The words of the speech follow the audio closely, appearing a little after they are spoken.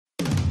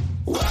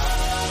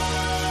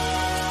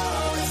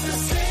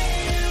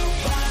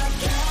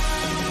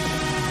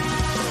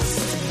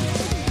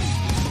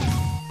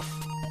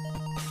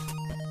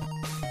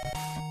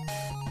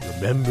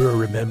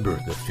Remember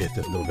the 5th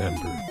of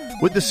November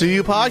with the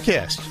CU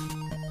Podcast.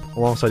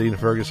 Alongside Ian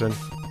Ferguson,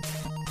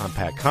 I'm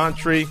Pat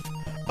Contry.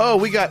 Oh,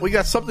 we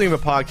got something of a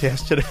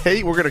podcast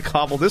today. We're going to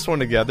cobble this one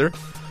together.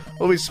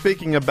 We'll be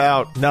speaking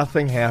about...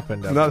 Nothing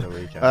happened over the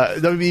weekend.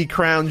 WWE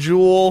Crown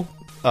Jewel,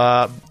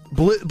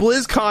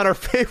 BlizzCon, our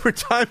favorite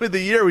time of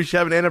the year. We should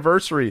have an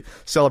anniversary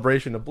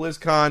celebration of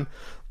BlizzCon,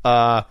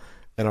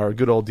 and our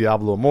good old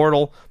Diablo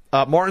Immortal.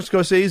 Martin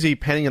Scorsese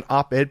penning an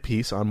op-ed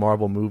piece on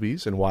Marvel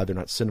movies and why they're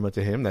not cinema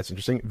to him. That's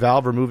interesting.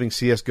 Valve removing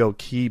CSGO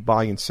key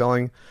buying and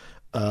selling.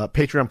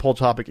 Patreon poll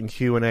topic and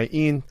Q&A.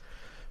 Ian,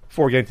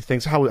 before we get into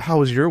things, how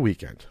was your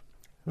weekend?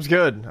 It was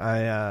good.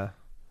 I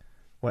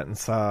went and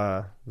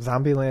saw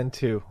Zombieland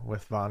 2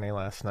 with Vonnie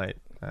last night.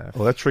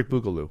 That's Trick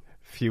Boogaloo. A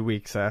few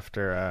weeks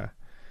after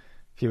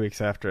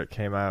it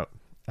came out.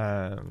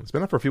 It's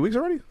been up for a few weeks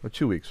already? Or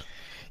 2 weeks?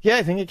 Yeah,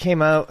 I think it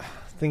came out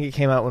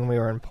when we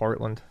were in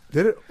Portland.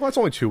 Did it? Well, it's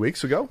only 2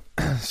 weeks ago.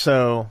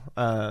 So,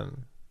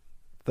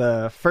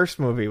 the first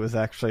movie was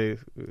actually,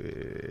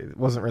 it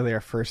wasn't really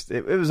our first,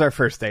 it was our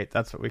first date.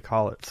 That's what we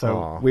call it. So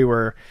Aww. We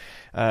were,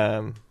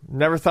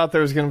 never thought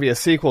there was going to be a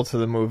sequel to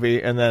the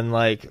movie. And then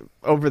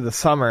over the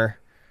summer,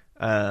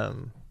 I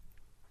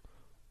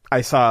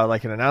saw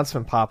an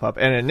announcement pop up,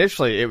 and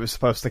initially it was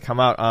supposed to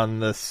come out on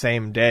the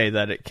same day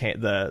that it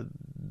came,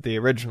 the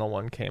original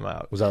one came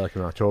out. Was that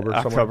in October?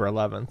 October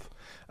 11th.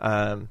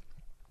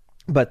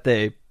 But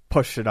they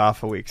pushed it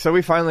off a week. So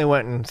we finally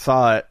went and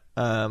saw it.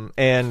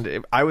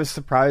 I was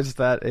surprised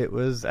that it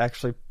was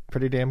actually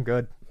pretty damn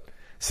good.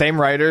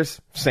 Same writers,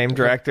 same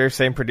director,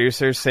 same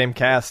producers, same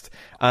cast.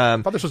 I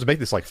thought they were supposed to make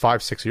this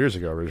 5-6 years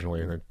ago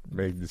originally, and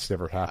maybe this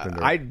never happened.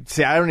 I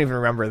don't even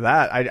remember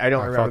that. I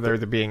don't remember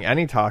there being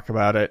any talk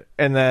about it.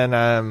 And then,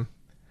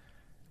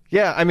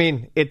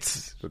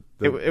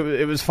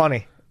 it was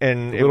funny.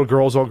 And the little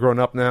girl's all grown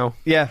up now.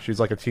 Yeah. She's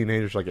like a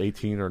teenager. She's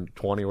 18 or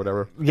 20 or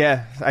whatever.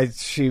 Yeah.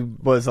 She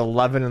was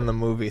 11 in the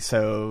movie,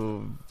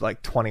 so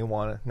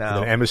 21 now. And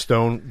then Emma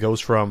Stone goes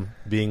from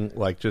being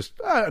just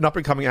an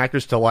up-and-coming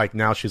actress to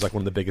now she's one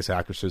of the biggest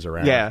actresses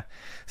around. Yeah.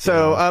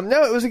 So,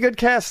 no, it was a good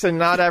cast, and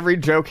not every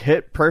joke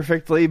hit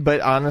perfectly,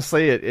 but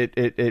honestly,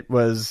 it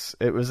was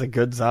a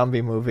good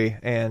zombie movie,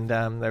 and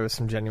there was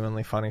some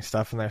genuinely funny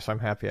stuff in there, so I'm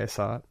happy I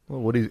saw it.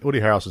 Well, Woody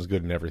Harrelson's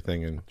good in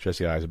everything, and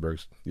Jesse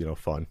Eisenberg's,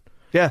 fun.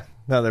 Yeah,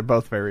 no, they're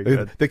both very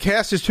good. The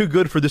cast is too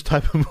good for this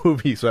type of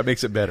movie, so that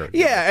makes it better.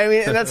 Yeah, I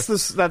mean,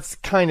 that's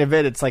kind of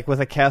it. It's with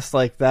a cast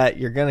like that,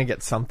 you're going to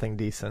get something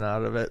decent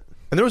out of it.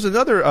 And there was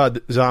another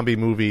zombie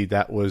movie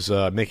that was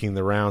making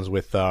the rounds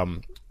with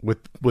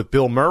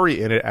Bill Murray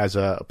in it as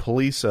a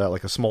police,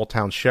 like a small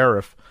town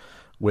sheriff.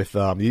 With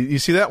you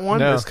see that one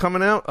that's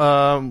coming out?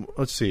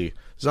 Let's see,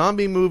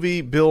 zombie movie,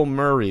 Bill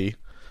Murray.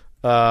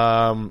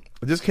 It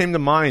just came to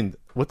mind.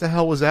 What the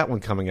hell was that one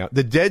coming out?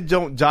 The Dead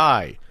Don't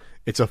Die.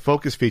 It's a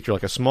focus feature,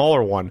 a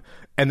smaller one,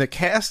 and the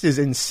cast is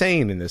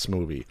insane in this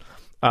movie.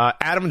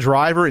 Adam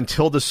Driver and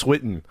Tilda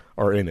Swinton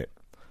are in it.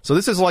 So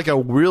this is a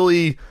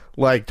really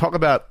talk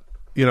about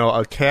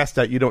a cast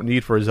that you don't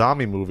need for a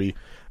zombie movie.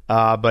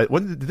 But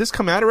when did this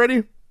come out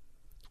already?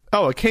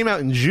 Oh, it came out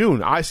in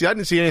June. I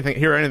didn't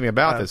hear anything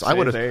about this.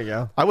 There you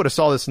go. I would have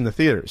saw this in the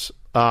theaters.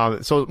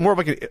 So more of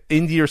an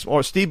indie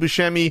or Steve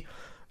Buscemi,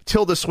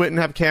 Tilda Swinton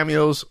have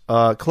cameos.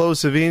 Chloe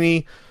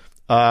Sevigny.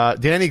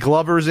 Danny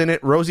Glover's in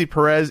it, Rosie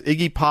Perez,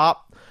 Iggy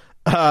Pop,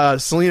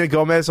 Selena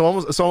Gomez. So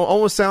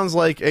almost sounds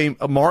like a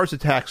Mars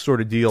Attack sort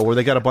of deal where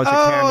they got a bunch of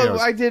cameos.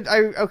 I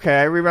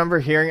remember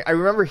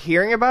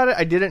hearing about it.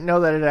 I didn't know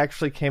that it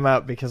actually came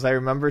out because I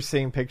remember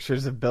seeing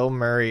pictures of Bill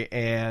Murray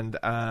and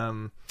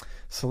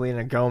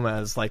Selena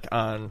Gomez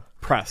on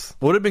press.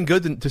 Would it have been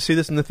good to see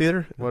this in the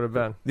theater? Would have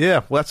been.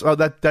 Yeah, well,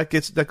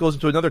 that goes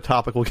into another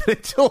topic we'll get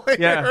into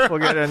later. Yeah, we'll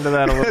get into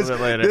that a little bit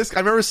later. I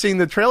remember seeing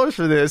the trailers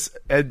for this,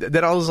 and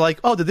then I was like,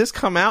 oh, did this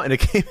come out? And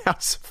it came out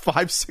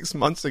 5-6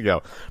 months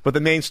ago. But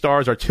the main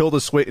stars are Tilda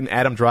Swinton,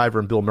 Adam Driver,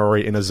 and Bill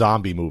Murray in a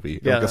zombie movie,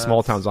 a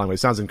small town zombie. It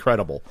sounds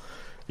incredible,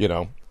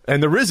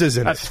 And the RZA's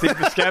in it. Steve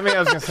Buscemi. I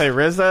was going to say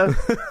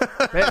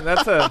RZA. Man,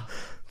 that's a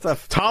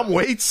Tom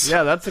Waits.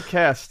 Yeah, that's a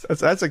cast.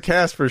 That's a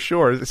cast for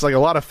sure. It's a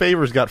lot of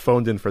favors got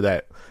phoned in for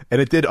that, and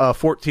it did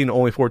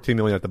only 14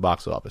 million at the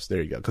box office. There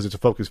you go, because it's a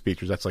focus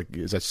features. That's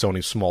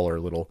Sony's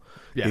smaller little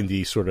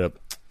indie sort of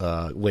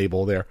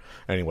label there.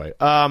 Anyway,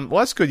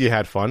 that's good. You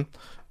had fun.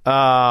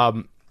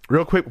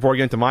 Real quick before I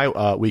get into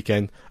my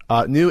weekend,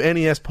 new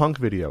NES Punk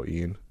video,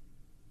 Ian.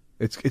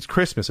 It's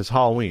Christmas. It's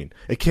Halloween.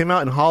 It came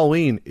out in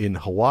Halloween in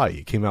Hawaii.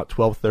 It came out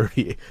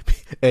 12:30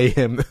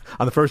 a.m.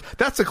 on the first.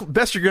 That's the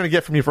best you're going to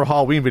get from me for a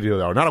Halloween video,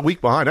 though. Not a week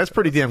behind. That's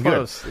pretty damn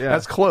close, good. Yeah.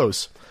 That's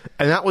close.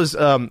 And that was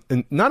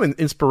not an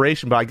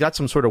inspiration, but I got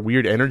some sort of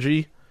weird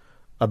energy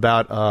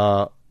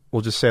about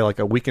we'll just say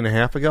a week and a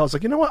half ago. I was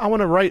like, you know what? I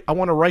want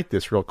to write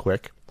this real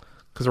quick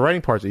because the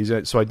writing part's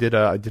easy. So I did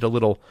a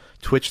little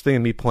Twitch thing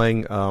of me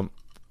playing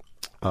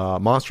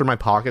Monster in My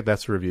Pocket.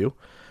 That's the review.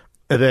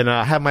 And then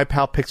I have my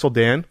pal Pixel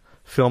Dan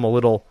film a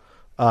little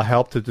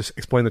help to just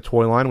explain the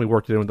toy line. We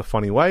worked it in a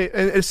funny way,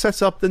 and it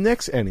sets up the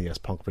next NES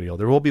Punk video.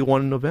 There will be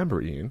one in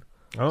November, Ian.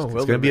 Oh, it's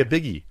going to be a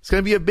biggie. It's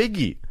going to be a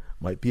biggie.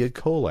 Might be a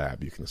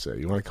collab, you can say.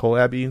 You want a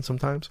collab, Ian,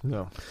 sometimes?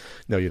 No,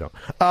 you don't.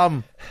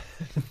 No.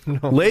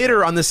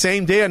 Later on the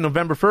same day, on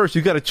November 1st,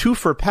 you got a 2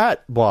 for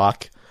Pat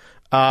block.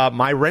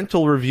 My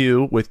rental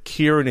review with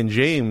Kieran and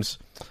James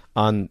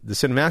on the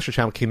Cinemaster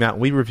channel came out,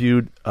 and we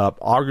reviewed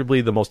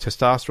arguably the most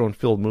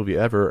testosterone-filled movie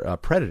ever,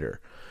 Predator.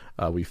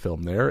 We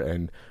filmed there,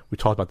 and we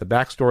talked about the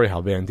backstory,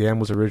 how Van Damme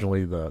was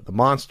originally the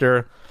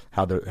monster,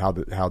 how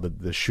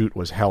the shoot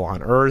was hell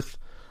on earth.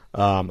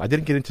 I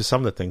didn't get into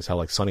some of the things, how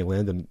like Sonny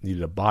Landon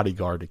needed a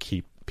bodyguard to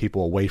keep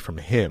people away from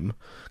him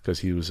because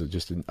he was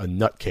just a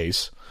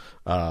nutcase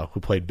who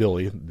played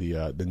Billy,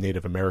 the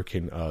Native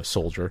American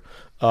soldier.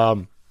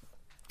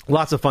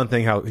 Lots of fun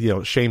thing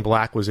how Shane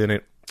Black was in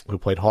it, who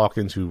played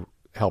Hawkins, who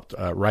helped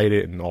write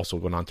it, and also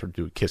went on to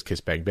do Kiss Kiss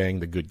Bang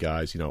Bang, The Good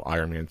Guys,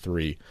 Iron Man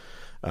 3.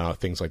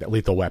 Things like that.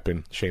 Lethal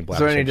Weapon, Shane Black.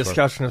 Is there any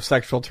discussion of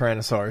sexual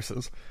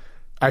tyrannosauruses?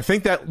 I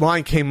think that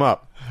line came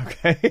up.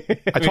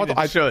 Okay. I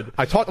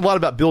talked a lot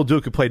about Bill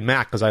Duke, who played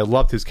Mac, because I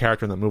loved his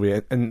character in that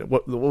movie. And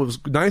what was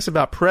nice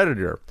about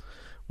Predator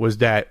was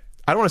that,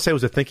 I don't want to say it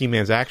was a thinking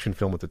man's action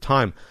film at the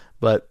time,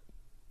 but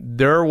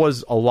there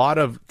was a lot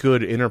of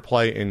good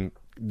interplay, and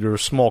there were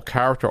small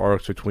character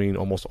arcs between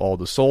almost all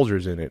the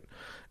soldiers in it.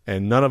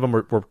 And none of them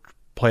were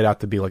played out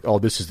to be like, oh,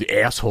 this is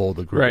the asshole of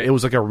the group. Right. It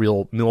was like a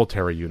real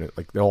military unit,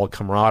 like they all had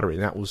camaraderie,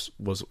 and that was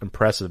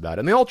impressive about it.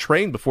 And they all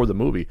trained before the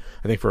movie,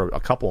 I think, for a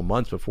couple of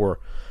months before,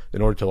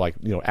 in order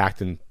to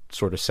act and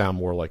sort of sound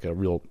more like a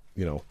real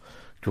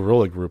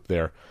guerrilla group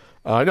there.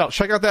 No,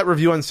 check out that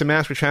review on the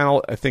Cinemaster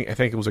channel. I think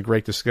it was a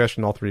great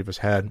discussion all three of us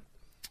had.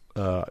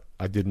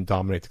 I didn't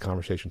dominate the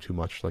conversation too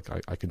much like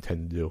I can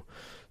tend to do,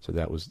 so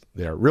that was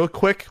there. Real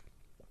quick.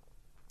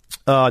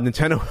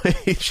 Nintendo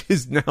Age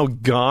is now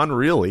gone,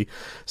 really.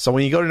 So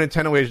when you go to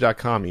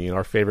NintendoAge.com,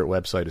 our favorite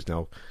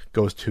website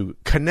goes to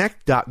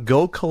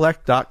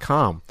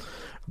connect.gocollect.com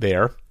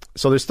there.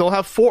 So they still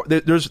have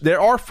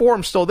there are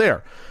forums still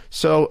there.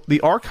 So the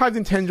archived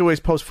Nintendo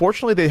Age posts,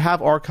 fortunately, they have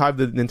archived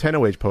the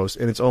Nintendo Age post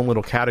in its own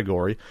little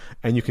category,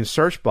 and you can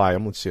search by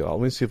them. Let's see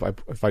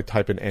if I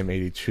type in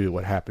M82,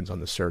 what happens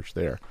on the search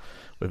there,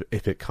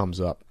 if it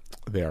comes up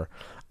there.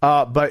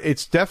 But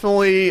it's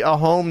definitely a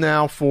home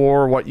now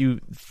for what you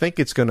think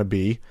it's going to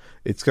be.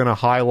 It's going to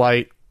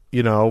highlight,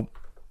 okay,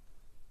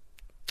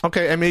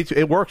 M82,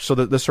 it works, so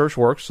the search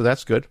works, so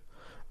that's good.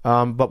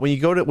 But when you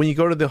go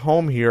to the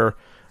home here,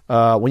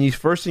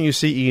 first thing you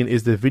see, Ian,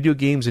 is the Video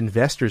Games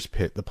Investors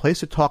Pit, the place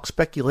to talk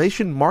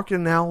speculation, market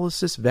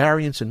analysis,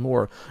 variance, and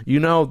more.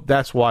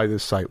 That's why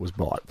this site was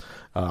bought.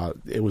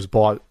 It was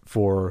bought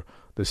for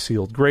the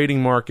sealed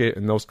grading market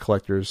and those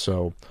collectors,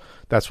 so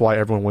that's why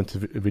everyone went to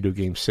Video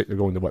Game. They're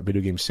going to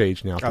Video Game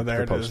Sage now. Oh,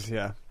 there it is.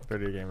 Yeah,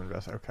 Video Game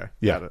Investor. Okay,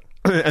 yeah. Got it.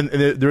 And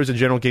there is a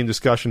general game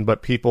discussion,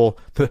 but people,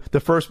 the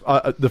first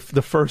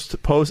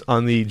post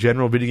on the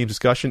general video game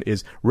discussion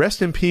is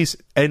 "Rest in Peace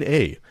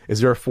NA." Is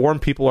there a forum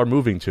people are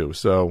moving to?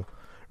 So,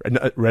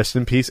 rest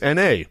in peace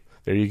NA.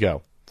 There you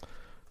go.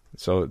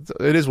 So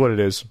it is what it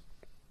is.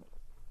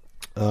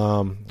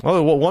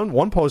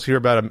 One post here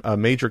about a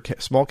major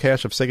small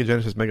cache of Sega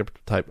Genesis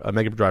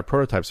Mega Drive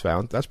prototypes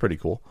found. That's pretty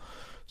cool.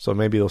 So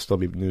maybe there'll still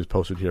be news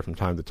posted here from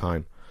time to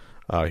time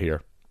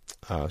here.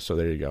 So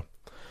there you go.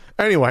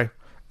 Anyway,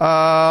 what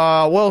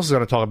else is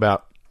going to talk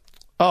about?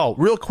 Oh,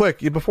 real quick,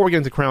 before we get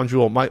into Crown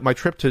Jewel, my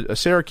trip to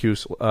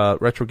Syracuse,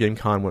 Retro Game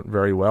Con, went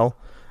very well.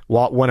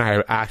 When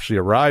I actually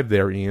arrived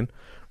there, Ian,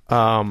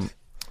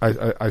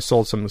 I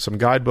sold some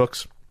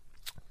guidebooks.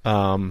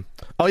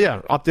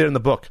 Update in the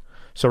book.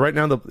 So right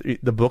now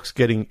the book's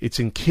it's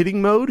in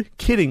kitting mode.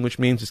 Kitting, which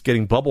means it's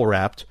getting bubble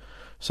wrapped.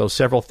 So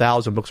several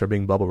thousand books are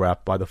being bubble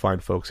wrapped by the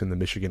fine folks in the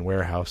Michigan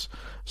warehouse.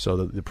 So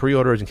the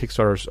pre-orders and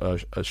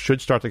Kickstarters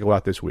should start to go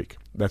out this week.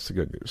 That's the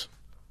good news.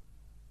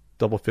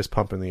 Double fist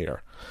pump in the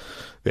air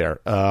there.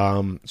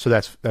 So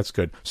that's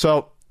good.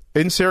 So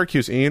in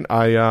Syracuse, Ian,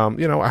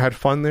 I had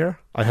fun there.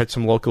 I had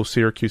some local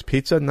Syracuse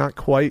pizza, not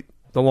quite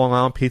the Long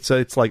Island pizza.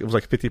 It was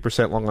like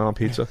 50% Long Island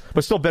pizza,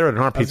 but still better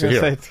than our pizza here.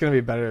 Say it's going to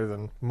be better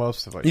than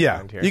most of what you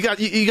find here.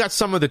 You got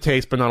some of the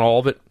taste, but not all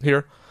of it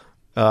here.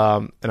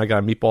 And I got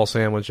a meatball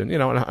sandwich, and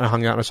and I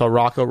hung out and I saw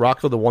Rocco.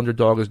 Rocco, the Wonder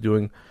Dog, is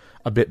doing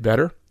a bit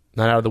better.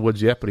 Not out of the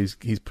woods yet, but he's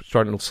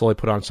starting to slowly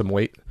put on some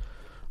weight.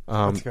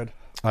 That's good.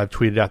 I've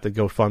tweeted out the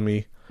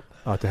GoFundMe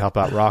to help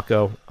out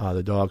Rocco,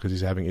 the dog, because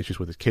he's having issues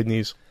with his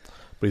kidneys.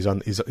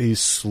 But he's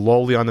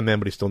slowly on the mend,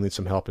 but he still needs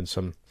some help and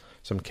some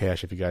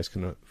cash. If you guys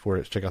can afford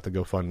it, check out the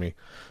GoFundMe.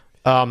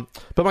 But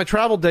my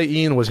travel day,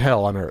 Ian, was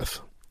hell on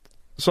earth.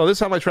 So this is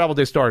how my travel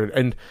day started,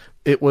 and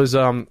it was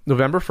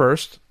November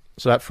 1st.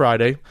 So that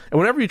Friday. And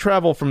whenever you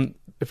travel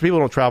if people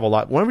don't travel a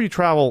lot, whenever you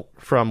travel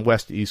from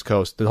West to East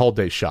Coast, the whole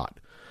day's shot.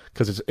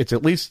 Because it's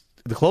at least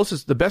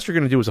the best you're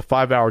going to do is a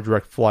 5-hour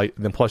direct flight,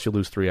 and then plus you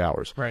lose 3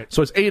 hours. Right.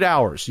 So it's 8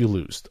 hours you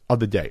lose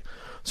of the day.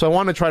 So I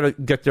want to try to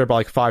get there by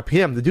like 5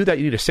 p.m. To do that,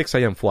 you need a 6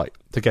 a.m. flight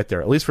to get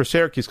there, at least for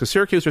Syracuse. Because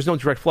Syracuse, there's no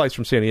direct flights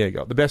from San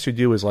Diego. The best you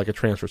do is like a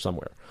transfer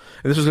somewhere.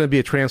 And this was going to be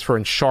a transfer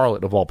in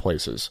Charlotte, of all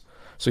places.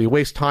 So you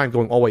waste time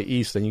going all the way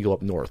east, then you go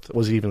up north. It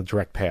wasn't even a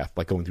direct path,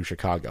 like going through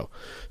Chicago.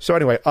 So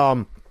anyway,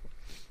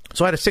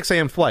 So I had a 6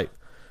 a.m. flight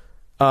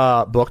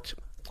booked.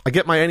 I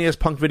get my NES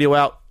Punk video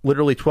out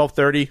literally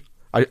 12:30.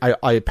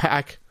 I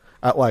pack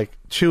at like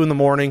 2 in the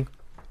morning,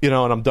 and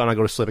I'm done. I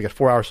go to sleep. I get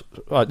 4 hours.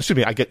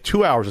 I get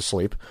 2 hours of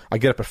sleep. I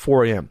get up at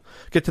 4 a.m.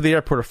 Get to the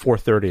airport at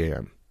 4:30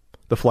 a.m.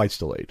 The flight's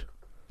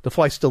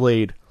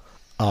delayed.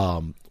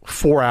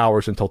 4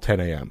 hours until 10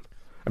 a.m.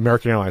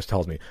 American Airlines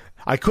tells me.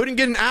 I couldn't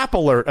get an app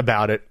alert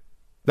about it.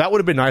 That would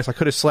have been nice. I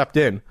could have slept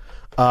in.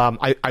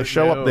 I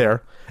show up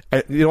there.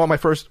 And you know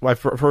what? When I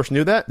first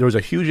knew that, there was a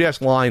huge ass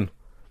line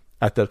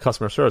at the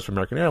customer service for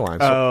American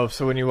Airlines.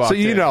 So when you walked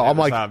in, I'm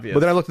like, obvious.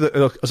 but then I looked at I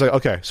was like,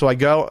 okay. So I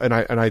go and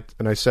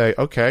I say,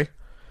 okay.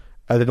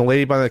 And then the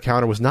lady behind the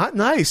counter was not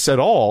nice at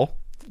all.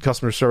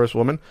 Customer service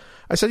woman.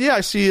 I said, yeah,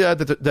 I see that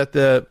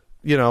the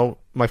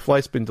my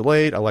flight's been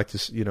delayed. I like to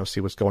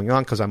see what's going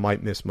on because I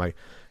might miss my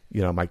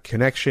my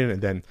connection.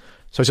 And then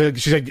she said,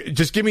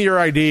 just give me your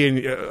ID.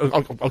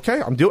 And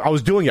okay, I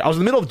was doing it. I was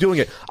in the middle of doing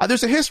it.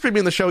 There's a history of me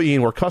in the show,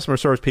 Ian, where customer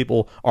service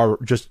people are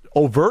just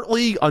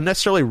overtly,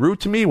 unnecessarily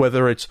rude to me.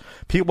 Whether it's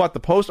people at the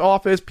post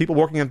office, people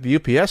working at the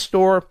UPS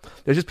store.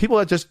 There's just people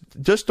that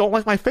just don't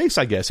like my face,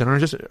 I guess, and are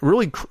just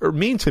really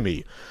mean to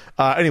me.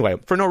 Anyway,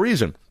 for no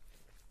reason.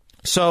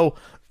 So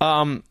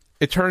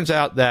it turns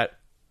out that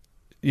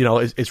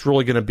it's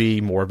really going to be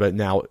more of a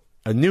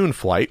noon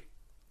flight.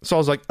 So I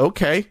was like,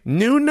 okay,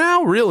 noon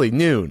now? Really?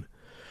 Noon.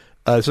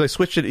 So they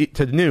switched it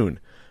to noon.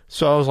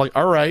 So I was like,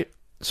 all right.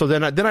 So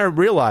then I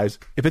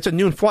realized if it's a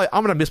noon flight,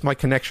 I'm going to miss my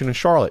connection in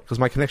Charlotte because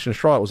my connection in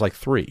Charlotte was like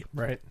 3.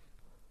 Right.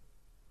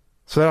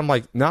 So then I'm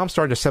like, now I'm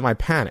starting to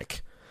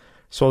semi-panic.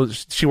 So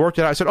she worked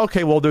it out. I said,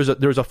 okay, well, there's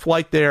a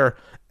flight there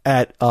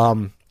at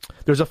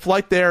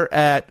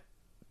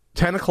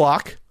 10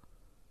 o'clock,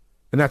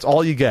 and that's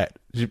all you get.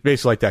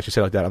 Basically like that. She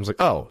said like that. I was like,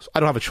 oh,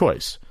 I don't have a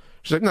choice.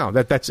 She's like, no,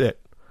 that's it.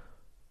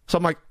 So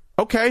I'm like,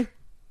 okay,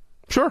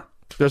 sure.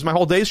 There's my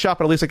whole day's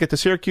shopping. At least I get to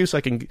Syracuse. I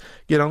can,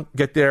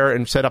 get there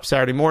and set up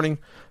Saturday morning.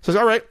 So I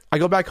said, all right. I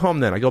go back home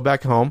then. I go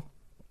back home,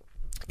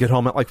 get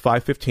home at like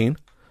 5:15,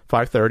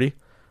 5:30.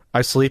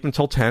 I sleep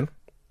until 10.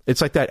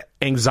 It's like that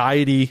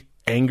anxiety,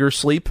 anger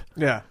sleep.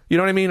 Yeah. You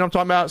know what I mean? I'm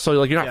talking about. So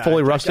like you're not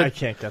fully rested. I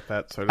can't get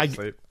that sort of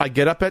sleep. I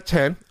get up at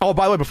 10. Oh,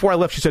 by the way, before I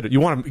left, she said, you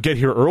want to get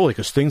here early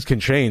because things can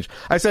change.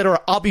 I said, all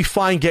right, I'll be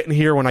fine getting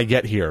here when I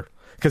get here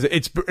because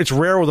it's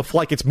rare where the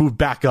flight gets moved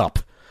back up.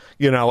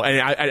 And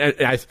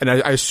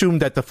I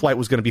assumed that the flight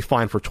was going to be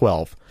fine for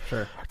 12.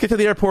 Sure. Get to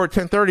the airport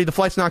at 10:30. The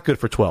flight's not good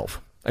for 12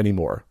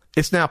 anymore.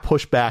 It's now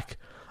pushed back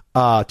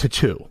to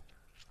 2.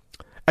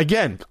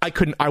 Again,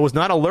 I was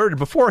not alerted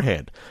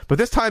beforehand, but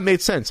this time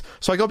made sense.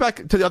 So I go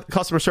back to the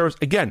customer service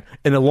again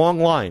in a long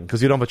line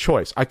because you don't have a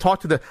choice. I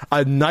talked to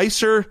a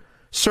nicer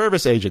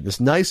service agent, this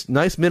nice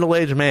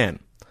middle-aged man,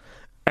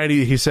 and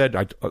he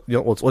said,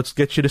 let's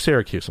get you to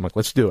Syracuse. I'm like,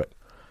 let's do it.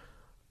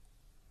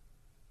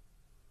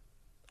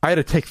 I had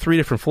to take 3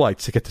 different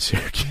flights to get to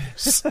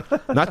Syracuse.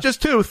 Not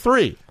just 2,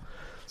 3.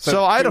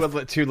 So I had 2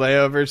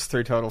 layovers,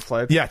 3 total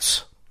flights?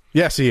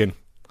 Yes, Ian.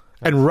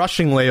 And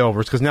rushing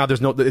layovers because now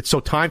it's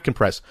so time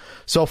compressed.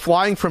 So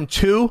flying from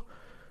 2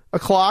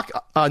 o'clock,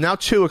 now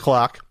 2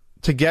 o'clock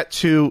to get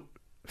to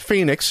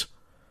Phoenix,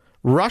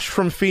 rush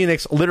from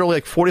Phoenix, literally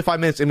like 45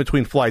 minutes in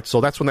between flights.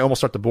 So that's when they almost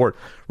start to board.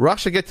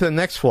 Rush to get to the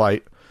next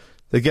flight.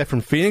 They get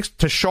from Phoenix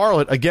to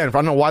Charlotte again. I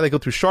don't know why they go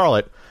through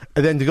Charlotte,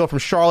 and then to go from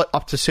Charlotte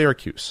up to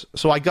Syracuse.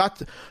 So I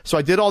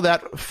did all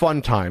that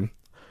fun time.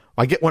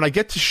 When I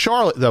get to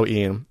Charlotte though,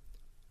 Ian,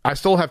 I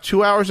still have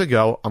 2 hours to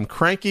go. I'm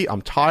cranky.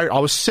 I'm tired. I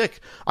was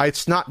sick. I had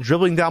snot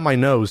dribbling down my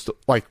nose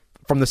like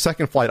from the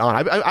second flight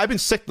on. I've been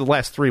sick the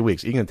last 3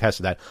 weeks. You can attest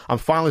to that. I'm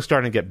finally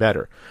starting to get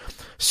better.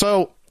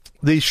 So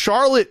the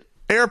Charlotte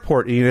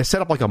airport, Ian, is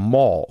set up like a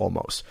mall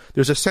almost.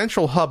 There's a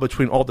central hub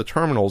between all the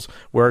terminals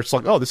where it's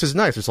like, oh, this is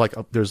nice. It's like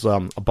there's a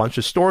bunch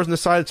of stores on the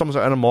side. It's almost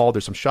like in a mall.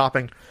 There's some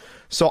shopping.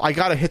 So I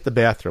got to hit the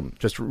bathroom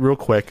just real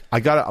quick.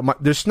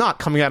 There's snot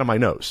coming out of my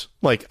nose.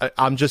 Like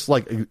I'm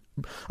carrying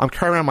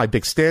around my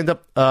big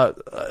stand-up,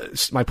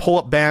 my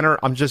pull-up banner.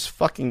 I'm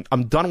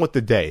done with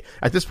the day.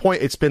 At this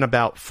point, it's been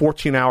about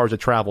 14 hours of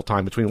travel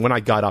time between when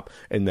I got up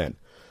and then.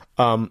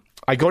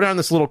 I go down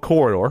this little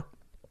corridor.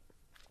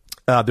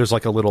 There's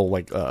like a little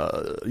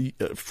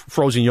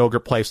frozen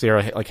yogurt place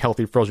there, like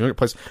healthy frozen yogurt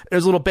place.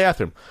 There's a little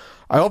bathroom.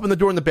 I open the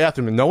door in the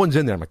bathroom and no one's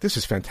in there. I'm like, this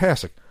is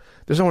fantastic.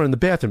 There's no one in the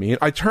bathroom. And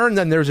I turn,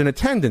 then there's an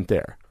attendant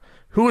there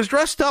who was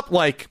dressed up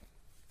like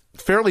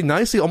fairly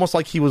nicely, almost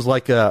like he was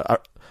like a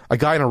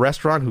guy in a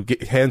restaurant who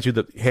gives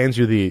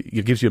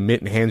you a mitt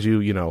and hands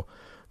you,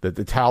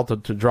 the towel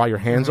to dry your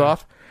hands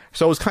off.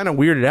 So it was kind of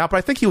weirded out, but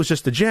I think he was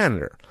just the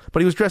janitor.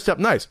 But he was dressed up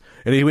nice,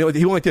 and he went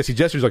like this. He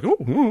gestures like, "Oh,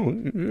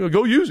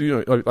 go use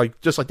it," like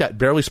just like that.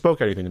 Barely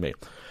spoke anything to me.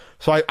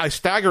 So I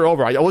stagger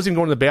over. I wasn't even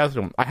going to the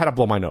bathroom. I had to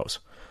blow my nose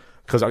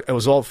because it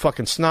was all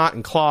fucking snot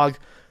and clogged.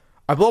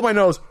 I blow my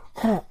nose,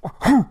 like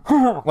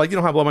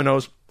how I blow my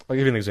nose. I'll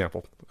give you an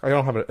example. I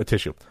don't have a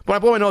tissue, but I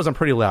blow my nose. I'm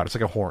pretty loud. It's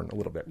like a horn, a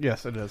little bit.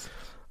 Yes, it is.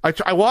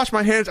 I wash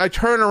my hands. I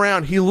turn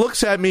around. He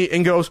looks at me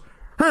and goes,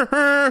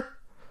 "Huh."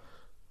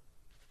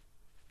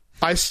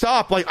 I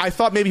stopped. Like I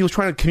thought maybe he was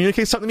trying to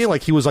communicate something to me,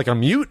 like he was like a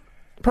mute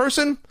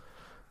person.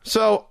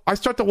 So I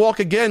start to walk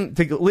again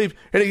to leave,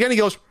 and again he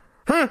goes,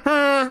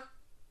 and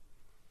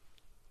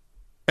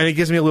he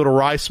gives me a little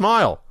wry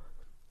smile,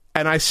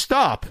 and I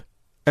stop,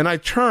 and I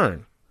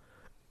turn,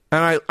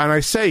 and I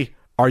say,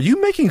 "Are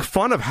you making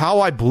fun of how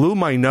I blew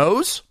my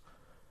nose?"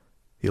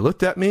 He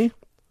looked at me,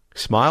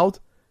 smiled,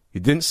 he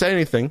didn't say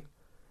anything,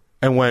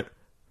 and went,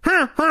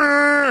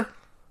 I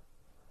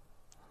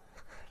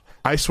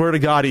swear to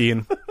God,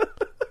 Ian, Oh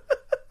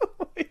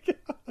my God.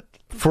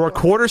 for a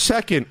quarter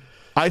second,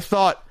 I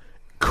thought,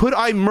 could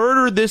I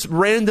murder this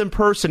random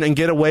person and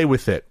get away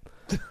with it?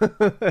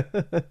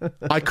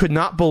 I could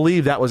not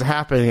believe that was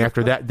happening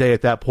after that day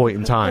at that point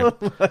in time.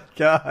 Oh my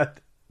God.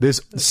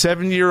 This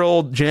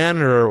 7-year-old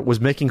janitor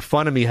was making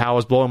fun of me how I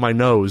was blowing my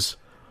nose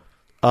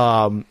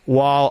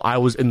while I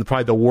was in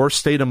probably the worst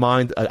state of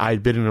mind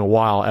I'd been in a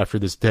while after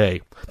this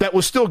day. That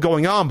was still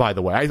going on, by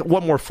the way. I had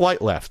one more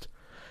flight left.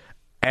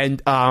 And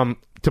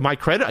to my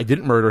credit, I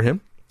didn't murder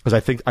him because I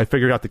think I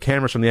figured out the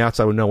cameras from the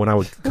outside would know when I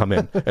would come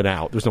in and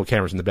out. There's no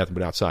cameras in the bathroom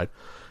but outside.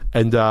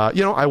 And,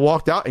 I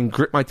walked out and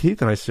grit my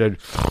teeth and I said,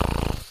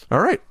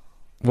 all right,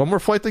 one more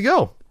flight to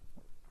go.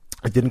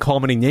 I didn't call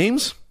him any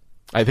names.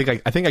 I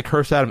think I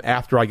cursed at him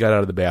after I got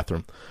out of the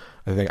bathroom.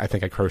 I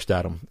think I cursed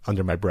at him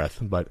under my breath.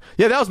 But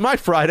yeah, that was my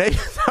Friday.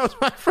 That was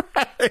my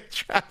Friday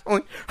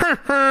traveling.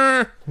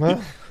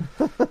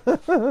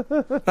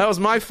 That was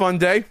my fun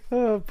day.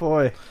 Oh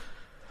boy.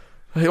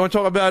 You want to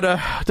talk about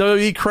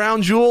WWE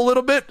Crown Jewel a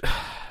little bit?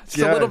 Just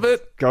a little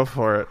bit. Go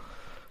for it.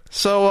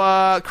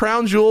 So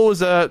Crown Jewel was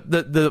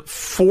the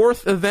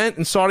fourth event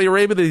in Saudi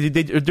Arabia.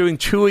 They're doing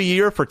 2 a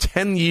year for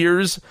 10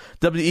 years.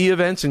 WWE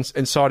events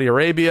in Saudi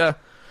Arabia.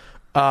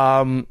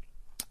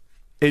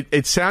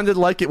 It sounded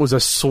like it was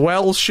a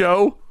swell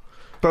show,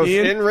 both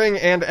in ring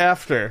and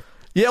after.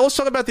 Yeah, let's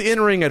talk about the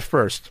in ring at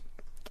first.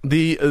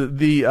 The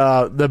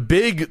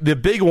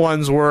big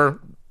ones were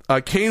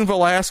Cain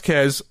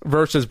Velasquez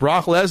versus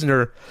Brock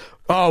Lesnar.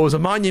 Oh, it was a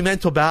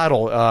monumental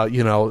battle.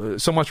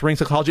 So much ring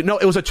psychology. No,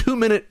 it was a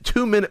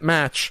 2-minute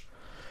match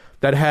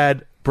that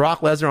had Brock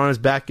Lesnar on his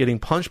back getting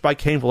punched by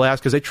Cain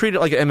Velasquez. They treated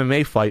it like an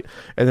MMA fight,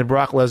 and then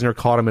Brock Lesnar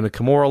caught him in a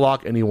Kimura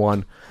lock, and he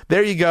won.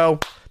 There you go.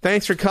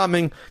 Thanks for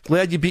coming.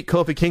 Glad you beat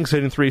Kofi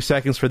Kingston in 3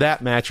 seconds for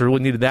that match. I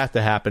really needed that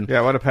to happen.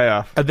 Yeah, what a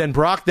payoff. And then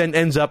Brock then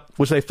ends up,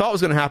 which they thought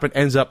was going to happen,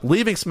 ends up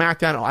leaving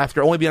SmackDown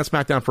after only being on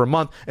SmackDown for a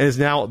month, and is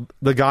now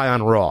the guy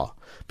on Raw.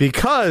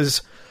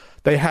 Because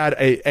they had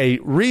a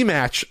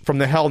rematch from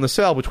the Hell in a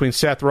Cell between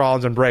Seth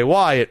Rollins and Bray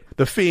Wyatt.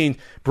 The Fiend,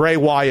 Bray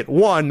Wyatt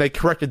won. They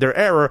corrected their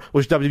error,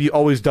 which WWE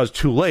always does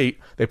too late.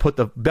 They put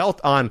the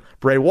belt on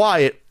Bray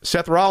Wyatt.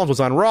 Seth Rollins was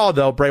on Raw,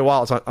 though. Bray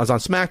Wyatt was on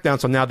SmackDown,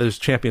 so now there's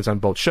champions on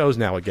both shows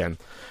now again.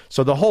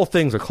 So the whole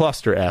thing's a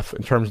cluster F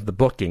in terms of the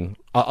booking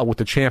with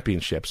the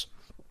championships.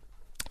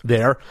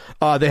 There,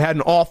 they had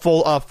an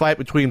awful fight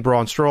between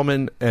Braun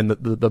Strowman and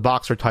the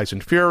boxer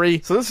Tyson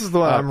Fury. So this is the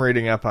one I'm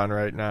reading up on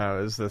right now,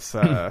 is this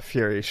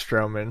Fury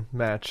Strowman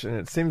match, and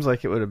it seems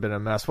like it would have been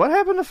a mess. What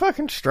happened to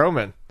fucking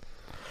Strowman?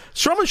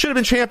 Strowman should have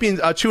been champion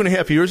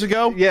 2.5 years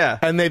ago. Yeah,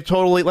 and they've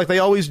totally, like they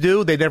always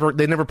do. They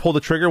never pull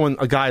the trigger when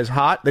a guy is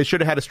hot. They should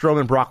have had a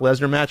Strowman Brock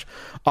Lesnar match.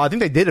 I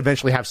think they did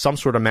eventually have some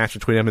sort of match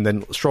between them, and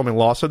then Strowman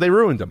lost, so they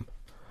ruined him.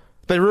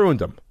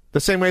 The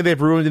same way they've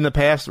ruined in the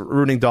past,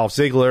 ruining Dolph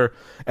Ziggler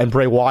and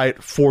Bray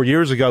Wyatt 4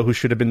 years ago, who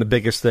should have been the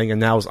biggest thing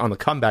and now is on the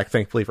comeback,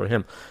 thankfully for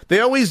him. They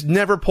always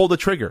never pull the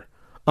trigger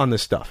on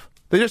this stuff.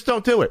 They just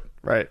don't do it.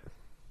 Right.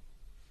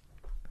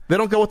 They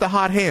don't go with the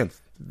hot hand.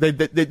 They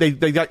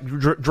got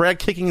drag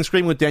kicking and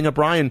screaming with Daniel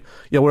Bryan,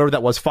 whatever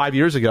that was 5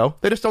 years ago.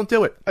 They just don't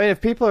do it. I mean, if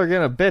people are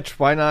gonna bitch,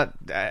 why not?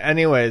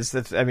 Anyways,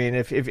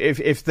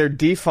 if their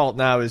default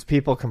now is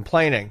people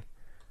complaining,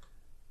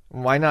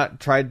 why not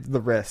try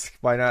the risk?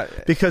 Why not?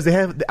 Because they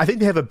know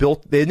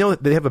that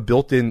they have a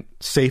built-in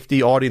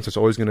safety audience that's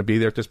always going to be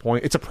there at this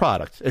point. It's a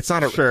product. It's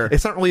not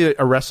It's not really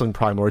a wrestling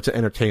product, or it's an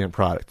entertainment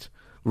product.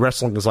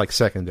 Wrestling is like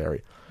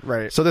secondary.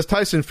 Right. So this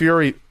Tyson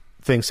Fury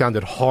thing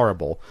sounded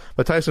horrible,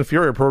 but Tyson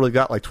Fury probably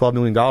got like $12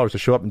 million to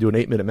show up and do an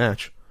 8-minute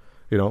match.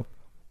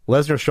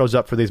 Lesnar shows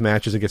up for these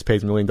matches and gets paid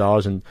 $1 million,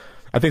 and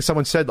I think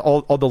someone said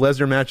all the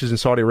Lesnar matches in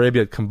Saudi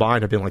Arabia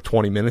combined have been like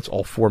 20 minutes,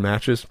 all 4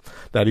 matches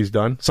that he's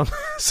done.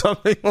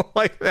 Something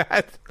like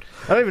that.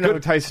 I don't even know who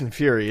Tyson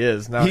Fury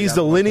is. Now he's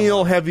the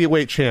lineal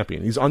heavyweight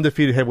champion. He's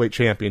undefeated heavyweight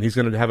champion. He's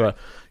going to have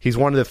he's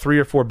one of the 3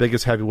 or 4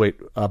 biggest heavyweight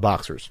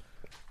boxers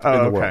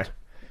in the world.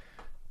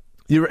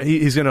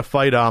 He's going to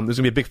fight, there's going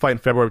to be a big fight in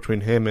February between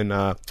him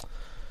and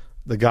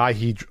the guy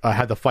he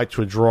had the fight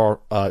to a draw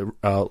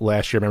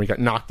last year. Remember, he got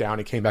knocked down.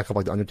 He came back up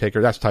like the Undertaker.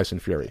 That's Tyson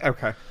Fury.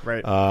 Okay,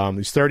 right.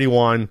 He's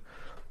 31.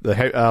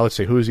 Let's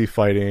see, who is he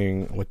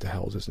fighting? What the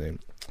hell is his name?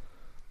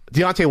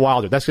 Deontay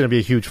Wilder. That's going to be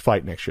a huge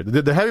fight next year.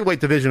 The heavyweight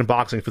division of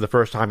boxing for the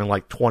first time in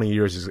like 20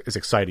 years is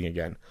exciting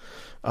again.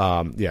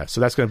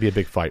 So that's going to be a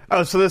big fight.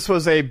 Oh, so this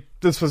was a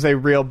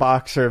real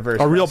boxer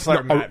versus a real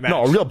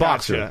match.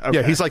 Boxer. Gotcha. Okay.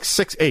 Yeah, he's like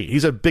 6'8".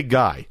 He's a big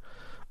guy.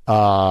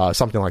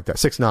 Something like that.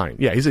 6'9".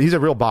 Yeah, he's a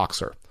real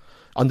boxer.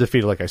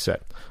 Undefeated, like I said.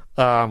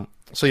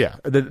 So yeah,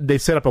 they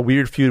set up a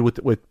weird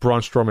feud with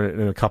Braun Strowman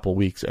in a couple of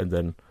weeks, and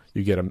then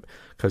You get them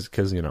because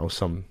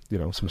some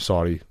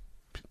Saudi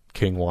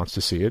king wants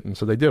to see it, and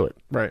so they do it.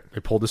 Right. They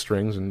pull the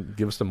strings and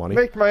give us the money.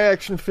 Make my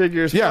action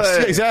figures. Yes,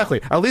 play.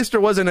 exactly. At least there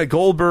wasn't a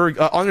Goldberg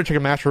Undertaker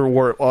match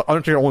where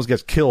Undertaker almost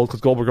gets killed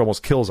because Goldberg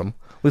almost kills him.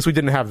 At least we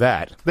didn't have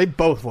that. They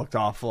both looked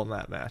awful in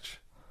that match.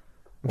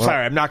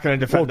 Sorry, I'm not going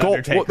to defend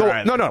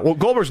Undertaker. No. Well,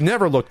 Goldberg's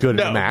never looked good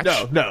in a match.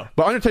 No.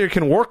 But Undertaker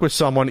can work with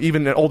someone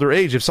even at older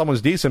age if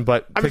someone's decent.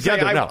 But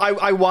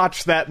I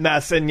watched that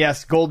mess, and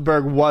yes,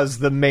 Goldberg was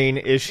the main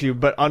issue,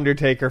 but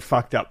Undertaker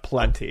fucked up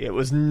plenty. It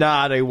was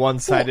not a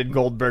one-sided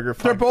Goldberger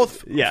fight. They're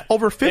both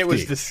over 50. It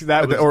was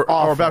that was or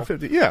awful. about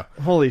 50. Yeah.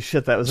 Holy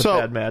shit, that was a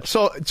bad match.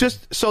 So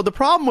the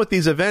problem with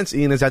these events,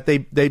 Ian, is that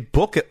they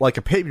book it like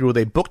a pay-per-view.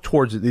 They book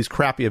towards these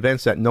crappy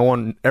events that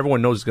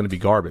everyone knows is going to be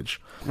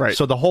garbage. Right.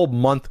 So the whole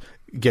month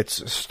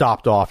gets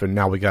stopped off, and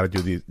now we got to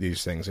do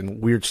these things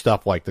and weird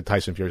stuff like the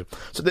Tyson Fury.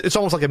 So it's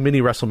almost like a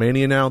mini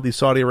WrestleMania now. These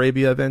Saudi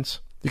Arabia events,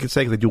 you could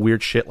say, they do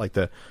weird shit like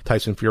the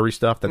Tyson Fury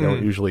stuff that they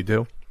don't usually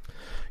do.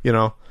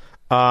 Then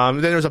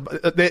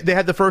they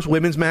had the first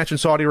women's match in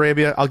Saudi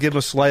Arabia. I'll give them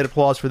a slight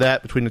applause for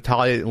that between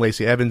Natalya and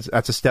Lacey Evans.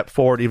 That's a step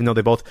forward, even though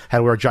they both had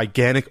to wear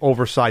gigantic,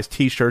 oversized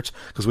T-shirts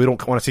because we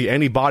don't want to see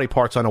any body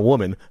parts on a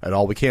woman at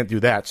all. We can't do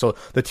that. So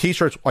the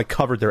T-shirts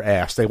covered their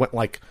ass. They went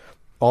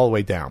all the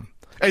way down.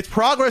 It's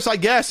progress, I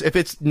guess. If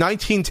it's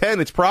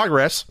 1910, it's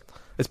progress.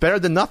 It's better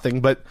than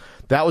nothing, but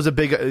that was a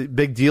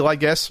big deal, I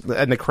guess.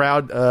 And the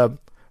crowd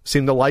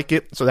seemed to like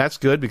it, so that's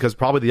good because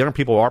probably the younger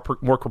people are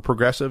more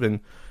progressive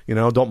and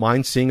don't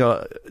mind seeing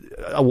a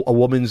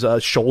woman's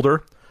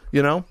shoulder.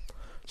 So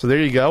there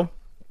you go.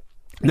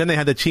 And then they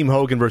had the Team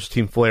Hogan versus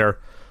Team Flair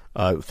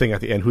thing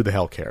at the end. Who the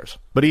hell cares?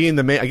 But Ian,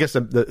 I guess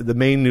the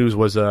main news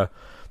was the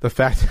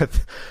fact that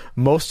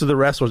most of the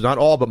wrestlers, not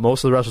all, but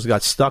most of the wrestlers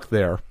got stuck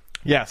there.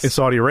 Yes. In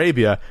Saudi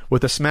Arabia,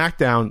 with the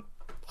SmackDown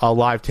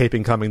live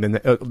taping coming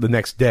the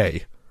next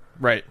day.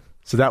 Right.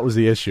 So that was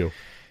the issue.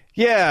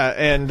 Yeah,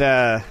 and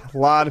a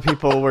lot of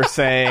people were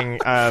saying,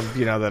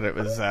 that it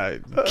was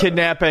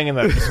kidnapping and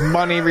that it was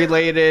money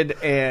related.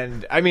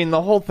 And, I mean,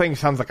 the whole thing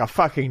sounds like a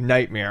fucking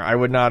nightmare. I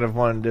would not have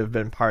wanted to have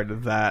been part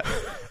of that.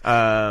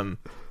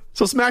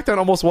 So SmackDown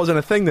almost wasn't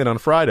a thing then on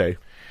Friday.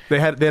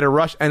 They had to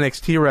rush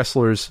NXT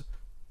wrestlers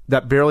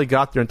that barely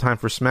got there in time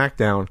for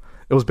SmackDown.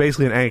 It was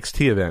basically an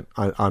NXT event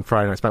on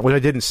Friday Night SmackDown, which I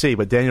didn't see,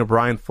 but Daniel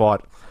Bryan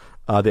fought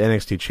the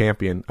NXT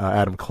champion,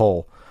 Adam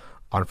Cole,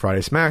 on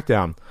Friday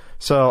SmackDown.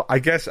 So I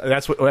guess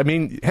that's what I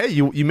mean. Hey,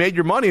 you made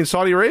your money in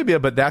Saudi Arabia,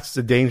 but that's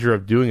the danger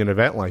of doing an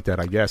event like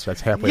that. I guess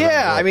that's halfway.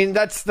 Yeah, I mean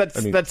that's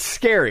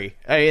scary.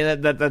 I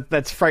mean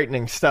that's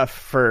frightening stuff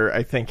for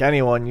I think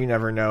anyone. You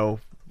never know.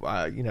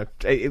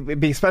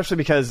 Especially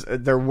because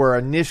there were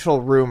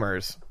initial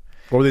rumors.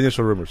 What were the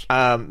initial rumors?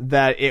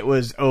 That it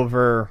was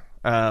over.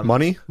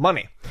 Money,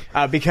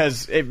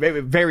 because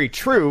very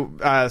true.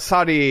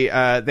 Saudi,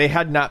 they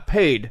had not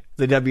paid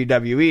the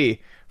WWE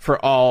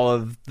for all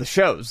of the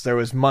shows. There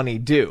was money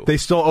due. They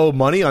still owe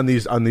money on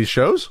these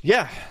shows?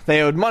 Yeah,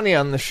 they owed money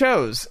on the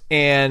shows,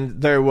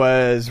 and there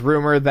was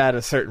rumor that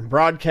a certain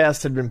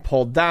broadcast had been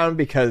pulled down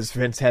because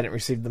Vince hadn't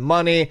received the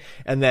money,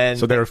 and then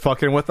so they were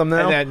fucking with them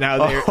now. And then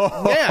now they're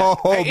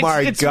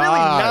it's God!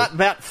 Really not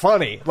that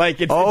funny.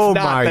 It's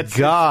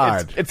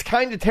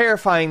kind of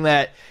terrifying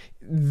that.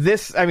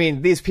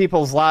 These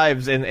people's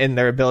lives and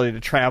their ability to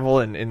travel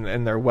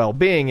and their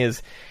well-being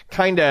is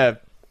kind of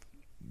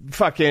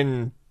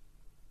fucking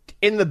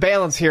in the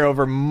balance here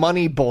over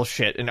money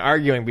bullshit and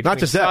arguing between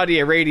Saudi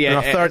Arabia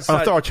and an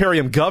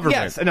authoritarian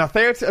government. Yes, an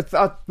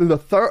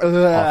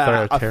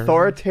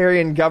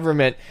authoritarian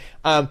government.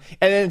 And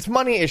then it's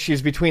money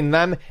issues between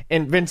them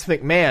and Vince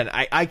McMahon.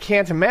 I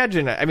can't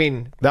imagine. I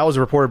mean, that was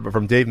a report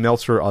from Dave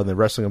Meltzer on the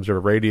Wrestling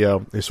Observer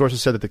Radio. His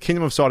sources said that the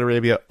Kingdom of Saudi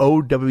Arabia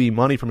owed WWE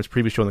money from its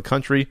previous show in the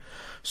country,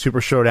 Super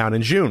Showdown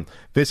in June.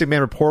 Vince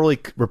McMahon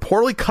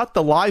reportedly cut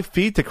the live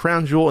feed to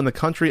Crown Jewel in the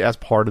country as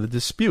part of the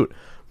dispute.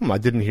 I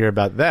didn't hear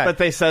about that. But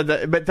they said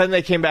that. But then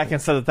they came back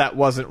and said that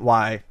wasn't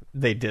why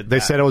they did that.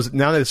 They said it was.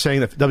 Now they're saying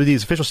that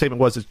WWE's official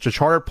statement was that the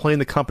charter plane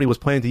the company was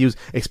planning to use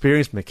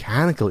experienced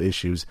mechanical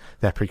issues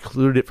that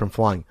precluded it from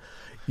flying.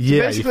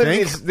 Yeah, basically,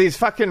 you think? These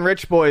fucking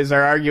rich boys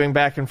are arguing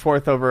back and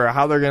forth over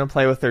how they're going to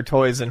play with their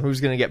toys and who's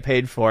going to get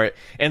paid for it,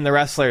 and the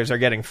wrestlers are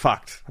getting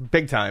fucked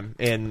big time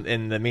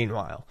in the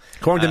meanwhile.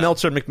 According to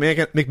Meltzer,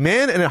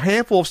 McMahon and a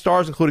handful of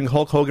stars, including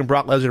Hulk Hogan,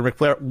 Brock Lesnar, and Ric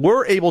Flair,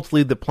 were able to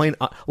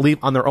leave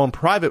on their own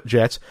private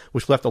jets,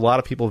 which left a lot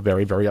of people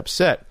very, very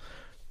upset.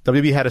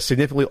 WWE had to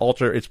significantly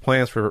alter its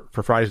plans for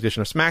Friday's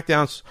edition of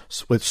SmackDown,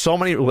 with so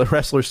many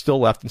wrestlers still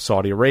left in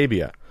Saudi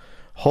Arabia.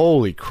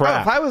 Holy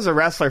crap! If I was a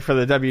wrestler for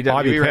the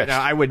WWE right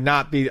now, I would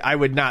not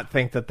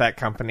think that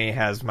company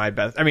has my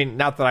best. I mean,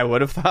 not that I would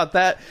have thought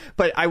that,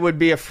 but I would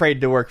be afraid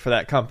to work for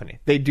that company.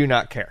 They do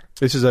not care.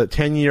 This is a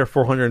 10-year,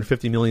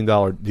 $450 million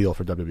deal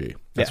for WWE.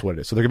 That's what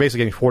it is. So they're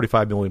basically getting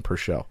 $45 million per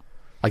show,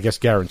 I guess,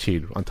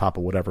 guaranteed on top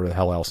of whatever the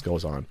hell else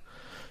goes on.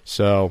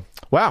 So,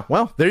 wow.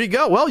 Well, there you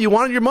go. Well, you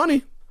wanted your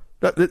money.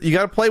 You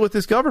got to play with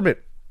this government.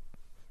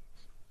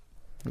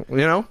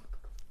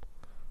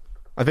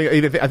 I think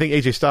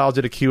AJ Styles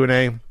did a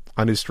Q&A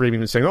on his streaming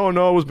and saying, "Oh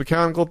no, it was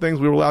mechanical things.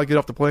 We were allowed to get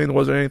off the plane. There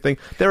wasn't anything."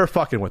 They were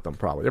fucking with them.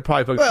 Probably they're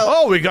probably fucking,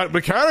 "Oh, we got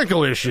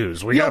mechanical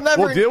issues. We'll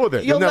deal with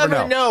it." You'll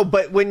never know.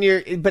 But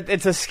but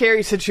it's a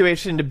scary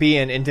situation to be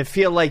in, and to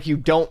feel like you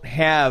don't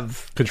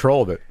have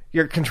control of it.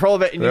 Your control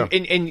of it,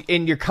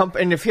 and your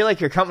company, and to feel like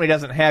your company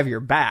doesn't have your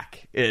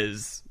back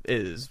is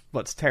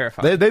what's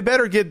terrifying. They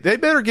better get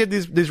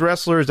these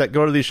wrestlers that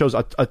go to these shows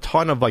a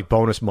ton of like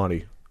bonus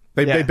money.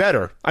 They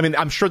better. I mean,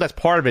 I'm sure that's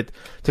part of it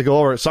to go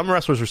over. Some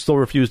wrestlers are still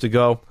refuse to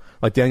go.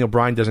 Like Daniel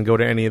Bryan doesn't go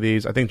to any of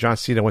these. I think John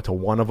Cena went to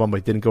one of them,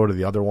 but didn't go to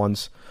the other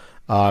ones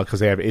because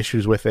they have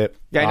issues with it.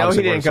 Yeah, I know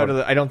he didn't go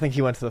to I don't think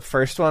he went to the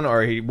first one,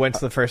 or he went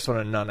to the first one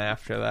and none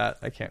after that.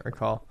 I can't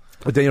recall.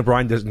 But Daniel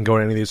Bryan doesn't go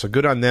to any of these, so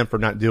good on them for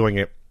not doing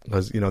it,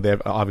 because they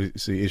have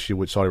obviously issue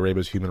with Saudi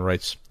Arabia's human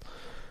rights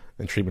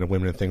and treatment of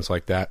women and things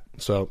like that.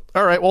 So,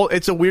 all right, well,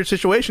 it's a weird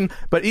situation,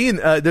 but Ian,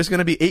 there's going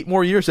to be 8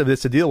 more years of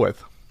this to deal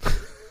with.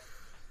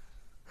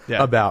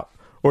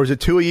 Or is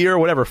it 2 a year or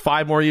whatever?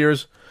 5 more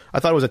years?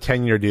 I thought it was a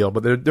 10-year deal,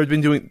 but they've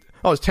been doing.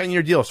 Oh, it's a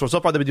 10-year deal. So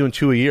far they've been doing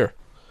 2 a year.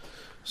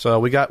 So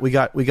we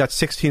got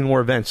 16 more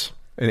events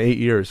in 8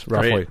 years,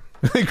 roughly.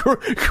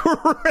 Great.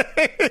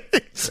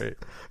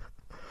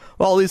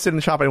 Well, at least they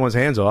didn't chop anyone's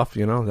hands off.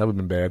 That would have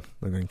been bad.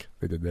 I think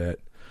they did that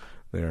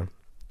there.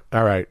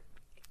 All right,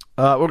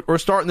 we're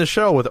starting the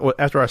show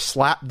after our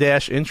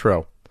slapdash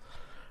intro.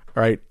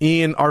 All right,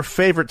 Ian, our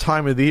favorite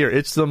time of the year.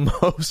 It's the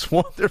most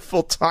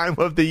wonderful time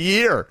of the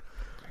year.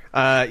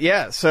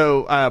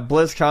 So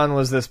BlizzCon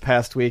was this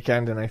past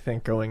weekend, and I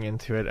think going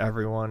into it,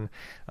 everyone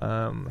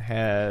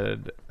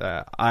had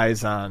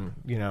eyes on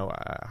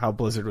how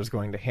Blizzard was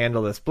going to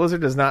handle this.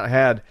 Blizzard has not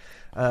had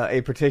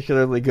a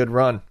particularly good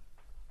run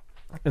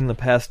in the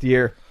past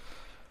year.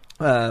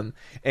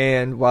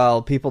 And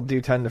while people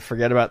do tend to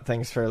forget about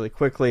things fairly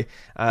quickly,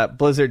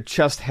 Blizzard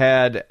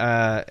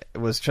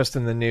was just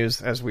in the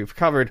news, as we've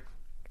covered,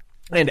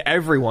 and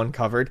everyone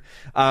covered,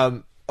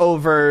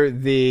 over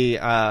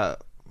the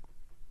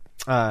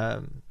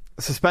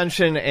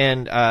suspension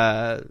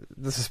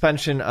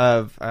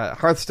of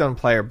Hearthstone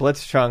player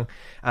Blitzchung,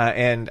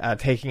 and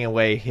taking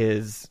away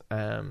his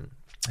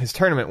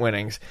tournament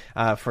winnings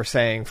for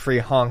saying "Free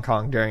Hong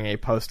Kong" during a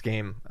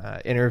post-game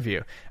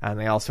interview. And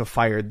they also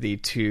fired the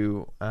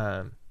 2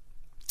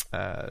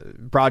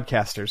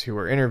 broadcasters who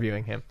were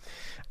interviewing him.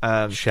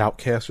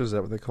 Shoutcasters, is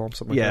that what they call them?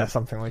 Something like that? Yeah,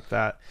 something like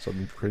that.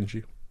 Something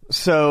cringy.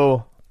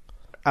 So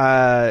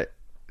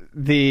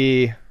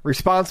the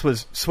response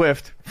was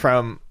swift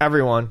from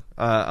everyone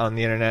on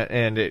the internet,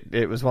 and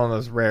it was one of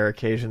those rare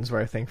occasions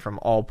where I think from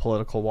all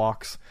political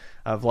walks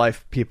of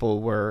life, people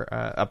were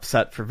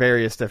upset for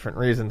various different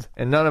reasons,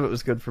 and none of it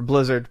was good for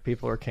Blizzard.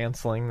 People were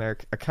canceling their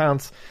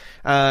accounts.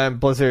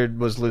 Blizzard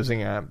was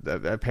losing.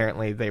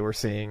 Apparently, they were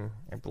seeing,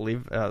 I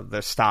believe,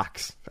 their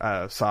stocks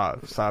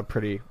saw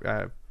pretty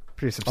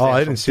substantial. Oh,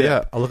 I didn't see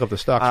that. I'll look up the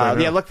stocks right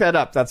now. Yeah, look that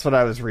up. That's what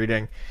I was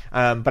reading.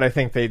 But I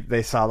think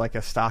they saw like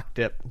a stock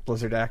dip,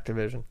 Blizzard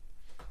Activision.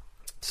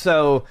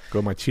 So go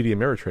to my TD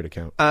Ameritrade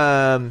account.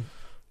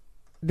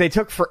 They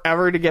took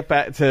forever to get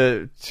back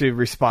to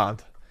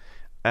respond.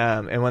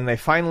 And when they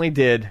finally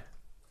did,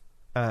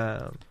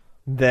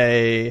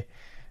 they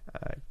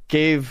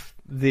gave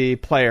the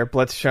player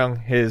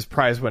Blitzchung his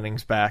prize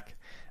winnings back,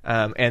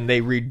 and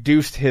they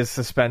reduced his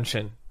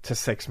suspension to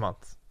 6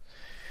 months.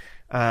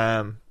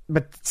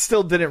 But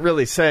still didn't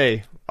really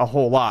say a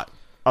whole lot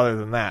other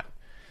than that.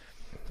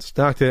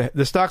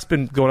 The stock's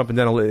been going up and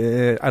down.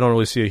 I don't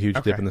really see a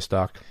huge dip in the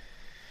stock.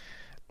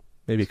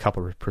 Maybe a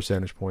couple of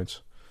percentage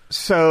points.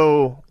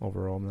 So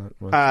overall, not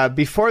much.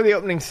 Before the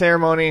opening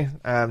ceremony,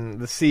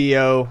 the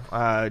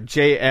CEO,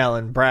 J.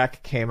 Allen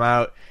Brack, came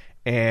out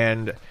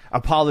and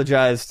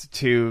apologized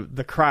to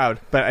the crowd.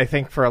 But I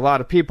think for a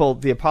lot of people,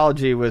 the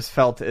apology was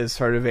felt as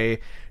sort of a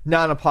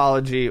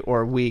non-apology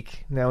or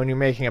weak. Now, when you're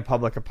making a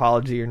public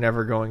apology, you're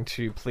never going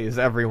to please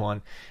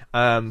everyone.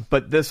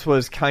 But this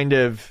was kind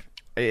of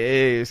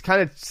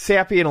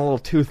sappy and a little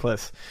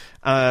toothless.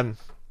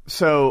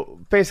 So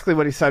basically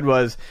what he said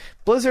was,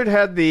 Blizzard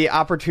had the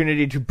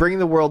opportunity to bring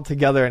the world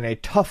together in a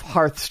tough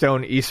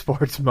Hearthstone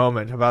esports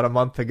moment about a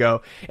month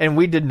ago, and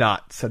we did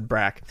not, said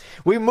Brack.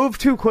 We moved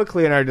too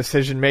quickly in our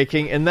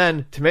decision-making, and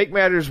then, to make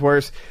matters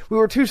worse, we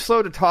were too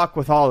slow to talk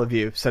with all of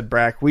you, said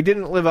Brack. We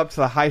didn't live up to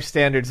the high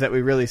standards that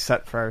we really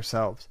set for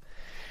ourselves.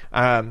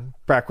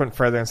 Brack went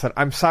further and said,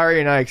 I'm sorry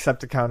and I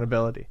accept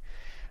accountability.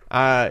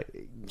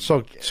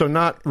 So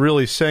not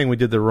really saying we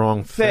did the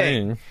wrong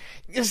thing.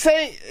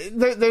 Saying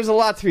there's a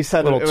lot to be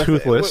said. A little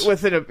toothless.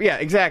 Yeah,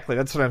 exactly.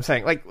 That's what I'm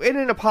saying. Like, in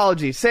an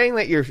apology, saying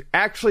that you're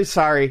actually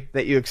sorry,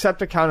 that you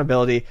accept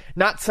accountability,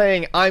 not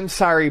saying I'm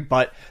sorry,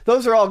 but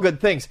those are all good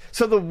things.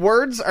 So the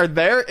words are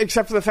there,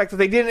 except for the fact that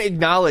they didn't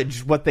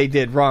acknowledge what they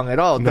did wrong at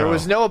all. No. There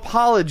was no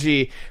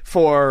apology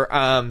for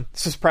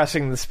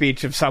suppressing the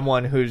speech of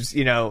someone who's,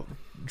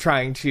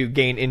 trying to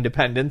gain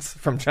independence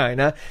from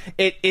China.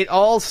 It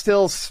all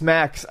still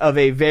smacks of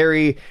a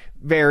very,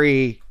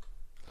 very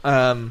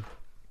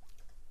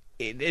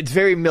it's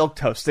very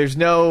milquetoast. There's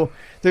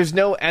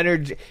no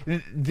energy.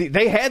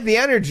 They had the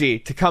energy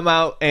to come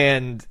out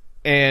and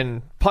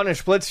and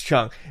punish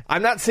Blitzchung,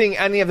 I'm not seeing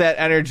any of that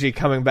energy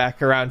coming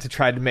back around to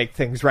try to make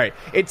things right.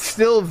 It's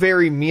still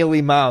very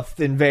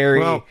mealy-mouthed and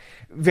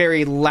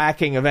very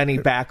lacking of any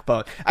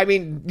backbone. I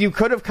mean, you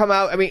could have come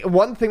out... I mean,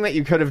 one thing that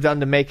you could have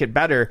done to make it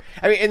better...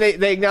 I mean,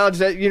 and they acknowledge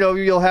that,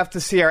 you'll have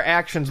to see our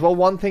actions. Well,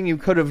 one thing you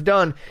could have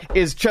done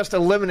is just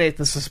eliminate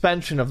the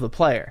suspension of the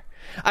player.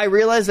 I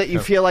realize that you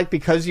feel like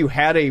because you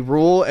had a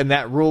rule, and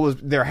that rule was...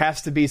 there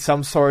has to be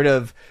some sort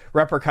of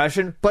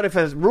repercussion, but if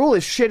a rule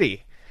is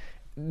shitty,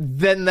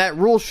 then that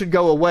rule should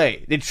go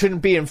away. It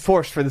shouldn't be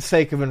enforced for the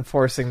sake of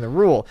enforcing the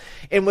rule.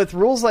 And with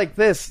rules like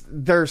this,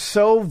 they're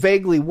so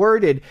vaguely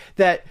worded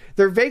that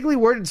they're vaguely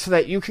worded so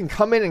that you can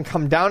come in and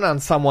come down on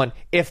someone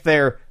if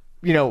they're,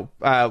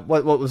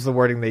 what was the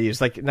wording they used?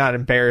 Like, not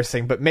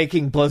embarrassing, but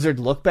making Blizzard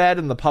look bad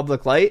in the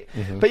public light.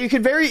 Mm-hmm. But you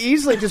could very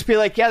easily just be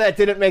like, yeah, that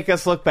didn't make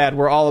us look bad.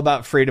 We're all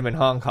about freedom in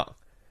Hong Kong.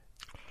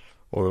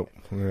 Well,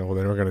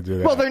 they're not going to do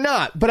that. Well, they're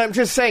not. But I'm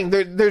just saying,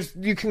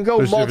 you can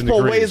go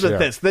multiple ways with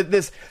this.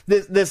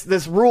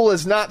 This rule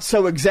is not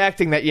so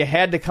exacting that you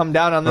had to come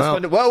down on this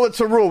one. Well,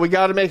 it's a rule. We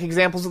got to make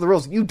examples of the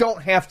rules. You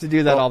don't have to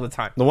do that all the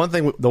time. The one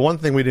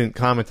thing we didn't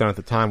comment on at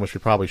the time, which we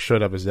probably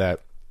should have, is that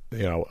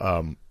 5%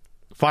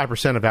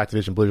 of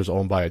Activision Blizzard is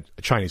owned by a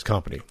Chinese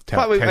company.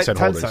 Tencent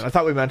holders. I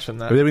thought we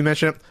mentioned that. Did we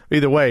mention it?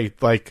 Either way,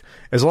 like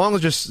as long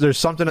as there's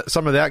some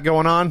of that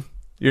going on.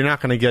 You're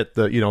not going to get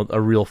a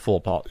real full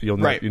policy. You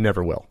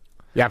never will.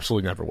 You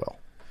absolutely never will.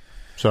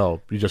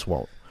 So you just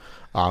won't.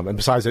 And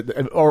besides it,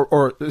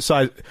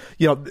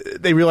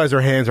 they realize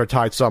their hands are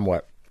tied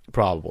somewhat.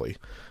 Probably,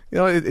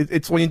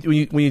 it's when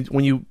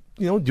you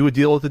do a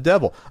deal with the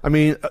devil. I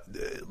mean,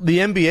 the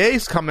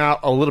NBA's come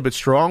out a little bit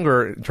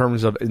stronger in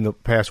terms of in the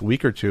past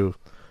week or two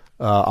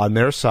on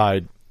their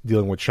side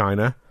dealing with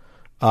China.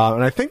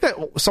 And I think that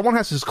someone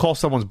has to call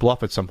someone's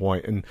bluff at some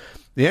point. And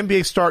the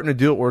NBA's starting to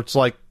do it where it's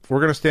like, we're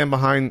going to stand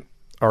behind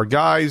our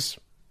guys,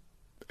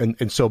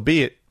 and so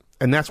be it.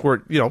 And that's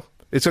where,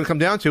 it's going to come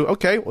down to,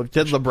 okay. Well,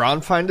 did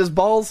LeBron find his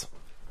balls?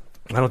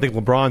 I don't think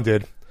LeBron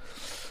did.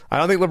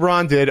 I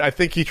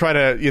think he tried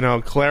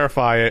to,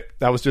 clarify it.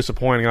 That was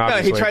disappointing,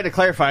 obviously. No, he tried to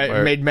clarify it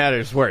and made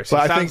matters worse.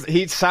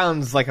 He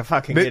sounds like a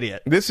fucking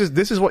idiot. This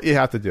is what you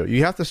have to do.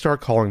 You have to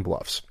start calling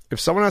bluffs. If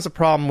someone has a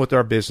problem with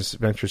our business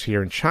ventures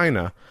here in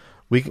China,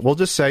 we'll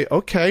just say,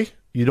 okay,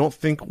 you don't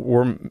think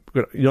we're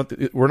not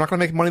going to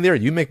make money there.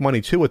 You make money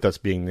too with us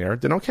being there.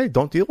 Then okay,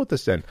 don't deal with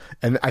this then.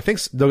 And I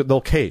think they'll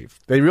cave.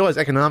 They realize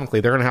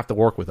economically they're going to have to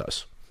work with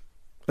us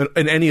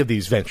in any of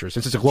these ventures.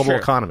 Since it's a global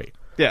economy.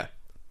 Yeah,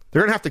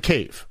 they're going to have to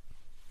cave.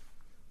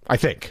 I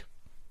think,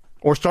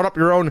 or start up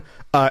your own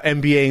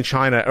NBA in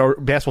China or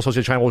Basketball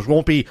Association in China, which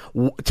won't be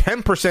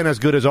 10% as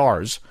good as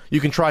ours. You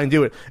can try and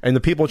do it, and the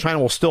people in China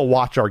will still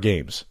watch our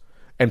games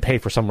and pay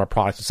for some of our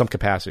products in some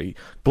capacity.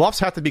 Bluffs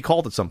have to be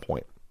called at some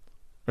point.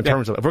 In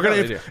terms of if we're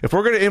going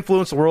to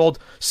influence the world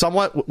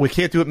somewhat, we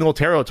can't do it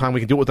militarily all the time.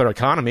 We can do it with our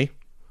economy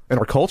and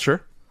our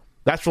culture.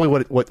 That's really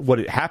what is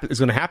going to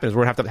happen. Is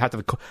we're going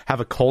to have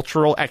a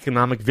cultural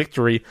economic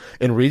victory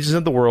in regions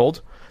of the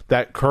world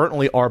that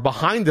currently are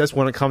behind us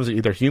when it comes to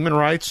either human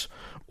rights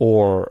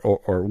or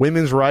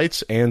women's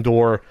rights and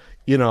or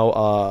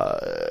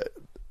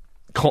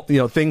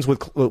things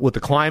with the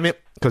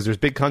climate, because there's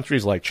big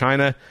countries like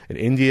China and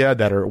India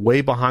that are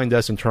way behind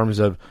us in terms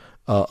of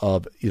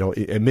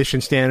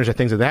emission standards and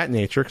things of that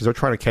nature, because they're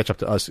trying to catch up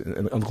to us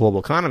in the global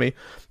economy.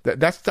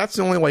 That's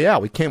the only way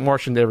out. We can't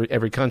march into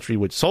every country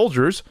with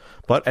soldiers,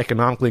 but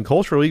economically and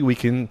culturally we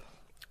can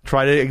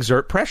try to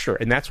exert pressure,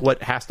 and that's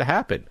what has to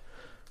happen.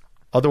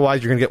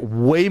 Otherwise, you're going to get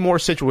way more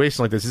situations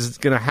like this. This is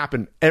going to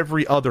happen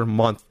every other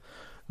month.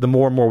 The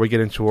more and more we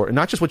get into, and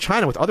not just with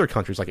China, with other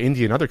countries like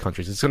India and other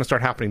countries, it's going to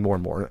start happening more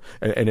and more.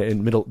 And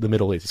in the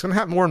Middle East, it's going to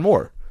happen more and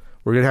more.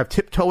 We're going to have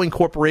tiptoeing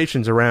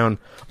corporations around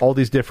all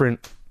these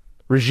different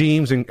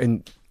regimes,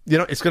 and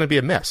it's going to be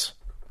a mess.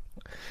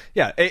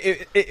 Yeah,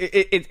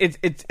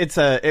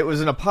 it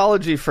was an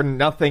apology for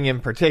nothing in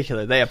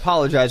particular. They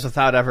apologized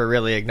without ever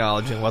really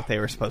acknowledging what they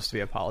were supposed to be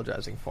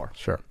apologizing for.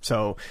 Sure.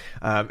 So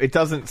it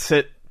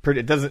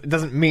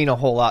doesn't mean a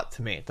whole lot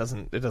to me. It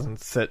doesn't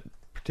sit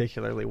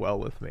particularly well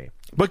with me.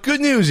 But good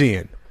news,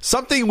 Ian.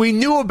 Something we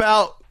knew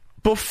about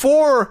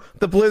before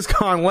the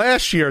BlizzCon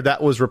last year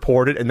that was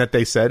reported and that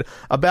they said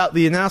about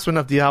the announcement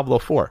of Diablo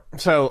 4.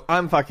 So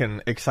I'm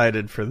fucking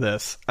excited for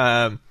this.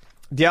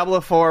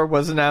 Diablo 4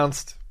 was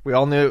announced. We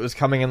all knew it was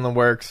coming in the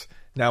works.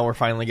 Now we're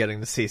finally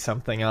getting to see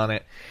something on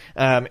it.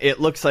 It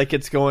looks like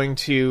it's going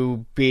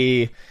to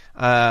be...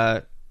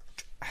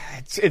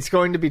 It's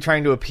going to be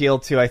trying to appeal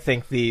to, I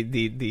think,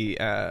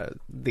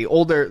 the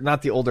older,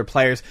 not the older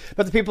players,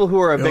 but the people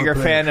who are a bigger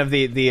fan of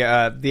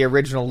the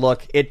original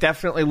look. It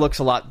definitely looks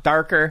a lot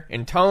darker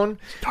in tone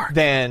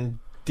than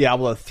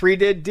Diablo 3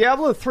 did.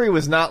 Diablo 3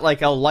 was not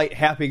like a light,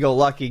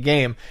 happy-go-lucky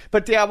game,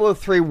 but Diablo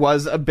 3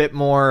 was a bit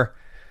more,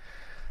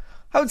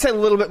 I would say a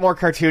little bit more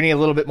cartoony, a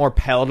little bit more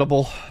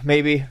palatable,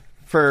 maybe,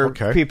 for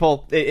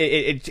people.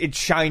 It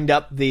shined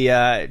up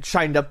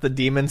the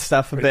demon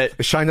stuff a bit.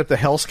 It shined up the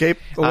hellscape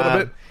a little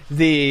bit.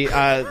 The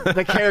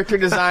character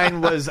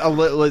design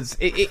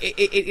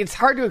it's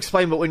hard to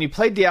explain, but when you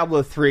play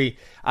Diablo 3,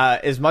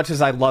 as much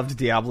as I loved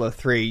Diablo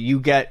 3, you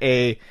get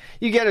a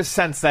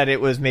sense that it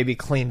was maybe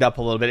cleaned up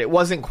a little bit. It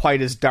wasn't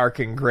quite as dark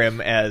and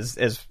grim as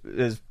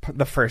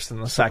the first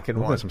and the second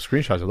one. Some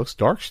screenshots. It looks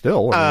dark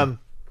still.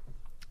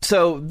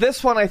 So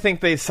this one, I think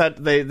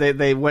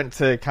they went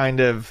to kind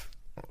of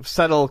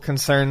settle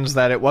concerns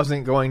that it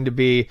wasn't going to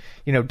be,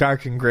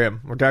 dark and grim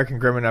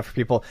enough for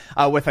people.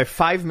 With a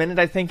 5-minute,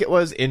 I think it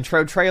was,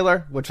 intro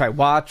trailer, which I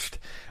watched.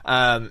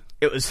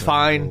 It was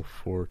fine.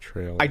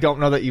 Trailer. I don't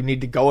know that you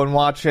need to go and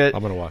watch it.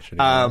 I'm going to watch it.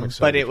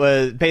 But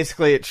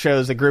it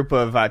shows a group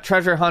of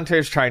treasure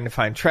hunters trying to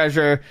find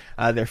treasure.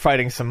 They're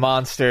fighting some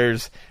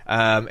monsters.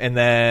 And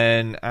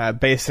then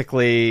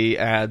basically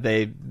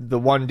the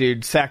one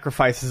dude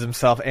sacrifices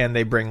himself and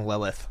they bring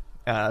Lilith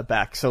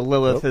back. So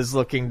Lilith is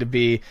looking to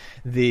be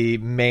the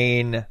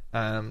main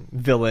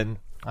villain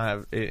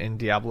in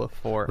Diablo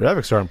 4.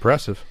 Graphics are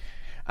impressive.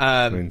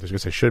 I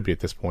guess they should be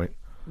at this point.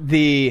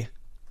 That's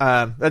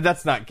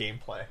not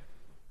gameplay.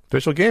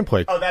 Official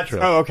gameplay.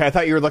 Okay. I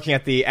thought you were looking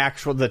at the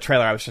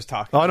trailer I was just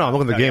talking about. Oh, no, I'm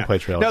looking at the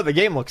gameplay trailer. No, the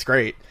game looks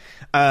great.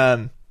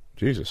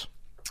 Jesus.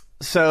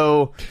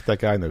 So... that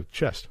guy in the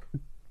chest.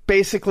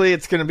 Basically,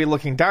 it's going to be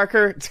looking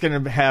darker. It's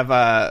going to have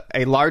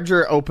a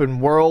larger open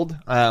world.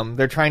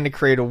 They're trying to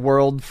create a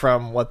world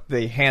from what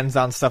the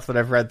hands-on stuff that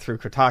I've read through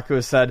Kotaku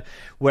has said,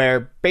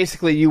 where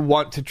basically you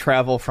want to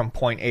travel from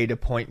point A to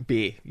point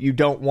B. You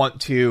don't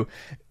want to...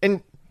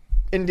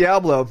 In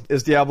Diablo, I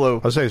was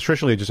saying it's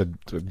traditionally just a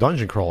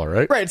dungeon crawler,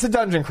 right? Right, it's a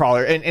dungeon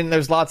crawler, and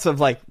there's lots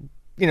of,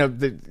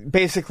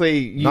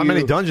 basically... Not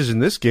many dungeons in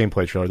this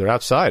gameplay trailer. They're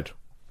outside.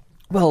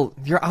 Well,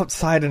 you're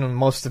outside in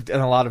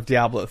a lot of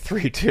Diablo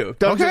 3 too.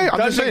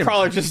 Dungeon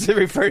crawler just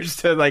refers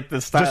to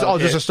the style.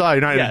 Just a style.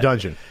 You're not in a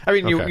dungeon. I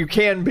mean, you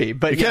can be,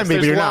 but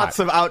there's lots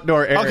of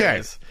outdoor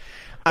areas.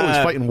 Okay.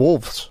 He's fighting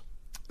wolves.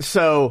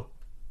 So,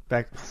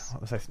 you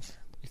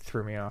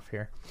threw me off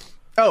here.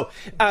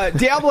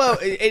 Diablo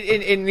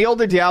in the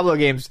older Diablo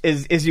games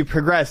as you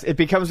progress, it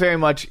becomes very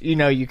much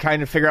you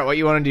kind of figure out what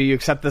you want to do. You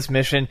accept this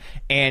mission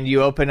and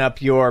you open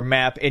up your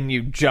map and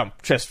you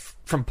jump just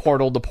from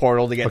portal to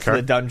portal to get to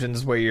the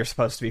dungeons where you're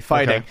supposed to be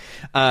fighting.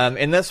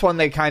 In this one,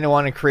 they kind of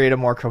want to create a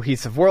more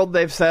cohesive world.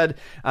 They've said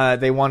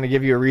they want to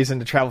give you a reason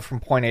to travel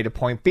from point A to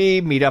point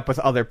B, meet up with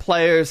other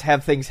players,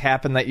 have things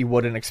happen that you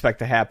wouldn't expect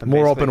to happen.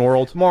 More open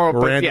world, more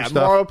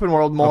open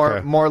world,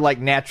 more like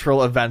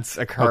natural events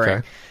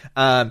occurring.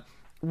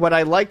 What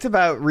I liked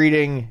about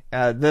reading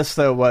this,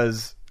 though,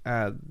 was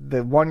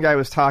the one guy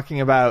was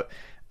talking about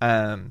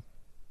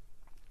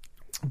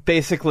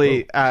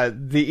basically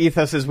the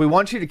ethos is we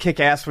want you to kick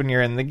ass when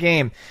you're in the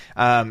game.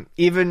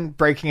 Even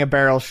breaking a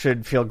barrel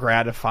should feel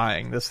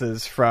gratifying. This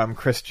is from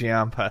Chris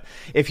Giampa.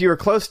 If you were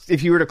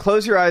to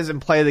close your eyes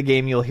and play the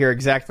game, you'll hear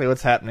exactly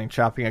what's happening: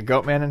 chopping a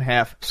goat man in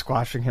half,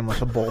 squashing him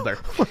with a boulder.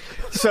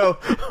 So,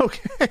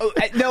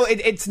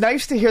 it's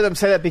nice to hear them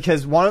say that,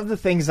 because one of the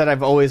things that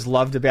I've always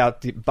loved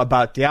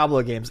about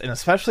Diablo games, and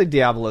especially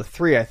Diablo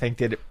 3, I think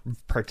did it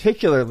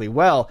particularly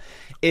well,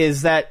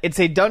 is that it's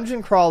a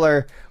dungeon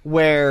crawler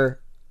where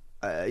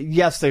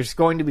yes, there's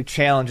going to be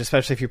challenge,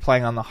 especially if you're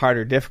playing on the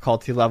harder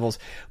difficulty levels,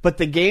 but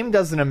the game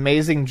does an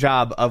amazing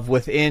job of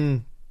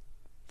within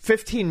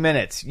 15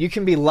 minutes, you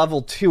can be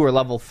level 2 or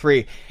level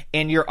 3,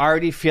 and you're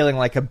already feeling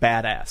like a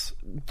badass.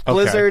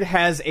 Blizzard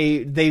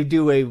they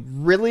do a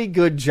really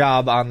good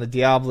job on the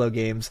Diablo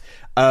games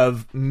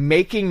of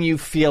making you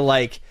feel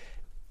like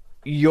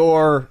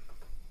you're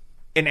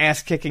an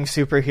ass-kicking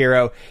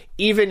superhero,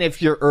 even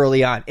if you're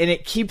early on. And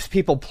it keeps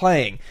people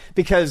playing,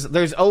 because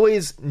there's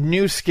always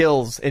new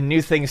skills and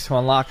new things to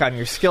unlock on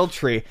your skill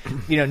tree.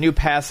 New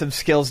passive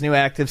skills, new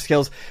active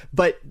skills.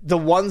 But the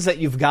ones that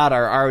you've got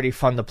are already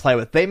fun to play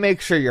with. They make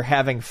sure you're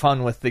having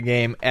fun with the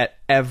game at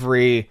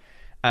every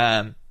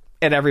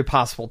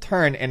possible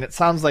turn, and it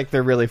sounds like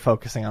they're really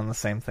focusing on the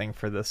same thing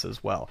for this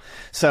as well.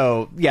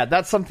 So, yeah,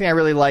 that's something I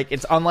really like.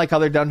 It's unlike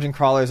other dungeon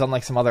crawlers,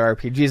 unlike some other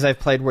RPGs I've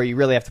played, where you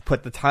really have to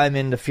put the time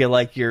in to feel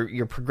like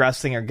you're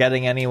progressing or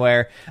getting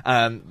anywhere.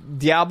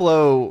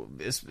 Diablo,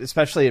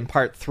 especially in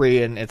Part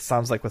 3, and it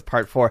sounds like with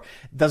Part 4,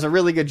 does a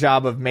really good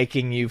job of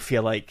making you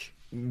feel like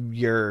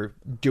you're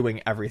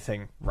doing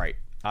everything right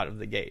out of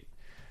the gate.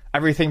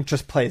 Everything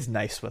just plays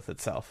nice with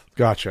itself.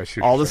 Gotcha. I see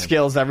all the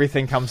skills,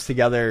 everything comes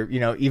together,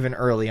 even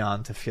early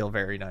on, to feel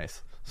very nice.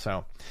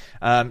 So,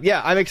 I'm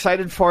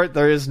excited for it.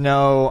 There is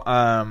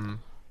no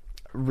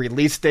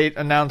release date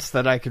announced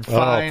that I could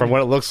find. From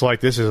what it looks like,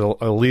 this is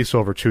at least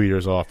over 2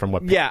 years off from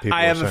what people are saying.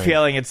 I have a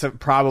feeling it's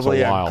probably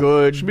a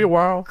good... Should be a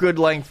while. Good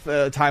length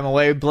time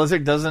away.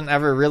 Blizzard doesn't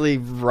ever really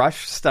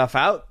rush stuff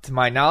out, to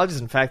my knowledge.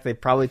 In fact, they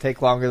probably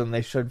take longer than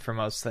they should for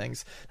most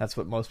things. That's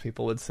what most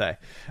people would say.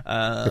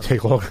 They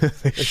take longer than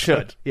they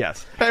should.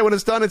 Yes. Hey, when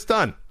it's done, it's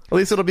done. At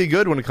least it'll be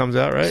good when it comes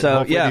out, right? So,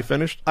 hopefully be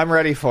finished. I'm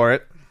ready for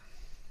it.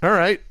 All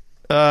right.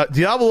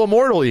 Diablo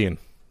Immortal, Ian.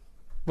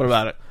 What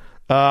about it?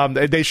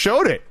 They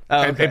showed it,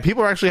 and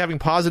people are actually having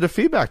positive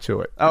feedback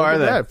to it. Oh, are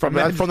they? From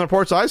the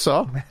reports I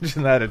saw.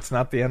 Imagine that. It's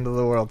not the end of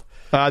the world.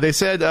 They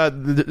said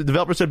the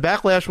developer said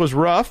Backlash was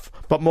rough,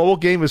 but mobile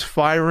game is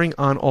firing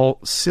on all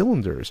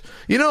cylinders.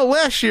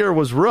 Last year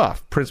was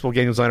rough. Principal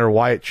game designer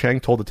Wyatt Cheng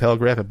told the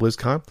Telegraph at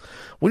BlizzCon,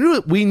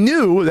 "We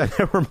knew that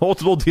there were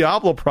multiple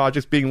Diablo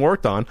projects being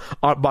worked on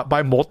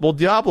by multiple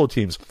Diablo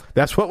teams.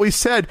 That's what we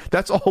said.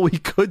 That's all we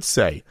could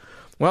say."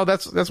 Well,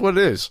 that's what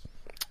it is.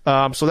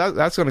 So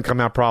that's going to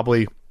come out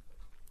probably.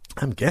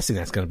 I'm guessing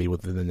that's going to be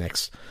within the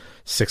next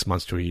 6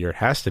 months to a year. It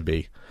has to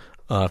be.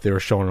 If they were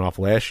showing it off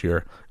last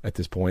year at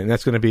this point. And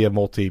that's going to be a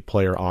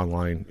multiplayer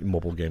online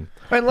mobile game.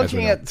 And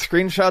looking at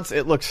screenshots,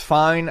 it looks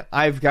fine.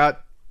 I've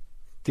got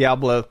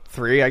Diablo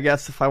 3, I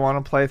guess, if I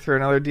want to play through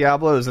another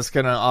Diablo. Is this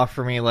going to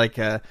offer me like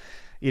a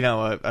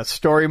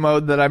story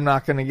mode that I'm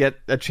not going to get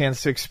a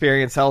chance to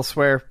experience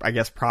elsewhere? I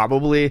guess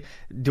probably.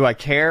 Do I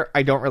care?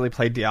 I don't really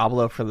play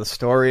Diablo for the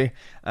story.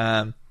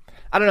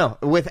 I don't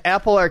know. With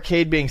Apple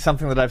Arcade being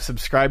something that I've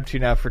subscribed to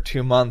now for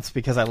 2 months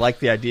because I like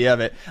the idea of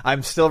it,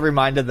 I'm still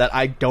reminded that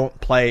I don't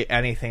play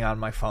anything on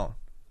my phone.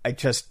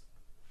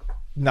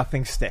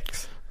 Nothing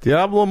sticks.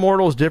 Diablo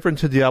Immortal is different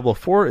to Diablo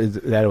 4 is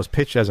that it was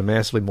pitched as a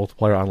massively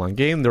multiplayer online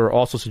game. There were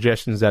also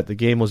suggestions that the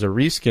game was a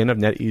reskin of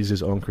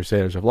NetEase's own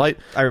Crusaders of Light.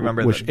 I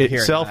remember which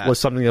itself was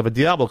something of a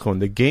Diablo clone.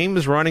 The game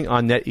is running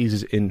on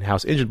NetEase's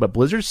in-house engine, but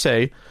Blizzard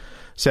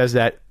says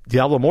that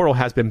Diablo Immortal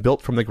has been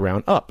built from the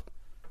ground up.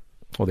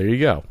 Well, there you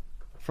go.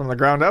 From the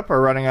ground up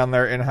or running on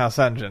their in-house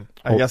engine?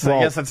 I guess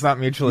that's not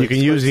mutually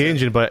exclusive. You can use the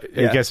engine, but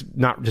I guess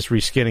not just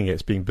reskinning it.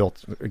 It's being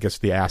built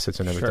against the assets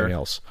and everything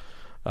else.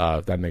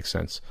 That makes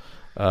sense.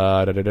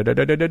 All right.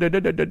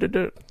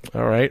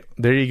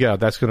 There you go.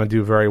 That's going to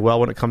do very well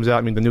when it comes out.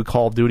 I mean, the new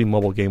Call of Duty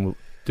mobile game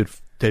did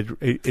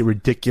a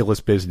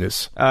ridiculous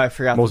business. I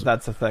forgot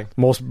that's a thing.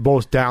 Most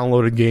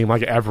downloaded game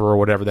like ever or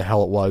whatever the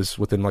hell it was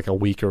within like a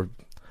week, or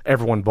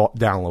everyone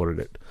downloaded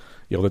it.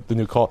 The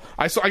new Call.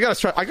 I gotta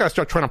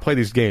start trying to play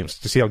these games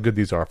to see how good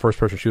these are. First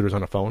person shooters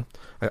on a phone.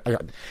 I'm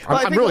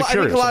really curious. I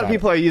think a lot of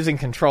people are using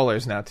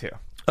controllers now too.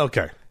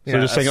 Okay. So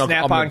just saying,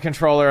 Snap-on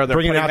controller, or they're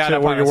putting that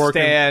up on a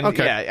stand.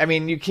 Okay. Yeah, I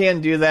mean, you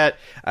can do that.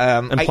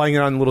 And playing it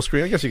on a little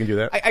screen, I guess you can do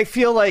that. I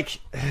feel like,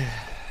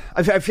 that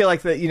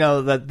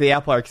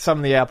the some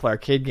of the Apple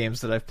Arcade games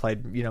that I've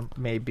played,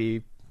 may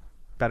be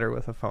better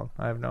with a phone.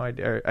 I have no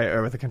idea,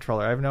 or with a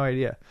controller. I have no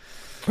idea.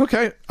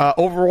 Okay,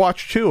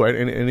 Overwatch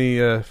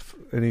 2.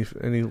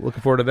 Any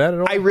looking forward to that at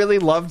all? I really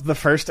loved the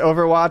first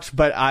Overwatch,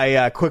 but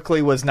I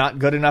quickly was not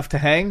good enough to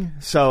hang,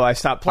 so I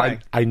stopped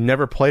playing. I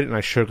never played it, and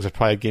I should, because it's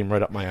probably a game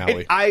right up my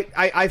alley.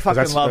 I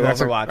fucking love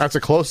Overwatch. That's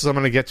the closest I'm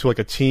going to get to like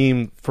a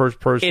team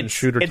first-person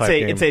shooter type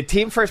game. It's a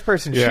team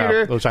first-person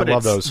shooter. I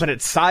love those. But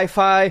it's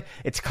sci-fi.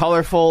 It's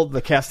colorful.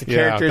 The cast of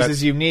characters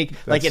is unique.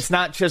 Like, it's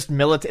not just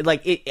military.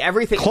 Like,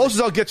 everything.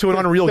 Closest I'll get to an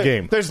Unreal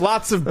game. There's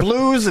lots of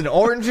blues and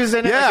oranges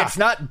in it. Yeah. Like, it's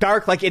not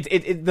dark. Like,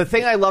 the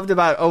thing I loved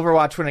about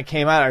Overwatch when it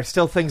came out are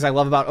still things I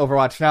love about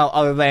Overwatch now,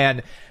 other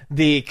than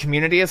the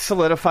community has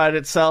solidified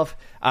itself.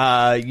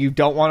 You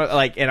don't want to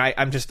and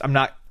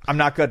I'm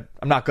not good.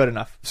 I'm not good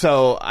enough.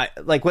 So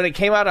when it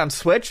came out on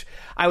Switch,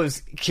 I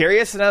was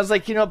curious and I was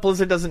like,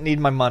 Blizzard doesn't need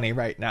my money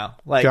right now.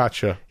 Like,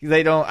 gotcha.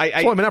 They don't. It's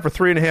only been out for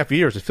 3.5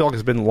 years. I feel like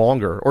it's been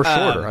longer or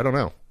shorter. I don't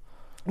know.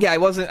 Yeah, I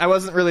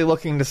wasn't really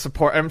looking to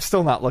support. I'm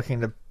still not looking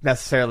to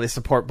necessarily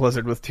support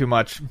Blizzard with too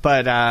much,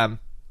 but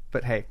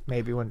hey,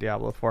 maybe when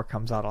Diablo 4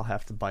 comes out, I'll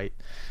have to bite.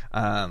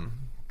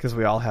 Because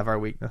we all have our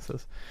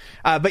weaknesses,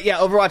 but yeah,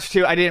 Overwatch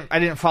 2. I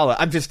didn't follow.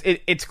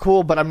 It's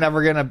cool, but I'm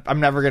never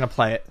gonna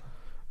play it.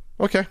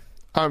 Okay,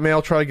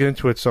 I'll try to get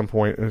into it at some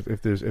point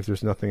if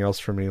there's nothing else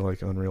for me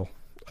like Unreal.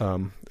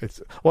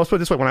 Let's put it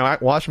this way: when I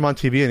watch them on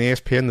TV and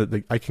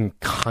ESPN, I can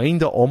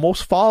kinda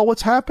almost follow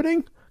what's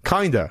happening.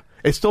 Kinda,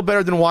 it's still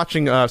better than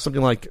watching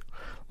something like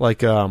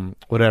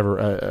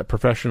a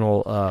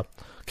professional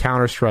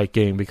Counter-Strike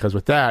game, because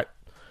with that,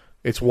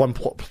 it's one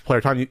player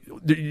time.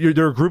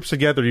 There are groups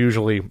together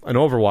usually. In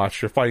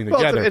Overwatch, you're fighting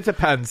together. Well, it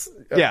depends.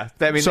 Yeah,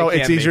 so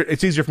it's easier.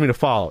 It's easier for me to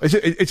follow.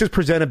 It's just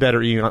presented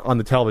better on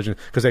the television,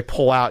 because they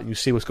pull out and you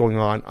see what's going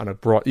on a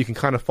broad. You can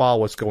kind of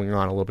follow what's going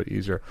on a little bit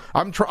easier.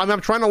 I'm trying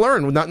to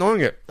learn with not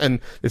knowing it, and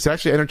it's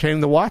actually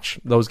entertaining to watch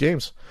those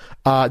games.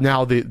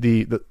 Now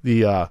the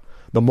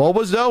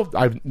MOBAs though,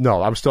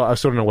 I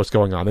still don't know what's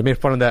going on. They made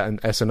fun of that in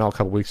SNL a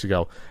couple weeks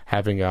ago,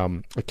 having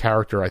a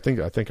character, I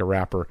think a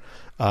rapper,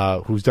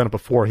 who's done it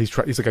before. He's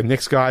like a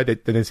Knicks guy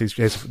that then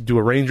he has to do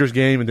a Rangers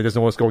game and then doesn't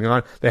know what's going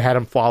on. They had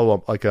him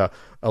follow like a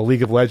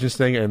League of Legends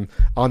thing, and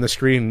on the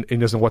screen he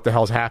doesn't know what the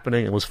hell's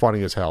happening. It was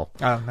funny as hell.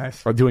 Oh,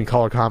 nice. Or doing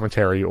color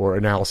commentary or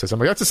analysis. I'm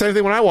like, that's the same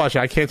thing when I watch it.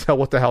 I can't tell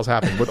what the hell's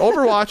happening. With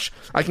Overwatch,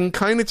 I can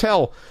kind of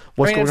tell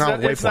what's going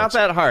on. It's not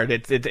that hard.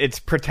 It's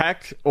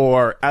protect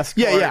or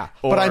escort. Yeah.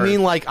 But I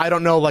mean, I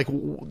don't know.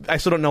 I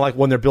still don't know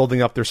when they're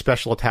building up their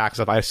special attacks.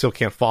 I still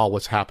can't follow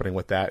what's happening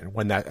with that and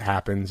when that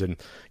happens, and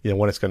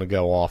when it's going to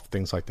go show off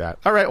things like that.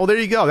 All right, well there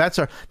you go.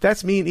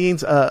 That's me and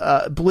Ian's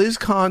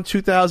BlizzCon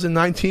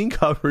 2019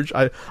 coverage,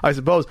 I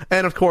suppose.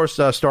 And of course,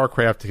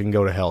 StarCraft can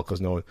go to hell because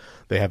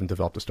they haven't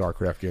developed a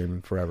StarCraft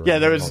game forever. Yeah,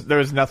 there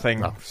was nothing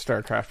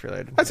StarCraft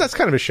related. That's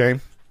kind of a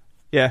shame.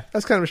 Yeah,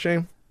 that's kind of a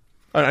shame.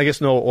 I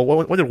guess no.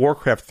 When did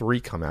Warcraft 3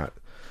 come out?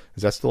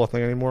 Is that still a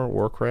thing anymore?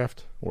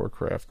 Warcraft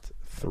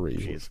 3.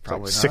 Jeez,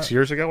 probably like 6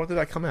 years ago. When did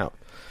that come out?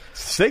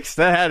 6?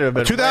 That had to have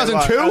been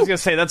 2002. I was gonna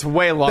say that's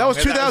way long. That was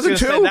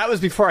 2002. That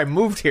was before I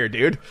moved here,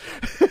 dude.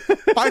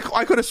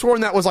 I could have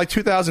sworn that was like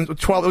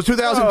 2012. It was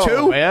 2002.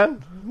 Oh,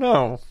 man,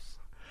 no.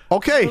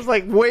 Okay, it was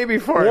like way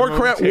before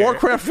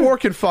Warcraft 4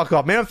 can fuck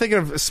up. Man, I'm thinking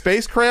of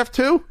Spacecraft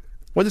 2.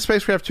 When did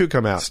Spacecraft 2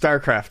 come out?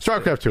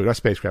 StarCraft 2, not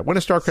Spacecraft. When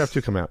did StarCraft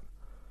 2 come out?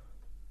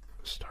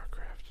 StarCraft.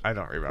 I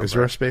don't remember. Is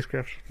there a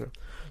Spacecraft?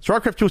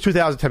 StarCraft 2 is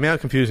 2010. Man, I'm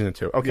confusing the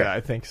two. Okay. Yeah,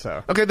 I think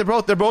so. Okay, they're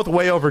both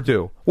way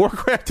overdue.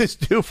 Warcraft is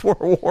due for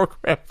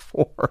Warcraft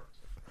 4.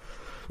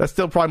 That's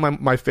still probably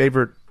my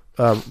favorite,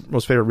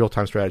 most favorite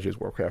real-time strategy is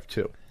Warcraft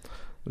 2.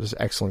 This is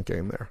an excellent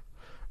game there.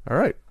 All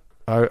right.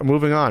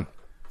 Moving on.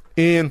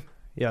 Ian.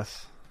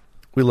 Yes.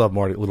 We love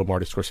little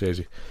Marty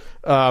Scorsese.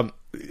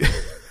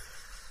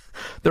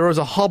 There was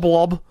a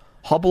hubbub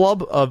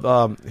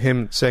of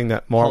him saying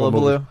that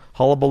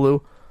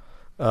hullabaloo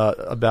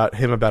about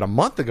him about a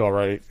month ago,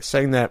 right?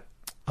 Saying that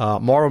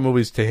Marvel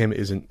movies to him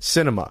isn't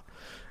cinema,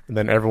 and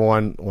then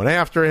everyone went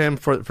after him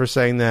for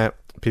saying that.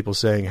 People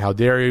saying, "How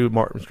dare you,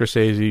 Martin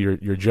Scorsese?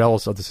 You're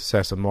jealous of the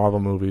success of Marvel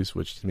movies,"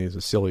 which to me is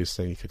the silliest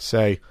thing you could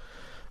say.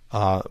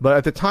 But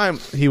at the time,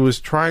 he was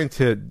trying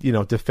to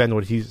defend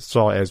what he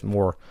saw as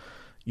more,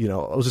 I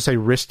was to say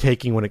risk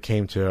taking when it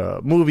came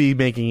to movie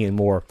making and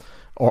more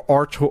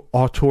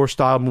auteur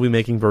style movie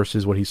making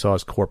versus what he saw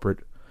as corporate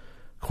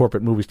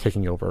movies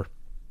taking over,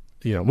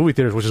 movie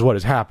theaters, which is what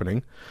is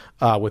happening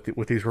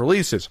with these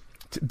releases.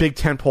 Big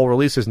tentpole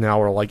releases now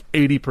are like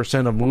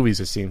 80% of movies.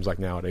 It seems like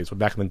nowadays. But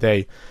back in the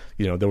day,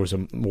 there was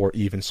a more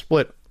even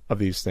split of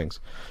these things.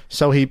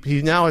 So he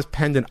now has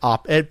penned an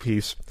op-ed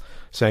piece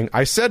saying,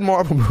 "I said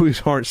Marvel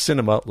movies aren't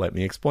cinema. Let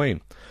me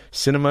explain.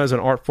 Cinema is an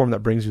art form that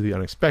brings you the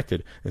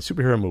unexpected. In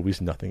superhero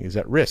movies, nothing is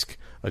at risk,"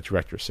 a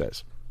director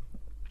says.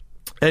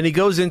 And he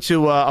goes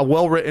into a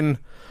well-written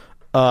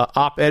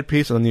op-ed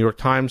piece in the New York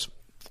Times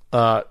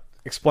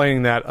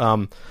explaining that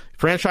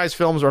franchise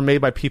films are made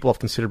by people of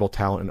considerable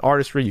talent and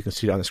artistry. You can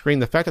see it on the screen.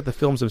 The fact that the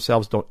films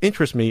themselves don't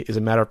interest me is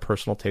a matter of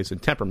personal taste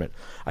and temperament.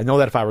 I know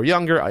that if I were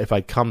younger, if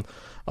I'd come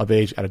of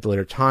age at a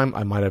later time,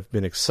 I might have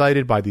been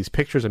excited by these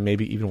pictures and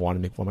maybe even want to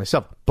make one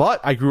myself.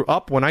 But I grew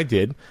up when I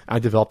did, and I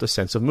developed a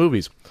sense of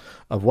movies,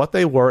 of what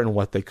they were and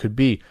what they could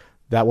be.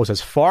 That was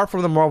as far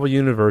from the Marvel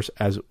Universe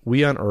as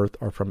we on Earth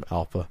are from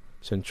Alpha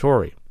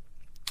Centauri.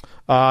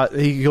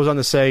 He goes on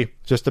to say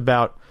just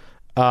about,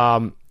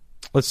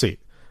 let's see,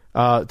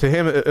 to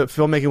him,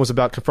 filmmaking was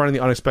about confronting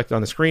the unexpected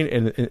on the screen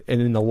and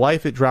in the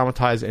life it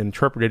dramatized and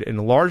interpreted,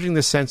 enlarging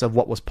the sense of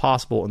what was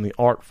possible in the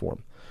art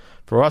form.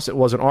 For us, it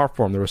was an art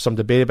form. There was some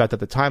debate about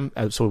that at the time,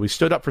 so we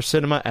stood up for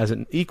cinema as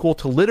an equal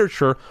to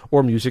literature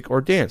or music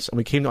or dance, and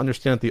we came to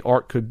understand that the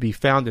art could be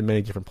found in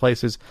many different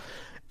places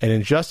and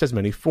in just as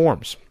many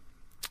forms.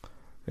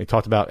 They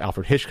talked about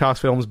Alfred Hitchcock's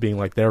films being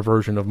like their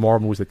version of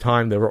Marvel movies at the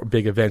time. There were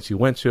big events you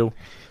went to.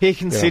 He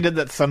conceded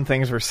that some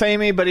things were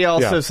samey, but he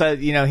also said,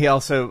 he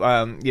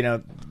also,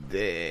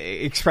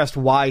 expressed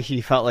why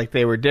he felt like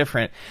they were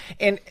different.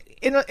 And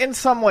in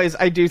some ways,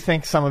 I do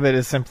think some of it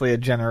is simply a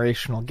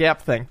generational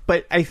gap thing.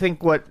 But I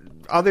think a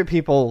lot of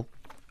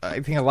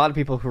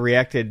people who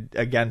reacted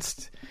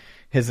against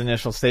his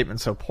initial statement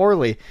so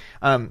poorly,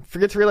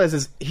 forget to realize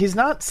is he's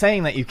not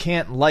saying that you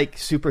can't like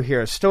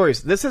superhero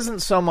stories. This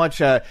isn't so much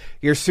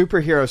your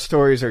superhero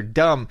stories are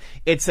dumb.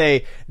 It's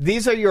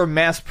these are your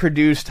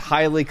mass-produced,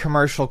 highly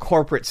commercial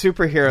corporate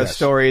superhero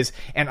stories,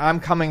 and I'm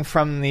coming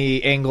from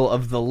the angle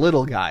of the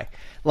little guy.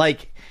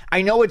 Like,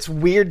 I know it's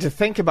weird to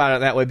think about it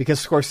that way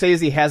because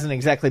Scorsese hasn't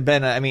exactly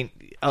been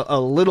a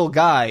little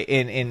guy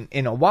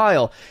in a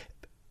while.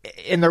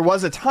 And there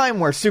was a time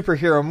where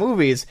superhero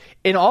movies,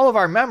 in all of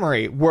our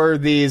memory, were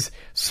these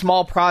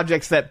small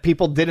projects that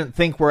people didn't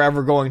think were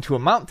ever going to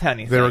amount to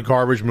anything. They were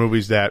garbage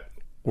movies that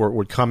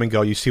would come and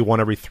go. You see one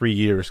every 3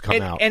 years come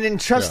out. And in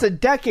just a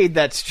decade,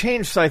 that's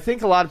changed. So I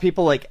think a lot of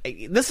people,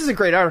 this is a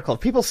great article.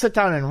 If people sit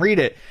down and read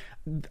it,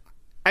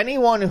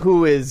 anyone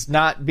who is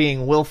not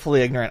being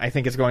willfully ignorant, I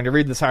think, is going to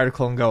read this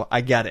article and go,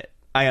 I get it.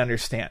 I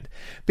understand.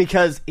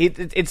 Because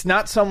it's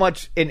not so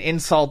much an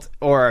insult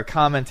or a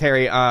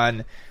commentary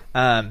on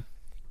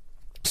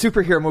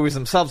superhero movies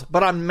themselves,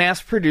 but on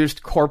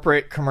mass-produced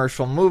corporate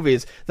commercial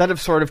movies that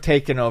have sort of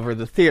taken over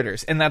the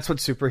theaters. And that's what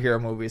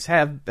superhero movies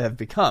have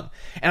become.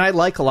 And I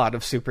like a lot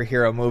of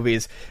superhero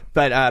movies,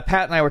 but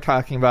Pat and I were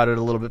talking about it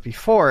a little bit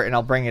before, and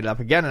I'll bring it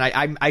up again.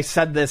 And I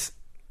said this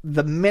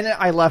the minute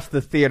I left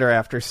the theater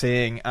after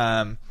seeing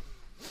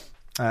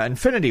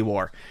Infinity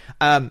War.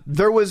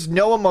 There was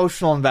no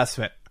emotional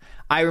investment.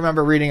 I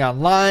remember reading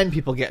online,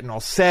 people getting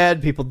all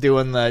sad, people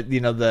doing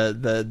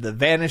the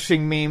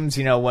vanishing memes,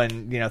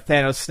 when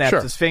Thanos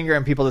snaps his finger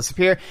and people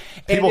disappear.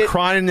 People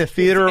crying in the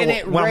theater when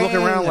I'm looking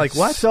around like,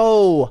 what?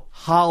 So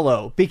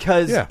hollow,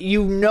 because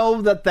you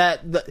know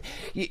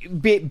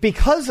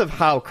because of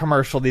how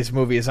commercial these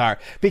movies are,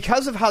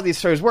 because of how these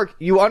stories work,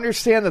 you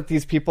understand that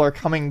these people are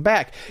coming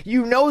back.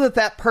 You know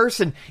that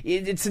person,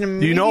 it's an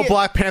immediate...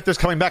 Black Panther's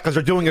coming back because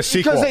they're doing a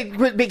sequel.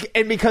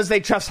 Because they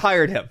just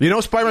hired him.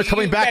 Spider-Man's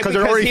coming back because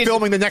they're already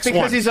filming the next one.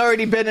 Because he's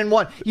already been in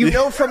one.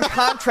 From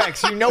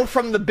contracts,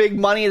 from the big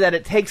money that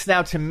it takes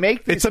now to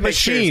make these It's a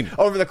machine.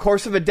 Over the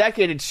course of a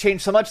decade, it's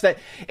changed so much that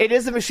it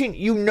is a machine.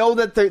 You know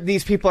that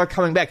these people are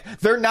coming back.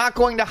 They're not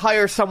going to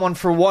hire someone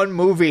for one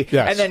movie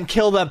and then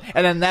kill them,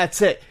 and then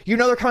that's it.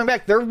 They're coming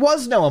back. There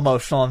was no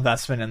emotional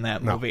investment in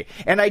that movie.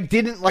 And I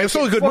didn't like it. It was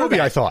still a good movie,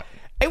 I thought.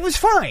 It was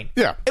fine.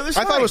 Yeah. It was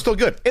I thought it was still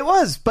good. It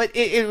was, but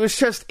it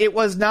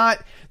was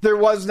not, there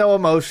was no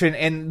emotion,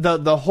 and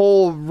the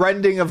whole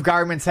rending of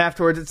garments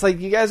afterwards, it's like,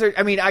 you guys are,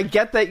 I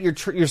get that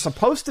you're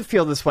supposed to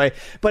feel this way,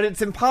 but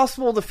it's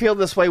impossible to feel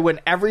this way when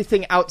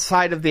everything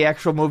outside of the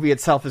actual movie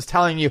itself is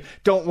telling you,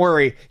 don't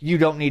worry, you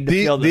don't need to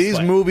feel this way.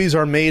 These movies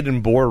are made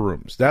in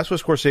boardrooms. That's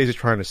what Scorsese's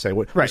trying to say.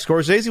 When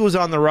Scorsese was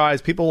on the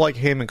rise, people like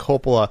him and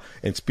Coppola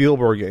and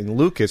Spielberg and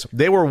Lucas,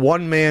 they were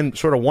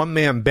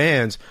one-man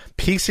bands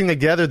piecing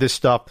together this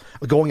stuff,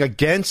 going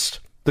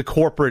against the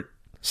corporate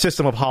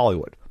system of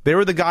Hollywood. They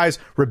were the guys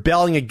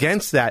rebelling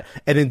against that,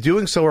 and in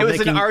doing so, it was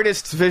an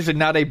artist's vision,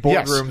 not a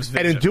boardroom's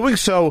vision. And in doing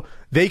so,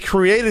 they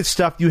created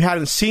stuff you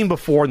hadn't seen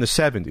before in the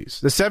 70s.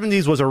 The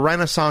 70s was a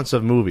renaissance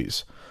of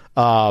movies.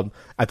 At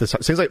the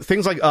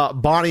things like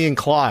Bonnie and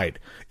Clyde.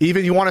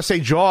 Even you want to say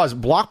Jaws,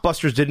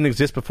 blockbusters didn't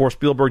exist before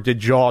Spielberg did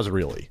Jaws,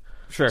 really.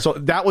 Sure. So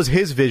that was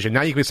his vision.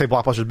 Now you can say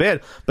blockbusters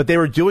bad, but they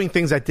were doing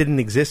things that didn't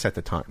exist at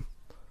the time.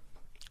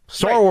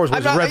 Star Wars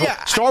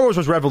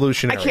was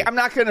revolutionary. I'm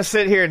not going to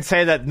sit here and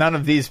say that none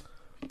of these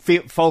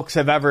folks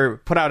have ever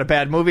put out a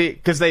bad movie,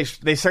 because they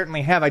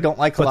certainly have. I don't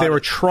like a lot. But they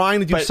were trying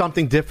to do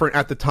something different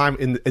at the time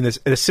in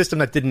a system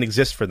that didn't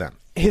exist for them.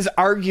 His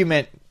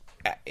argument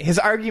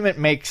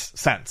makes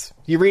sense.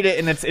 You read it,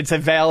 and it's a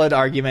valid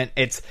argument.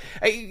 I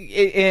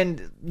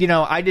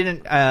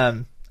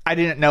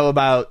didn't know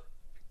about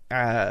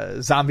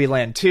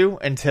Zombieland 2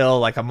 until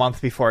like a month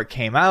before it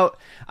came out.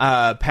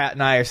 Pat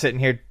and I are sitting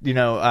here,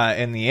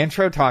 in the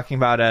intro talking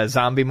about a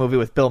zombie movie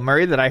with Bill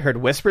Murray that I heard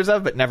whispers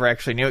of, but never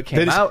actually knew it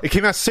came out. It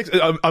came out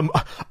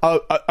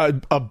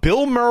a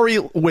Bill Murray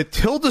with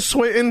Tilda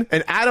Swinton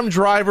and Adam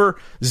Driver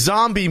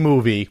zombie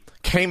movie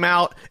came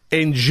out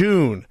in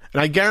June.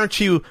 And I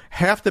guarantee you,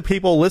 half the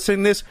people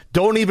listening to this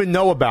don't even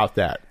know about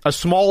that. A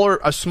smaller,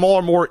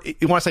 more,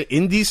 you want to say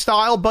indie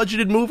style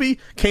budgeted movie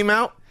came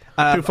out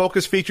through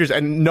Focus Features,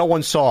 and no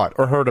one saw it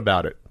or heard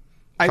about it.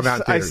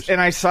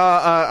 I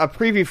saw a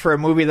preview for a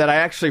movie that I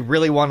actually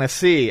really want to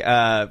see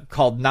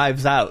called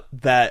Knives Out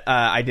that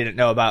I didn't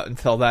know about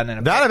until then.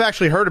 And that I've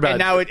actually heard about. And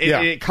now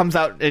it comes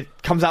out.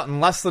 It comes out in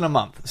less than a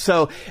month.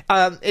 So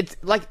it's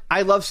like,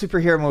 I love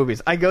superhero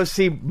movies. I go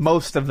see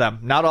most of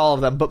them, not all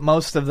of them, but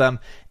most of them.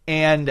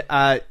 And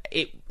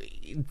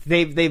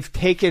they've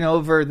taken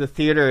over the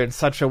theater in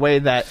such a way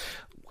that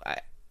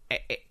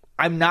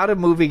I'm not a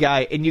movie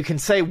guy, and you can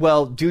say,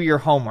 well, do your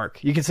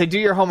homework. You can say, do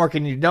your homework,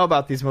 and you know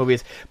about these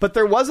movies. But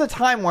there was a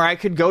time where I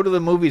could go to the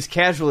movies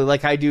casually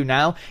like I do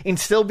now and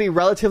still be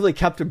relatively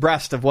kept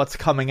abreast of what's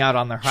coming out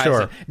on the horizon.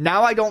 Sure.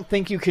 Now I don't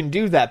think you can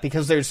do that,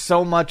 because there's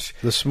so much...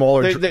 The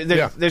smaller...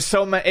 There's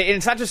so much... And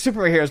it's not just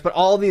superheroes, but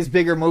all these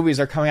bigger movies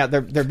are coming out.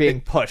 They're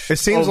being pushed. It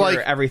seems over like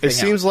everything else.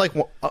 Seems like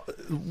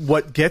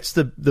what gets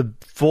the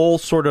full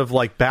sort of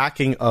like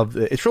backing of...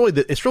 It's really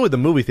the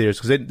movie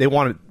theaters, because they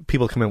wanted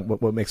people to come in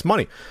what makes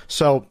money.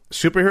 So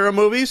superhero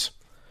movies,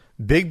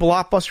 big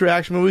blockbuster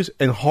action movies,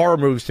 and horror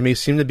movies to me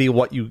seem to be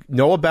what you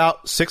know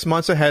about 6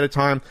 months ahead of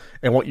time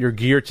and what you're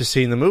geared to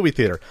see in the movie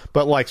theater.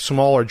 But like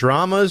smaller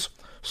dramas,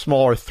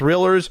 smaller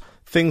thrillers,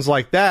 things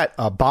like that,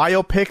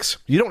 biopics,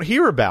 you don't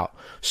hear about.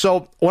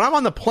 So when I'm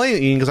on the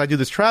plane, Ian, because I do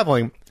this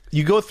traveling,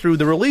 you go through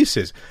the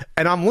releases,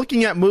 and I'm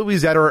looking at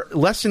movies that are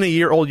less than a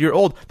year old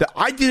that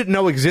I didn't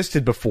know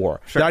existed before.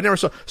 Sure. That I never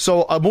saw.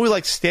 So a movie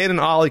like Stan and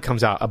Ollie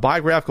comes out, a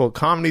biographical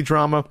comedy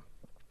drama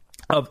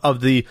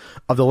of the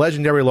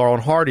legendary Laurel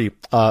and Hardy,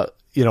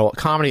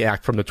 comedy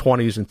act from the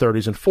 20s and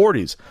 30s and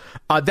 40s.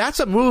 That's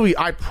a movie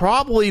I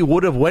probably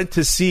would have went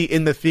to see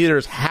in the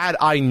theaters had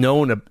I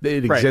known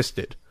it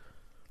existed.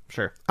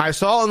 Sure. I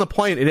saw it on the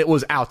plane, and it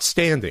was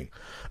outstanding.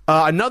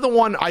 Another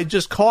one I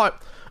just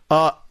caught,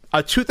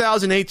 a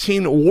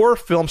 2018 war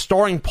film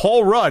starring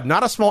Paul Rudd,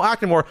 not a small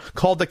actor anymore,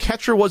 called The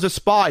Catcher Was a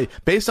Spy,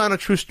 based on a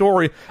true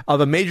story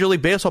of a Major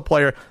League Baseball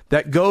player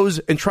that goes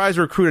and tries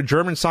to recruit a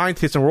German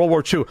scientist in World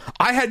War II.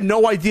 I had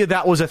no idea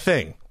that was a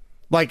thing.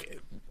 Like,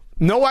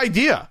 no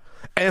idea.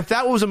 And if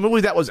that was a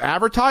movie that was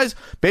advertised,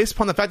 based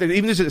upon the fact that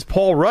even this is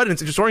Paul Rudd and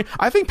it's a true story,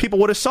 I think people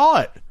would have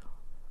saw it.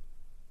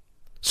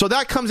 So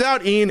that comes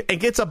out, Ian, and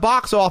gets a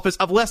box office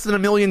of less than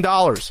 $1 million,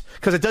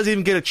 because it doesn't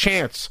even get a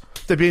chance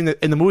to be in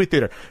the movie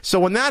theater. So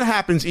when that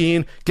happens,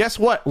 Ian, guess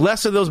what?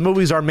 Less of those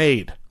movies are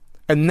made.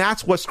 And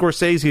that's what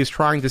Scorsese is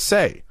trying to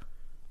say.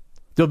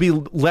 There'll be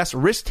less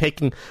risk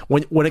taking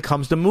when it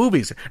comes to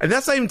movies, and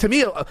that's not even, to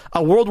me,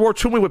 a World War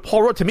II movie with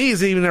Paul Rudd, to me,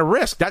 isn't even a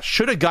risk. That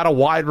should have got a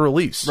wide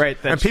release, right?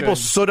 And people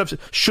should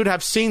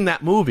have seen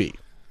that movie.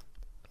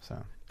 So,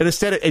 and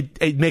instead,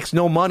 it makes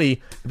no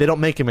money. They don't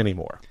make him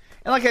anymore.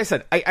 And like I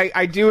said,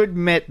 I do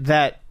admit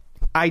that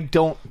I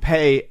don't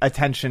pay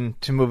attention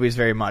to movies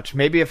very much.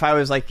 Maybe if I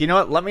was like, you know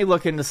what, let me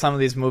look into some of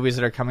these movies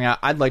that are coming out.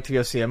 I'd like to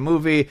go see a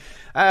movie.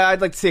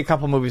 I'd like to see a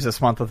couple movies this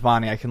month with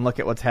Bonnie. I can look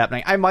at what's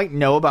happening. I might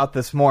know about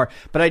this more,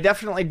 but I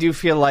definitely do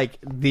feel like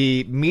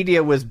the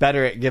media was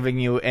better at giving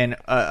you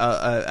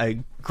a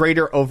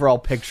greater overall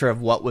picture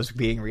of what was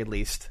being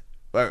released,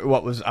 or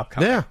what was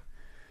upcoming. Yeah.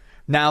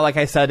 Now, like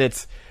I said,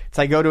 it's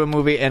I go to a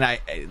movie and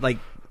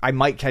I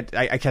might catch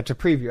a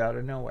preview out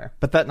of nowhere,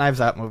 but that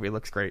Knives Out movie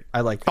looks great. I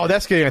like. Oh,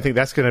 that's good. I think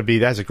that's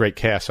a great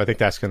cast. So I think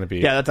that's going to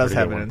be that does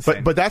have an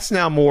insane. But that's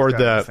now more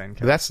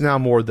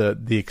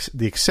the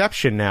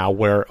exception now,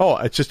 where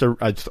it's just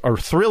a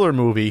thriller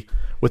movie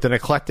with an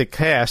eclectic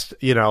cast.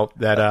 You know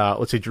that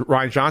let's say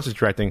Rian Johnson's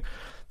directing.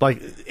 Like,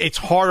 it's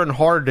harder and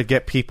harder to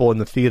get people in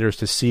the theaters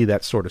to see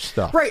that sort of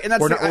stuff, right? And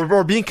that's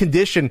or being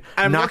conditioned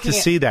not to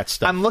see that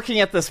stuff. I'm looking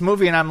at this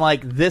movie and I'm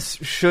like, this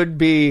should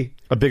be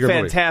a bigger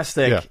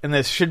fantastic, and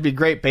this should be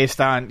great based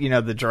on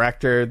the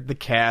director, the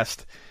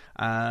cast,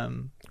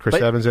 Chris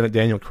Evans in it,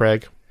 Daniel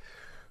Craig.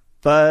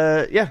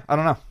 But yeah, I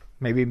don't know.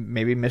 Maybe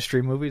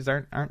mystery movies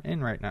aren't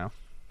in right now.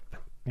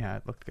 Yeah,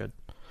 it looked good.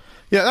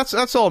 Yeah,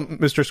 that's all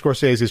Mr.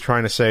 Scorsese is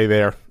trying to say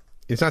there.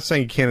 He's not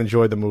saying you can't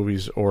enjoy the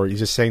movies, or he's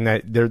just saying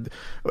that they're.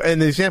 And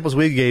the examples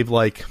we gave,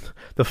 like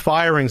the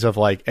firings of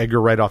like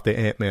Edgar Wright off the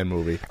Ant-Man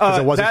movie, because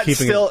it wasn't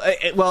keeping still.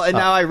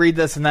 Now I read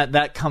this, and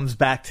that comes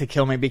back to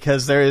kill me,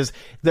 because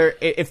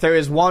if there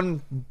is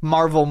one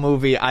Marvel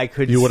movie I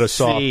could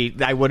see,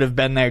 I would have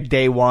been there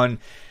day one,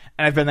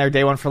 and I've been there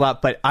day one for a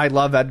lot. But I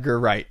love Edgar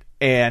Wright,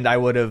 and I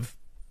would have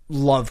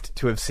loved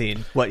to have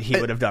seen what he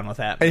would have done with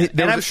that, and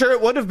I'm sure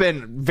it would have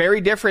been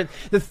very different.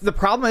 The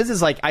problem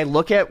is like I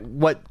look at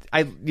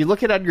you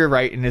look at Edgar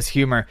Wright and his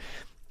humor,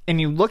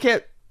 and you look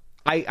at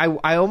I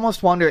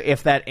almost wonder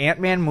if that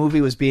Ant-Man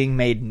movie was being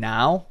made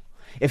now,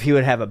 if he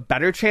would have a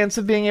better chance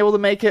of being able to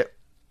make it,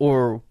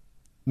 or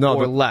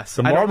less.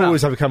 The Marvel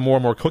movies have become more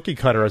and more cookie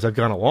cutter as I've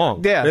gone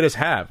along. Yeah, they just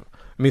have.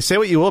 I mean, say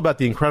what you will about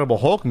the Incredible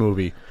Hulk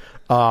movie.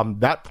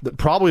 That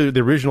probably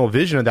the original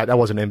vision of that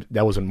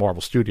wasn't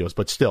Marvel Studios,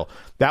 but still,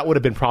 that would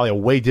have been probably a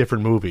way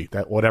different movie.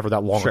 That whatever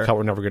that longer cut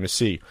we're never going to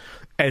see,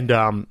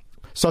 and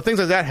so things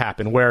like that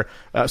happen. Where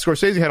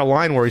Scorsese had a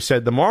line where he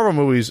said the Marvel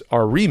movies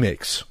are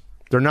remakes;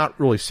 they're not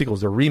really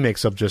sequels; they're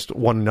remakes of just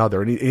one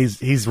another, and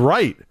he's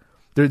right.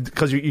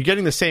 Because you're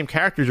getting the same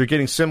characters, you're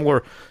getting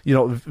similar,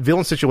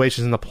 villain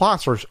situations, and the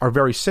plots are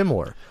very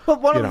similar.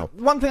 Well,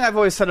 one thing I've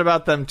always said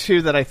about them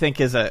too, that I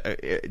think is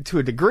to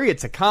a degree,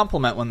 it's a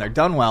compliment when they're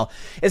done well,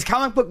 is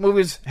comic book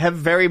movies have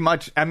very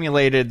much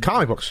emulated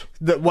comic books,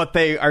 what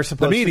they are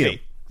supposed to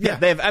be. Yeah,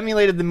 they have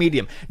emulated the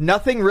medium.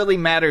 Nothing really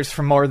matters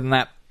for more than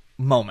that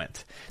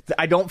moment.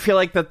 I don't feel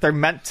like that they're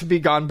meant to be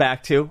gone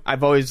back to.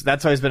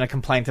 That's always been a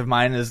complaint of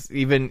mine, is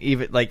even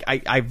like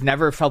I've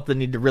never felt the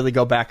need to really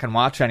go back and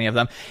watch any of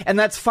them, and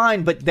that's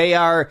fine. But they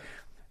are,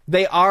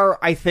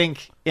 I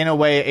think, in a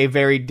way, a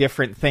very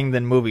different thing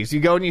than movies.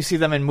 You go and you see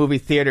them in movie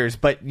theaters,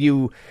 but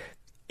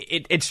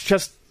it's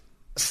just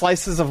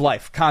slices of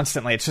life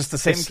constantly. It's just the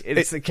same.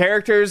 It's the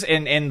characters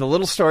and the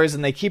little stories,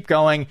 and they keep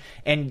going.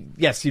 And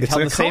yes, you tell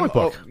the same.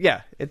 Book.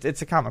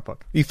 It's a comic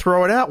book. You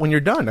throw it out when you're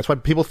done. That's why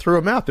people threw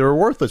them out. They were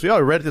worthless. I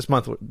read it this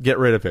month. Get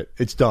rid of it.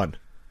 It's done.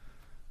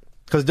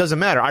 Because it doesn't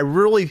matter. I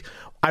really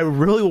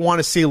want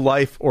to see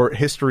life or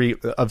history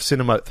of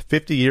cinema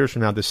 50 years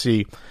from now to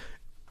see.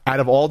 Out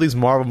of all these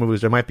Marvel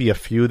movies, there might be a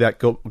few that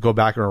go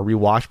back and are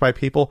rewatched by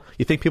people.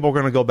 You think people are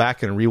going to go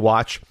back and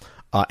rewatch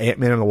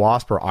Ant-Man and the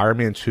Wasp or Iron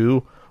Man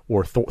 2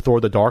 or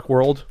Thor: The Dark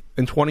World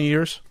in 20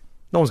 years?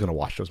 No one's going to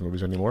watch those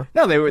movies anymore.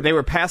 No, they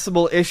were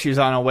passable issues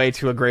on a way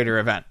to a greater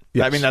event.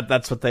 Yes. I mean,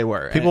 that's what they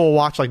were. People will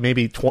watch like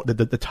maybe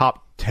the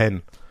top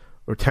 10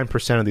 or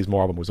 10% of these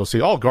Marvel movies. They'll see,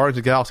 Guardians of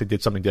the Galaxy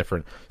did something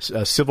different.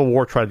 Civil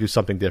War tried to do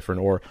something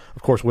different. Or,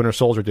 of course, Winter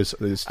Soldier did.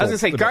 I was going to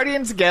say,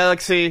 Guardians of the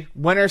Galaxy,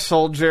 Winter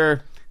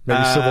Soldier.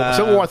 Maybe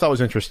Civil War I thought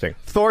was interesting.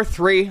 Thor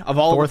 3 of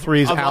all Thor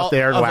 3 is out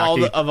there and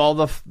wacky. Of all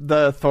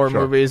the Thor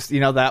movies,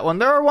 that one.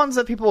 There are ones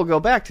that people will go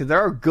back to. There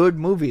are good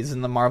movies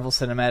in the Marvel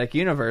Cinematic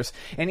Universe,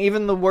 and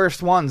even the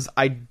worst ones,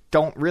 I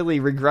don't really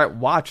regret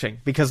watching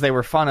because they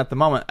were fun at the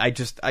moment. But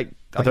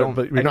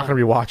you're not going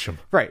to rewatch them,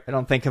 right? I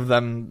don't think of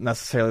them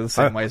necessarily the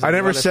same way as I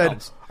never said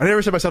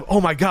to myself,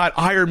 "Oh my God,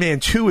 Iron Man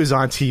 2 is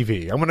on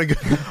TV. I'm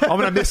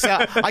gonna miss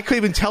out." I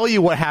couldn't even tell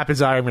you what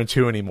happens in Iron Man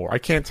 2 anymore. I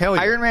can't tell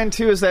you. Iron Man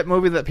 2 is that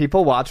movie that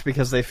people watch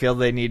because they feel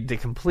they need to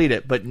complete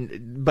it. But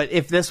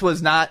if this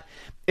was not,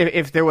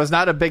 if there was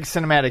not a big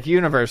cinematic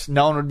universe,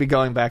 no one would be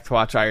going back to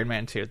watch Iron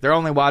Man 2. They're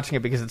only watching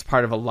it because it's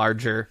part of a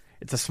larger.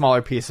 It's a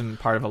smaller piece and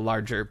part of a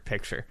larger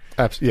picture.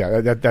 Yeah,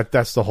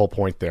 that's the whole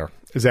point there.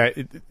 Is that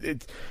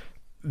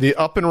the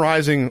up and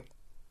rising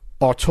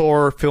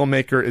auteur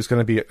filmmaker is going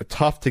to be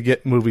tough to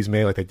get movies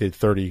made like they did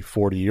 30,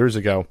 40 years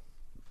ago.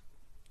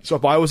 So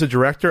if I was a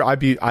director, I'd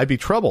be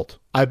troubled.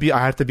 I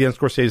have to be on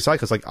Scorsese's side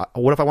because, like,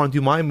 what if I want to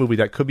do my movie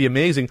that could be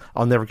amazing?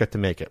 I'll never get to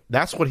make it.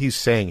 That's what he's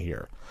saying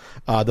here.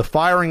 The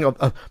firing of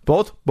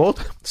both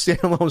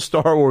standalone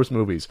Star Wars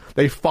movies,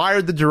 they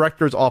fired the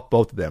directors off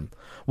both of them.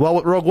 Well,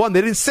 with Rogue One,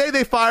 they didn't say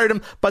they fired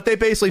him, but they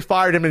basically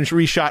fired him and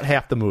reshot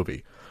half the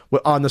movie.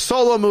 On the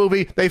Solo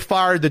movie, they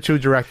fired the two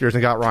directors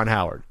and got Ron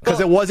Howard because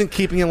it wasn't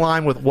keeping in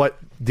line with what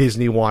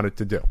Disney wanted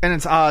to do. And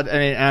it's odd. I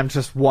mean, I'm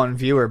just one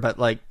viewer, but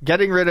like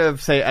getting rid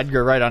of, say,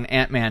 Edgar Wright on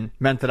Ant-Man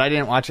meant that I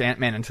didn't watch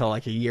Ant-Man until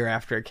like a year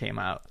after it came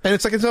out. And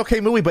it's like it's an okay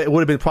movie, but it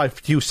would have been probably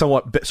viewed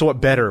somewhat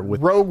better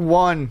with Rogue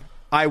One.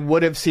 I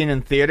would have seen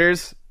in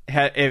theaters.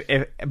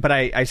 But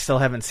I still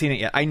haven't seen it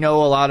yet. I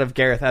know a lot of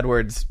Gareth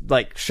Edwards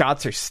like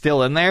shots are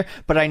still in there,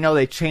 but I know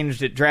they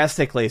changed it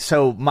drastically.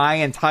 So my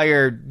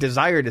entire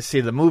desire to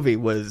see the movie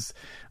was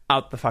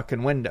out the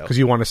fucking window. Because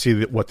you want to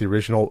see what the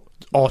original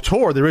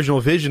auteur, the original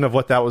vision of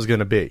what that was going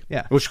to be.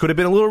 Yeah. Which could have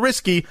been a little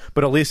risky,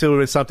 but at least it would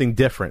have been something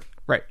different.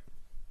 Right.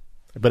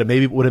 But it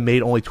maybe would have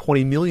made only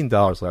 $20 million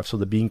left. So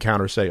the bean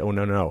counters say, oh,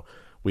 no.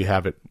 We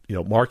have it,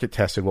 market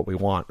tested what we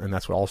want, and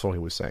that's what also he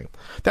was saying.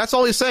 That's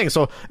all he's saying.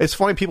 So it's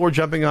funny people are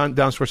jumping down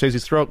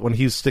Scorsese's throat when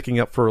he's sticking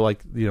up for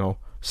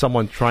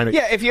someone trying to.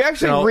 Yeah, if you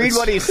actually read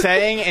what he's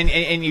saying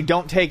and you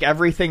don't take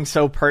everything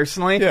so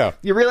personally,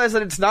 you realize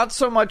that it's not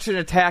so much an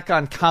attack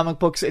on comic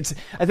books.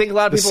 I think a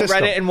lot of people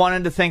read it and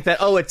wanted to think that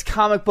it's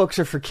comic books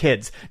are for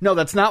kids. No,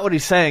 that's not what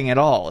he's saying at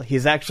all.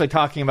 He's actually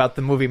talking about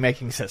the movie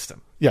making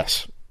system.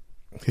 Yes,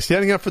 he's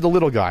standing up for the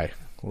little guy,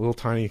 little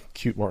tiny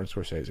cute Martin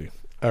Scorsese.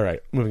 All right,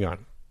 moving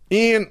on.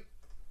 Ian,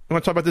 I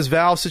want to talk about this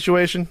Valve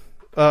situation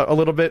a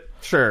little bit.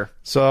 Sure.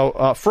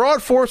 So,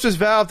 fraud forces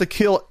Valve to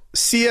kill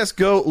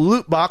CSGO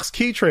loot box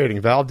key trading.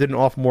 Valve didn't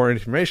offer more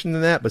information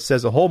than that, but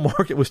says the whole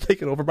market was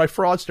taken over by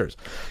fraudsters.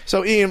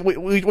 So, Ian,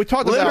 we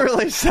talked about...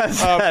 Literally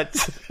says that.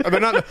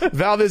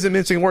 Valve isn't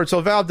mincing words.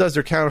 So, Valve does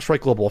their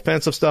Counter-Strike Global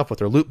Offensive stuff with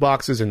their loot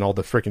boxes and all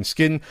the freaking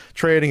skin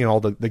trading and all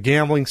the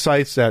gambling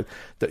sites that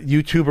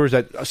YouTubers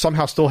that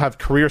somehow still have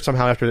careers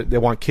somehow after they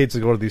want kids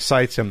to go to these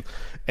sites and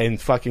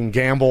fucking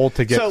gamble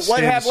to get skins.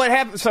 What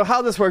happens? So,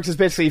 how this works is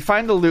basically you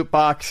find a loot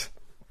box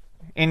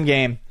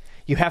in-game.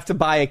 You have to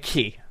buy a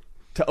key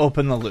to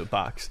open the loot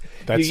box.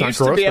 That's you not used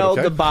gross, to be able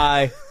okay. to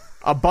buy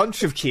a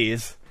bunch of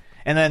keys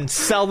and then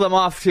sell them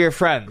off to your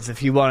friends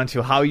if you wanted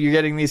to. How are you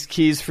getting these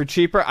keys for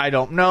cheaper? I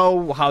don't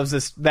know. How's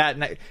this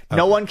that?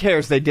 No one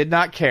cares. They did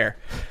not care.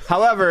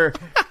 However,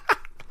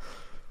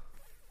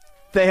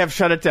 they have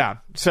shut it down.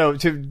 So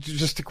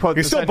just to quote,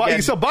 you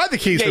can still buy the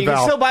keys to Valve. You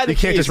can still buy the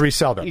keys. You can't just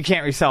resell them. You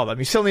can't resell them.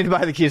 You still need to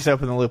buy the keys to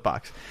open the loot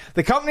box.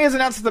 The company has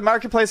announced that the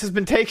marketplace has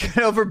been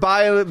taken over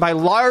by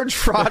large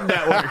fraud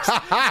networks.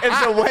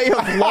 It's a way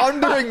of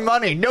laundering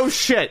money. No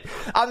shit.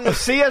 On the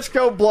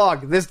CSGO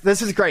blog,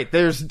 this is great.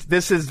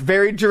 This is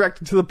very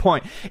direct to the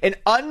point. An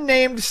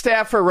unnamed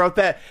staffer wrote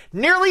that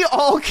nearly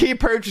all key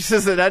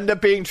purchases that end up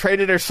being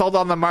traded or sold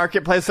on the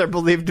marketplace are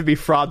believed to be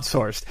fraud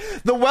sourced.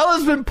 The well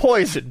has been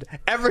poisoned.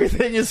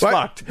 Everything is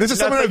fucked. This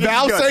is someone at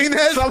Valve saying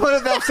that? Someone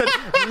at Valve said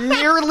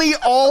nearly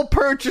all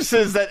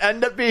purchases that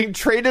end up being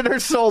traded or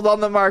sold on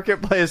the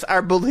marketplace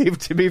are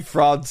believed to be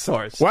fraud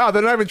sourced. Wow,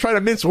 they're not even trying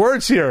to mince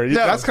words here. No.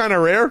 That's kind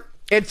of rare.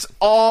 It's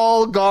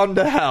all gone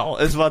to hell,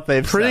 is what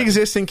they've said.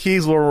 Pre-existing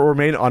keys will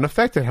remain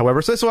unaffected,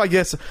 however. So I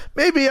guess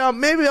maybe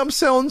I'm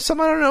selling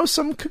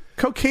some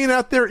cocaine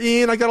out there,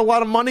 Ian. I got a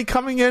lot of money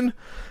coming in.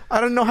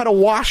 I don't know how to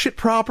wash it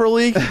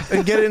properly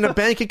and get it in a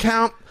bank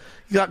account.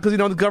 Because,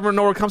 the government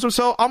know where it comes from.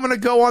 So I'm going to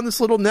go on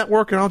this little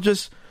network and I'll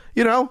just,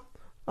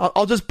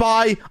 I'll just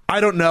buy,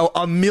 I don't know,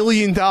 $1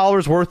 million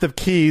worth of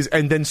keys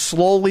and then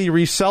slowly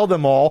resell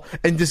them all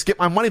and just get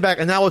my money back.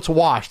 And now it's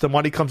washed. The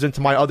money comes into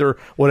my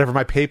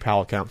my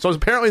PayPal account. So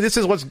apparently this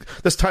is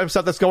this type of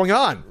stuff that's going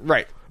on.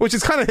 Right. Which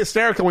is kind of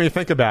hysterical when you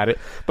think about it.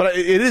 But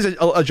it is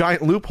a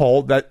giant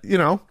loophole that,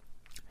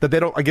 that they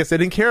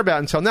didn't care about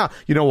until now.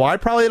 You know why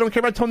probably they don't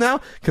care about until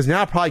now? Because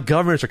now probably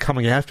governors are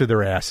coming after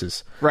their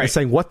asses. Right. And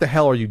saying, what the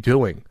hell are you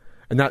doing?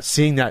 And not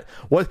seeing that.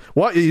 What?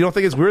 You don't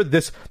think it's weird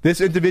this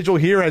individual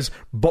here has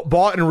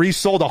bought and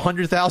resold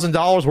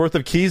 $100,000 worth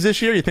of keys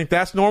this year? You think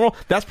that's normal?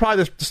 That's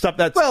probably the stuff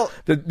that's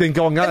been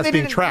going on that's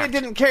being tracked. They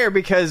didn't care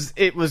because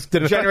it was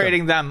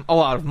generating them a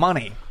lot of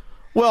money.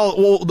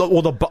 Well,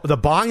 the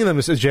buying of them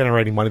is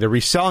generating money. The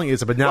reselling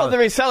is, but now the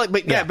reselling,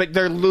 but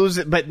they're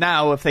losing. But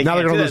now, if they now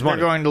can't they're do that, they're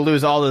going to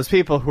lose all those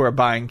people who are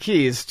buying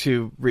keys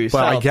to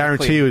resell. But I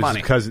guarantee you, it's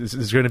money. because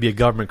there's going to be a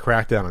government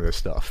crackdown on this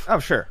stuff. Oh,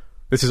 sure.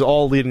 This is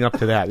all leading up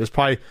to that. There's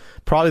probably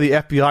the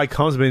FBI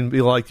comes in and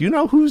be like, do you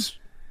know who's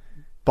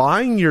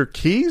buying your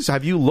keys?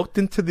 Have you looked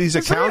into these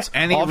accounts?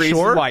 Any offshore?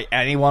 reason why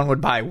anyone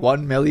would buy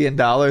 $1 million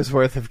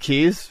worth of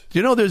keys? Do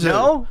you know there's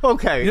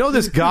okay. You know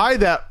this guy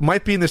that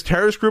might be in this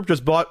terrorist group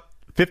just bought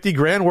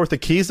 $50,000 worth of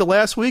keys the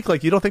last week?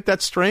 Like, you don't think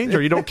that's strange,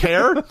 or you don't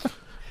care?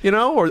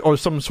 Or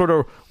some sort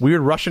of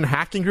weird Russian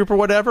hacking group or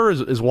whatever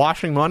is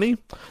washing money.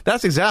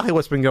 That's exactly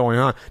what's been going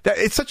on.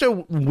 It's such a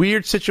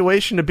weird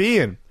situation to be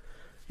in.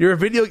 You're a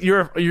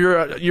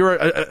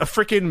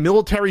freaking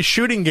military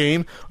shooting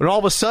game, and all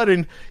of a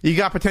sudden you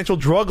got potential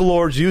drug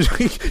lords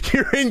using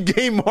your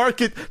in-game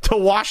market to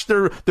wash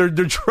their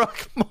drug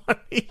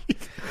money.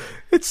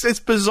 It's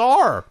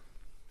bizarre.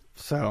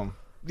 So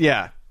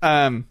yeah,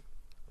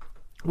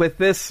 with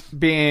this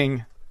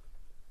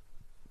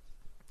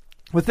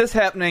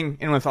happening,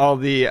 and with all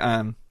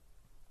the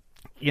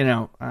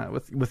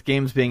with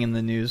games being in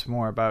the news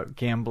more about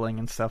gambling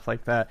and stuff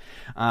like that,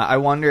 I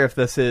wonder if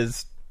this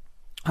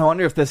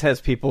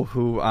has people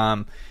who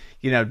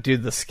do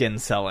the skin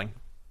selling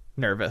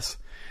nervous.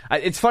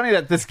 It's funny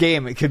that this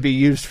game, it could be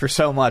used for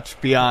so much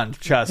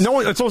beyond just... It's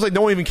almost like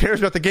no one even cares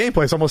about the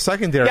gameplay. It's almost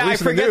secondary. Yeah, I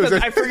forget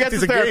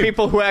that there are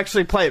people who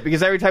actually play it,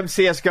 because every time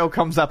CSGO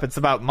comes up, it's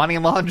about money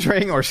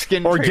laundering or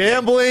skin or trading.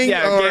 Gambling.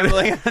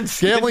 Gambling.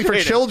 Gambling for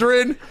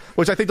children,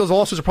 which I think those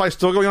lawsuits are probably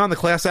still going on. The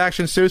class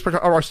action suits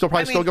are still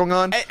still going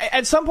on.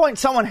 At some point,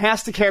 someone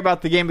has to care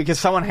about the game, because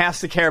someone has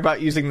to care about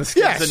using the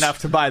skins enough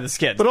to buy the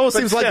skins. But it almost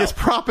seems like it's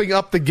propping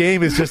up the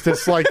game is just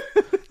this like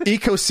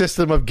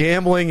ecosystem of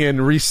gambling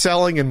and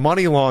reselling and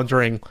money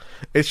laundering.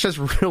 It's just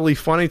really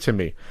funny to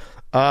me.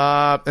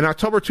 In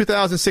October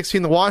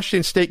 2016, the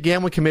Washington State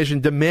Gambling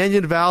Commission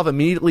demanded Valve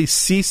immediately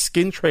cease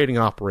skin trading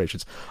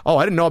operations. Oh,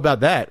 I didn't know about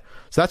that.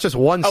 So that's just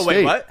one state. Oh,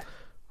 wait, what?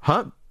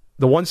 Huh?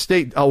 The one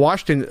state,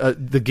 Washington,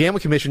 the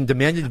Gambling Commission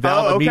demanded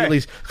Valve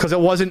immediately, because it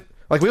wasn't,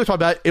 like we were talking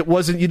about,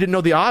 you didn't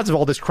know the odds of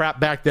all this crap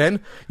back then.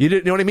 You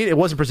didn't know what I mean? It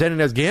wasn't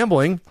presented as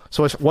gambling.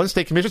 So one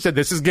state commission said,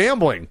 this is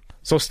gambling.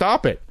 So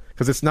stop it.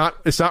 Because it's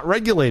not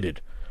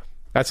regulated.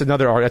 That's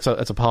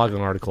a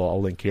Polygon article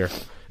I'll link here.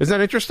 Isn't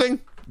that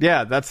interesting?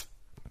 Yeah, that's...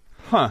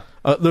 Huh.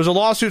 There's a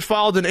lawsuit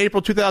filed in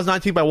April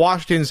 2019 by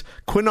Washington's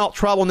Quinault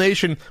Tribal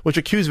Nation, which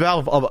accused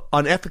Valve of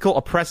unethical,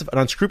 oppressive, and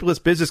unscrupulous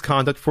business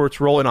conduct for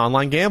its role in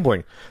online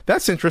gambling.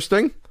 That's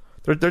interesting.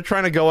 They're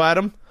trying to go at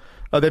them.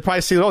 They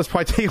probably see, it's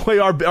probably taking away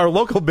our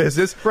local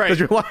business, right?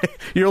 Because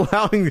you're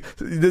allowing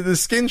the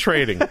skin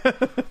trading.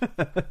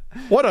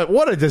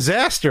 What a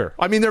disaster!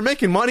 I mean, they're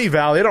making money,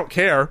 Valve. They don't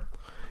care,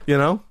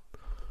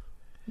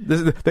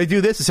 They do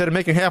this instead of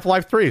making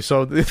Half-Life 3,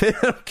 so they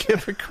don't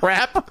give a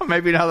crap.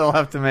 Maybe now they'll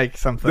have to make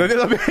something. Maybe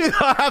they'll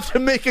have to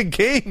make a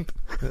game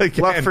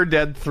again. Left 4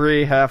 Dead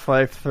 3,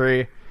 Half-Life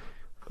 3,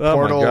 my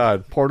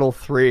God. Portal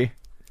 3.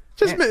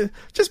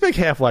 Just make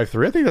Half-Life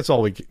 3. I think that's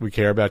all we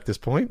care about at this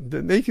point.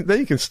 Then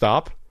you can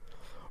stop.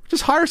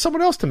 Just hire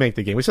someone else to make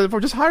the game. We said before,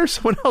 just hire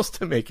someone else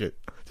to make it.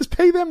 Just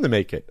pay them to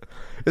make it.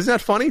 Isn't that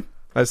funny?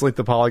 I just linked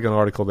the Polygon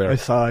article there. I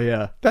saw,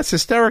 yeah. That's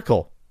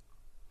hysterical.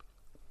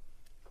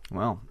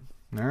 Well,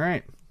 all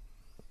right.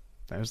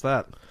 There's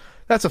that.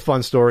 That's a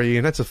fun story,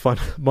 and that's a fun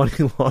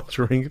money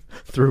laundering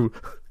through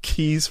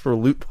keys for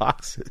loot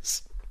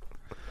boxes.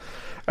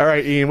 All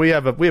right, Ian, we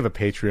have a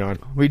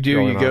Patreon. We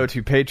do. You go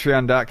to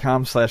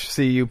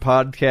patreon.com/CU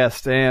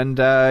podcast,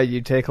 and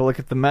you take a look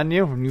at the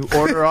menu, and you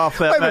order off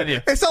that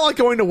menu. It's not like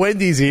going to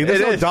Wendy's, Ian.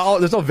 There's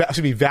no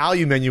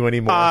value menu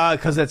anymore.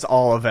 Because it's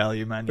all a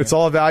value menu. It's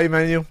all a value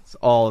menu? It's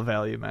all a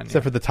value menu.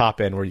 Except for the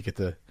top end where you get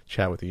to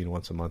chat with Ian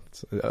once a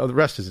month. The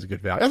rest is a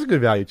good value. That's a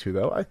good value, too,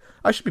 though.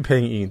 I should be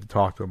paying Ian to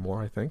talk to him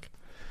more, I think.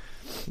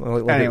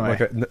 Anyway, like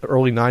an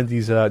early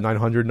 90s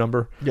 900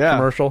 number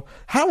commercial.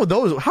 How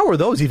were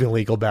those even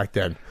legal back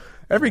then?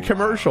 Every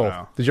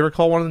commercial. Did you ever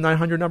call one of the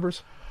 900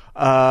 numbers?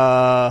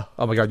 Oh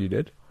my God, you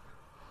did?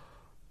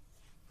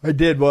 I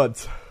did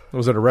once.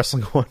 Was it a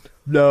wrestling one?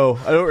 No,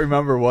 I don't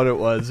remember what it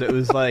was. It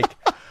was like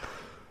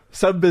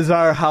some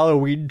bizarre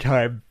Halloween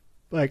time.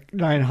 Like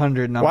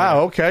 900 number.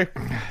 Wow, okay.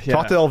 Yeah.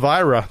 Talk to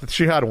Elvira.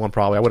 She had one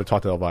probably. I would have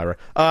talked to Elvira.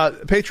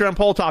 Patreon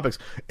poll topics.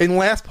 In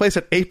last place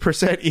at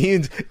 8%,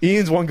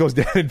 Ian's one goes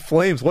down in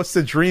flames. What's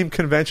the dream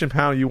convention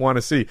panel you want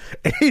to see?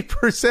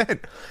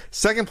 8%.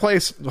 Second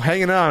place,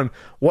 hanging on.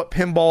 What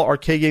pinball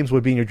arcade games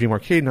would be in your dream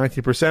arcade?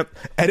 19%.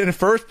 And in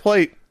first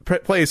place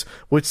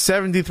with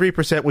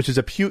 73%, which is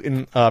a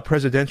Putin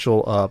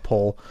presidential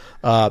poll,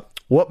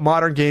 what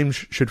modern games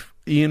should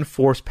Ian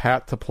force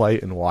Pat to play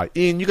and why?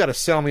 Ian, you got to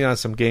sell me on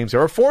some games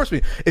here, or force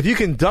me. If you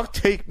can duct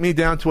tape me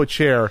down to a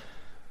chair,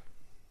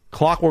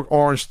 Clockwork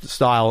Orange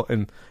style,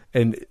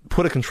 and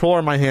put a controller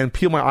in my hand,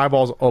 peel my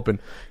eyeballs open,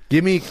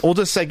 give me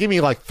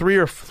like 3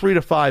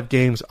 to 5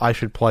 games I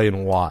should play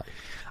and why.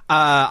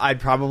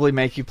 I'd probably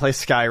make you play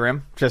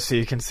Skyrim, just so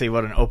you can see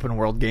what an open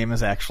world game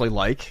is actually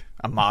like,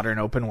 a modern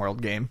open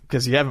world game,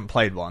 because you haven't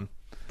played one.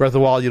 Breath of the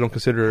Wild, you don't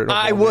consider it?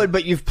 I would,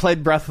 but you've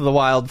played Breath of the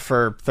Wild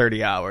for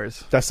 30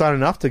 hours. That's not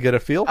enough to get a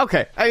feel?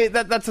 Okay, I mean,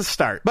 that's a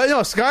start. But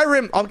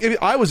Skyrim,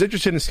 I was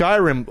interested in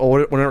Skyrim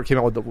whenever it came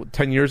out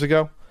 10 years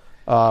ago.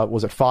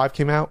 Was it 5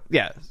 came out?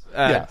 Yeah.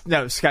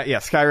 No,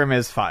 Skyrim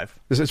is 5.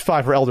 This is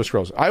 5 for Elder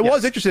Scrolls. I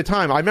was interested at the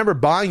time. I remember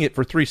buying it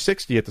for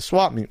 $360 at the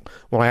swap meet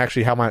when I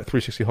actually had my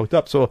 360 hooked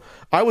up. So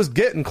I was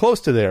getting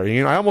close to there.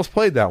 I almost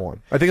played that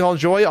one. I think I'll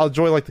enjoy it. I'll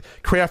enjoy like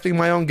crafting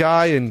my own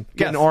guy and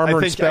getting armor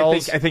and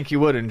spells. I think you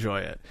would enjoy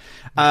it.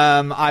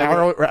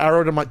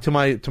 Arrow to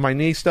my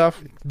knee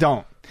stuff.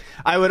 Don't.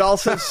 I would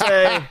also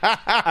say...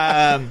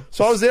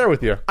 So I was there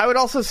with you. I would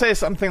also say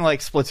something like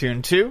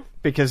Splatoon 2,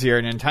 because you're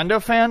a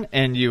Nintendo fan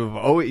and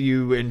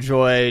you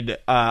enjoyed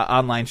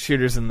online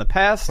shooters in the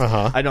past.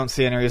 I don't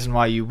see any reason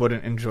why you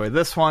wouldn't enjoy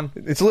this one.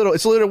 It's a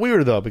little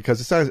weird, though,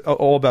 because it's not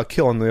all about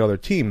killing the other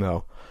team,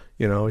 though.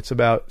 You know, it's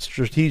about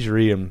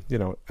strategery, and, you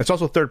know, it's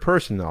also third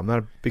person, though. I'm not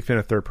a big fan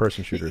of third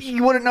person shooters.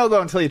 You wouldn't know,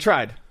 though, until you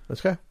tried.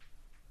 That's okay.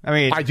 I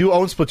mean... I do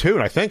own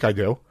Splatoon. I think I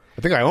do.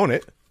 I think I own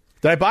it.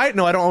 Did I buy it?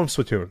 No, I don't own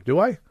Splatoon. Do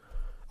I?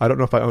 I don't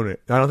know if I own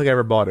it. I don't think I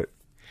ever bought it.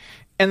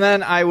 And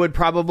then I would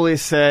probably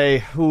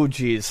say, oh,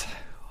 geez.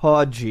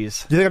 Oh,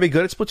 geez. Do you think I'd be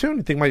good at Splatoon? Do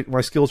you think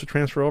my skills would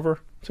transfer over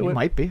to it? You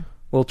might be. A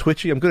little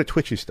twitchy. I'm good at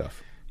twitchy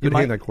stuff. Good at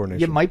hand-eye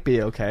coordination. You might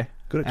be okay.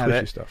 Good at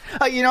twitchy stuff.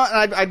 You know,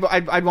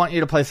 I'd want you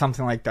to play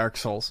something like Dark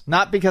Souls.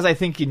 Not because I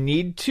think you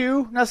need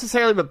to,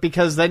 necessarily, but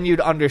because then you'd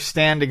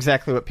understand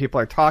exactly what people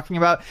are talking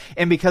about,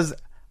 and because...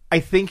 I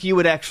think you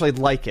would actually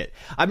like it.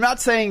 I'm not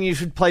saying you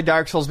should play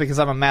Dark Souls because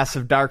I'm a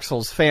massive Dark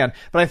Souls fan,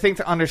 but I think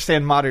to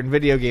understand modern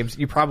video games,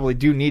 you probably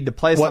do need to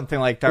play something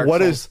like Dark Souls. What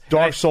does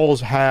Dark Souls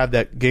have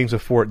that Games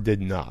of Fort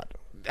did not?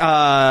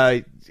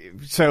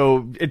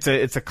 So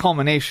it's a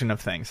culmination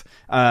of things.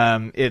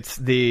 It's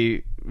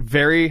the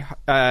very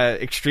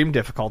extreme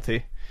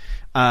difficulty.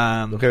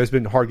 Okay, there's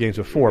been hard games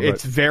before, but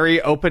it's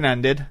very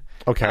open-ended.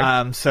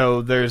 Okay.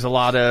 So there's a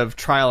lot of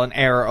trial and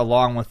error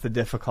along with the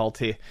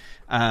difficulty.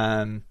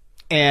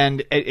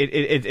 And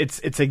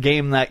it's a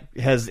game that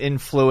has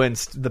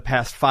influenced the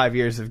past 5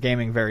 years of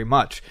gaming very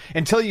much.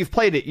 Until you've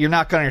played it, you're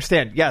not going to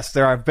understand. Yes,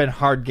 there have been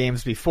hard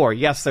games before.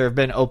 Yes, there have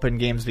been open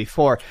games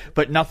before,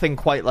 but nothing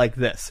quite like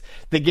this.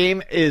 The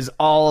game is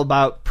all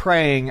about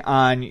preying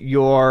on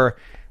your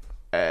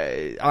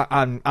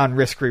on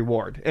risk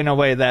reward in a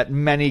way that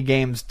many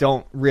games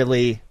don't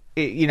really.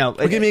 You know,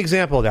 give me an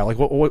example of that. Like,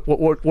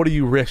 what do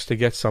you risk to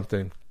get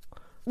something?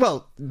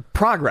 Well,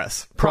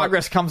 progress.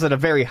 Progress comes at a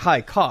very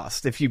high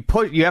cost. If you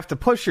have to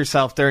push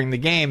yourself during the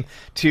game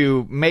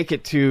to make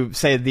it to,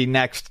 say, the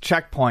next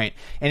checkpoint.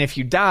 And if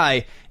you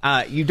die,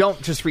 you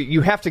don't just you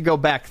have to go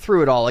back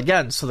through it all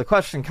again. So the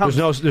question comes: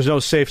 there's no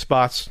safe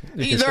spots.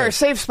 There are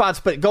safe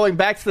spots, but going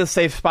back to the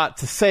safe spot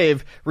to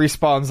save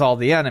respawns all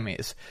the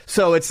enemies.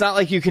 So it's not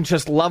like you can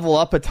just level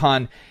up a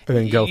ton and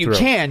then go through.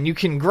 You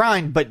can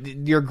grind, but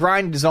your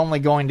grind is only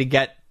going to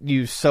get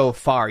you so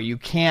far. You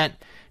can't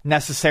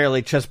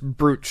necessarily just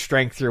brute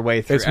strength your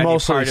way through. It's any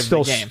mostly part of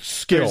still the game.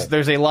 Skill.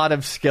 There's a lot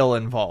of skill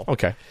involved.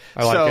 Okay,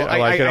 I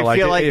like it. I like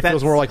it. It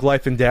feels more like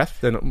life and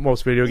death than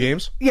most video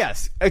games.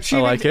 Yes,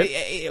 achieving, I like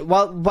it.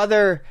 Well,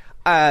 whether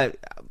I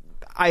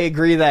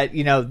agree that,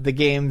 you know, the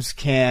games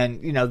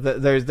can, you know,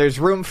 there's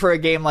room for a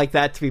game like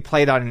that to be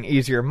played on an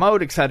easier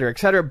mode, et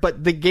cetera,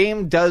 but the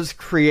game does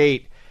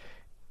create.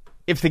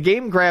 If the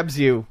game grabs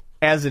you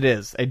as it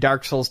is, a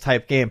Dark Souls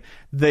type game,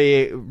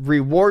 the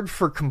reward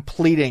for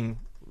completing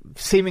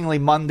seemingly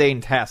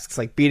mundane tasks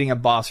like beating a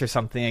boss or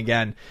something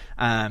again,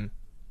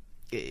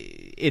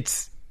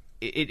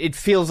 it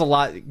feels a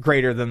lot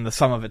greater than the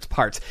sum of its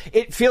parts.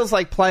 It feels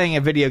like playing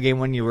a video game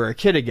when you were a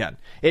kid again.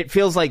 It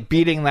feels like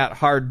beating that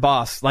hard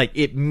boss, like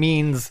it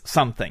means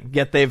something.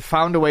 Yet they've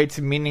found a way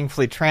to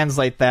meaningfully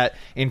translate that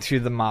into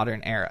the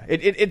modern era.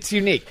 It's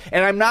unique.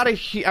 And I'm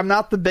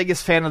not the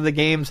biggest fan of the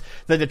games.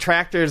 The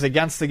detractors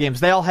against the games,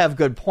 they all have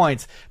good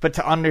points. But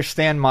to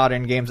understand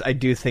modern games, I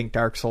do think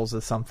Dark Souls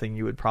is something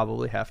you would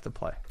probably have to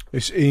play.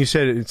 You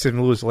said it's in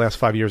the last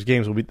 5 years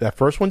games. Will be that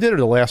first one did or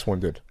the last one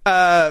did?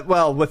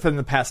 Well, within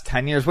the past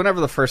 10 years, whenever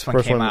the first one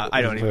came out,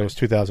 I don't even. It was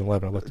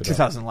 2011. I looked it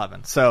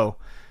 2011. Up. So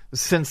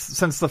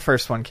since the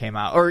first one came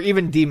out, or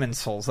even Demon's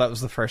Souls, that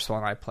was the first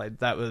one I played.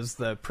 That was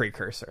the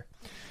precursor.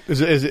 Is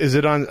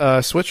it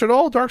on Switch at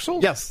all? Dark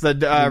Souls? Yes, the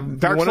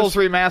Dark Souls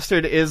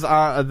Remastered is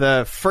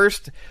the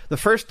first. The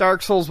first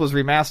Dark Souls was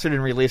remastered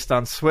and released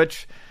on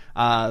Switch.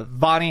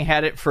 Bonnie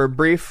had it for a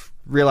brief,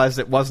 realized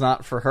it was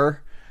not for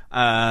her.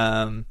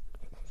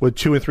 Would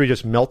 2 and 3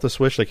 just melt the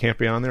Switch? They can't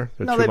be on there?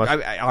 No,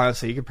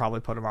 honestly, you could probably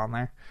put them on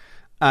there.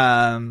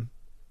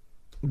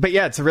 But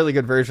yeah, it's a really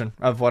good version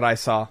of what I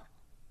saw.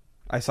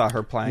 I saw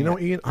her playing. You know,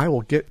 Ian, I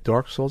will get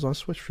Dark Souls on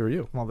Switch for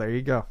you. Well, there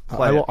you go.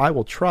 I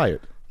will try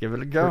it. Give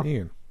it a go. For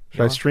Ian.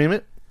 Should I stream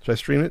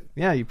it?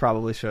 Yeah, you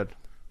probably should.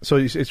 So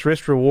it's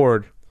risk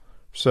reward.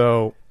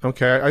 So,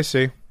 okay, I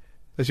see.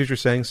 That's what you're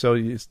saying. So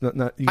it's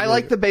not I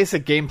like the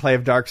basic gameplay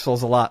of Dark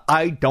Souls a lot.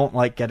 I don't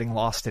like getting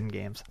lost in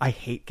games. I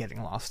hate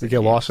getting lost in games. You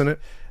get lost in it?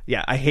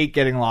 Yeah, I hate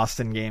getting lost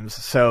in games.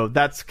 So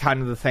that's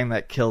kind of the thing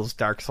that kills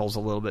Dark Souls a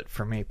little bit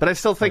for me. But I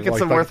still think it's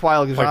a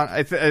worthwhile genre.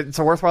 It's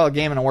a worthwhile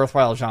game and a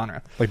worthwhile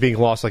genre. Like being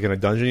lost like in a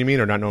dungeon, you mean,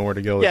 or not knowing where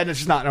to go? Yeah,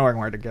 just not knowing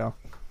where to go.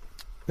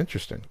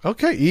 Interesting.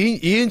 Okay,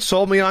 Ian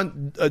sold me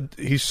on.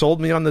 He sold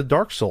me on the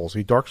Dark Souls.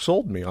 He Dark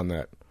sold me on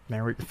that.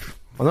 There we go.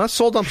 I'm not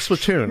sold on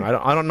Splatoon.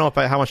 I don't know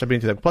how much I've been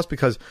into that. Plus,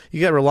 because you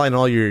got to rely on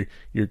all your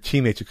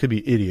teammates who could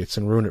be idiots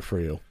and ruin it for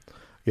you.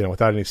 You know,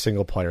 without any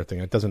single player thing,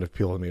 it doesn't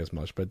appeal to me as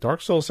much. But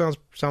Dark Souls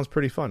sounds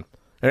pretty fun.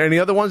 And any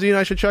other ones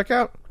I should check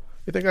out?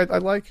 You think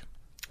I'd like?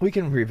 We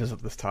can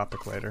revisit this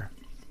topic later.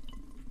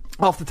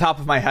 Off the top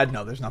of my head,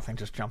 no, there's nothing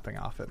just jumping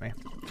out at me.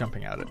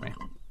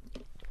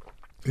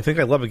 You think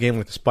I love a game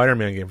like the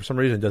Spider-Man game? For some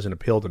reason, it doesn't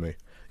appeal to me.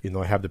 Even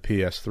though I have the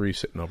PS3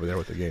 sitting over there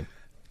with the game.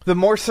 The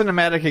more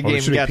cinematic a game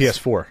gets,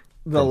 PS4,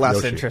 the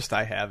less interest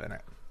I have in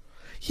it.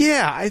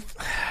 Yeah,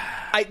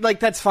 I like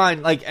that's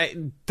fine. Like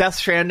Death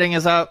Stranding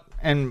is out,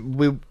 and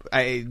we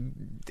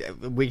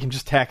can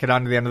just tack it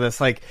on to the end of this.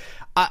 Like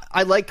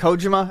I like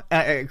Kojima,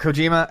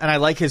 and I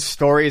like his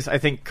stories. I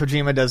think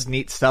Kojima does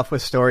neat stuff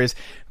with stories,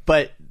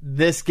 but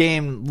this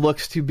game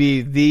looks to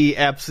be the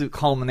absolute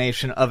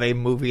culmination of a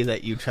movie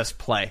that you just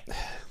play.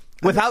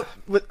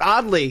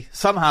 Oddly,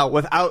 somehow,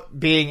 without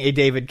being a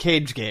David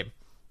Cage game,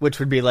 which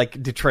would be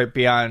like Detroit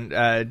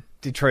Beyond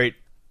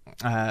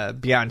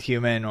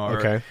Human,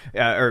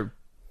 or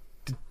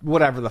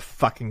whatever the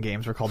fucking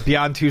games were called.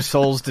 Beyond Two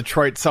Souls,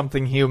 Detroit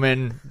Something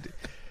Human,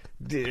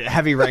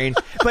 Heavy Rain.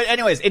 But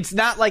anyways, it's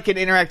not like an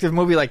interactive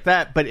movie like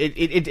that, but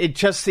it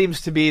just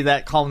seems to be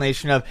that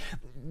culmination of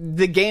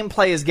the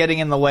gameplay is getting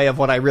in the way of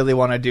what I really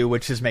want to do,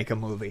 which is make a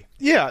movie.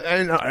 Yeah,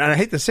 and I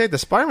hate to say it, the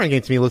Spider-Man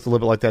game to me looked a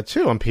little bit like that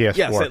too on PS4.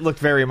 Yes, it looked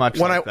very much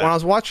when like that. When I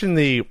was watching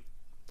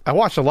I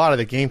watched a lot of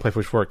the gameplay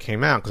before it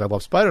came out because I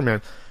love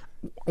Spider-Man.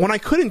 When I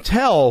couldn't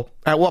tell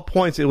at what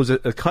points it was a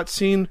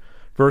cutscene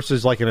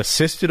versus like an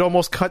assisted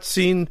almost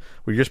cutscene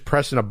where you're just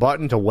pressing a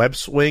button to web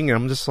swing, and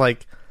I'm just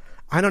like,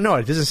 I don't know,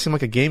 it doesn't seem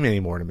like a game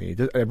anymore to me.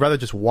 I'd rather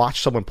just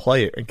watch someone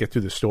play it and get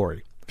through the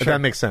story. If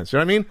that makes sense. You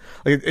know what I mean?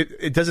 Like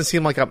it doesn't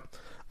seem like it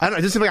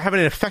doesn't seem like I have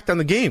any effect on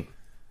the game.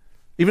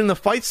 Even the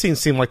fight scenes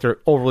seem like they're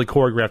overly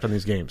choreographed on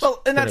these games.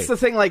 Well, and that's the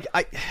thing. Like,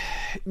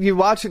 you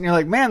watch it and you're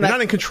like, man, you're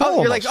not in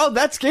control. You're like, oh,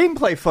 that's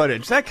gameplay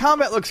footage. That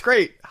combat looks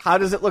great. How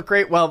does it look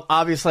great? Well,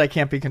 obviously, I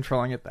can't be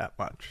controlling it that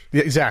much.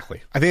 Yeah,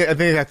 exactly. I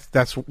think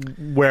that's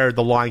where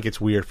the line gets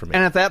weird for me.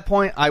 And at that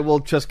point, I will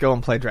just go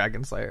and play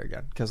Dragon Slayer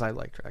again because I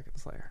like Dragon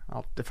Slayer.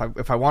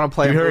 If I want to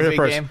play a movie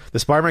game, the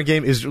Spider-Man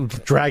game is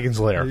Dragon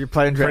Slayer. You're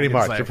playing Dragon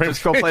Slayer.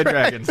 Just go play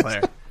Dragon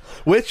Slayer.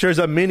 Which there's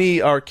a mini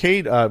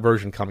arcade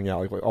version coming out,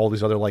 like all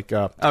these other really?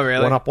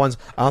 1-Up ones.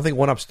 I don't think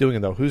 1-Up's doing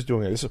it though. Who's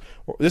doing it?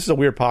 This is a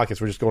weird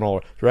podcast. We're just going all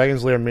over.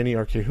 Dragon's Lair mini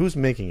arcade. Who's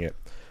making it?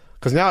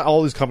 Because now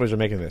all these companies are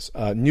making this.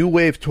 New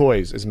Wave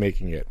Toys is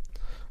making it.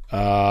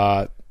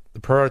 The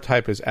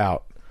prototype is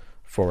out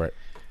for it.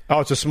 Oh,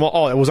 it's a small.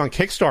 Oh, it was on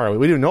Kickstarter.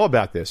 We didn't know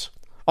about this.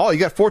 Oh, you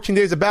got 14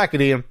 days of back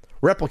at Ian.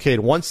 Replicated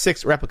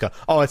 1/6 replica.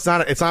 Oh, it's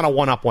not a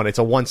 1-Up one. It's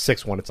a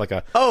 1/6 one. It's like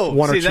a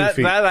 1 or 2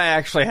 feet. That I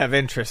actually have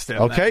interest in.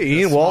 Okay,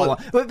 Ian. Well,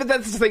 but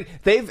that's the thing.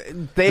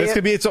 This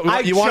could be.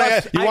 You want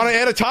to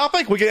add a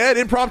topic? We can add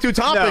impromptu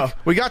topic.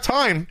 No. We got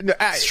time.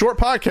 Short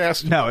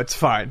podcast. No, it's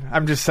fine.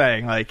 I'm just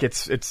saying, like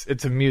it's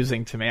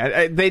amusing to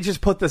me. They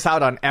just put this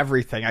out on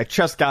everything. I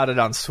just got it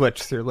on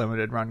Switch through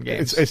Limited Run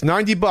Games. It's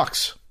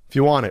 $90 if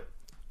you want it.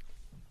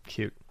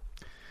 Cute.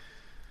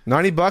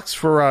 $90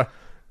 for.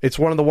 It's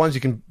one of the ones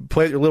you can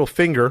play with your little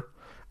finger.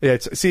 Yeah,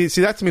 see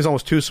that to me is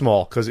almost too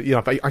small because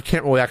if I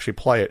can't really actually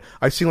play it.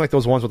 I've seen like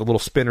those ones with the little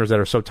spinners that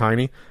are so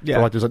tiny. Yeah,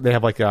 so like they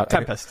have like a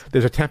Tempest.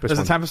 There's a Tempest.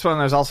 There's a Tempest one.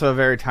 There's also a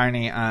very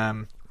tiny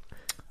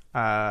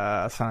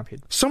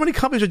Centipede. So many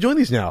companies are doing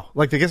these now.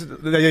 Like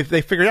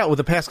they figured out with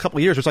the past couple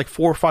of years. There's like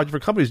 4 or 5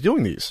 different companies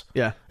doing these.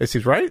 Yeah, it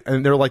seems right,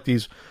 and they're like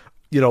these.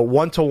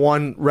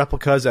 1-to-1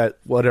 replicas at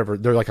whatever.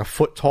 They're like a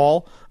foot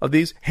tall of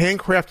these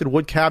handcrafted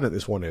wood cabinet.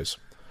 This one is.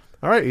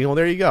 All right,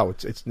 there you go.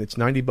 It's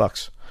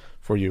 $90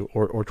 for you,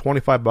 or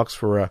 $25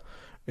 for a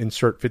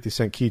insert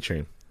 50-cent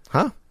keychain,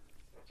 huh?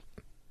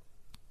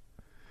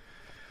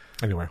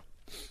 Anyway,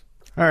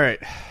 all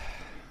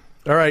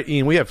right,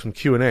 Ian. We have some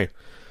Q&A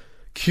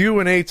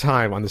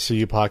time on the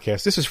CU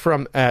podcast. This is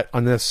from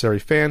 @unnecessary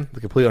fan,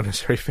 the complete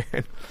unnecessary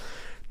fan.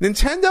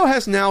 Nintendo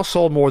has now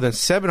sold more than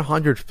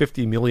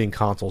 750 million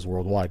consoles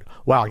worldwide.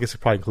 Wow, I guess it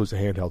probably includes the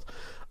handheld.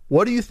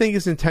 What do you think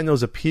is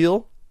Nintendo's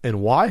appeal? And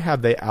why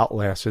have they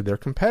outlasted their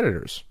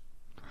competitors?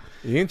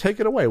 Ian, take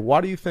it away. Why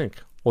do you think?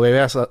 Well, they've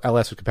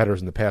outlasted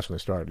competitors in the past when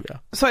they started, yeah.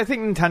 So I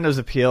think Nintendo's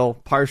appeal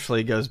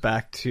partially goes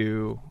back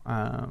to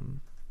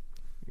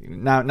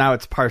now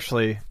it's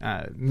partially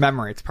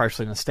memory, it's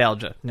partially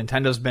nostalgia.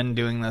 Nintendo's been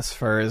doing this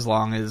for as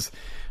long as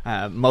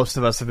most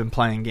of us have been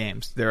playing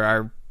games. There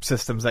are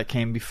systems that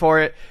came before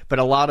it, but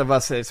a lot of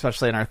us,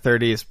 especially in our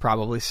 30s,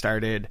 probably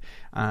started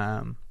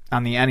on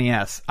the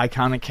NES.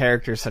 Iconic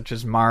characters such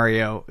as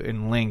Mario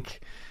and Link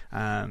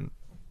have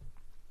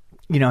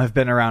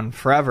been around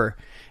forever,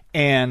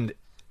 and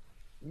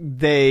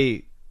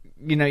they,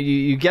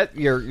 you get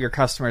your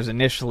customers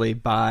initially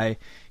by,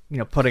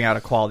 putting out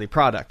a quality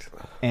product,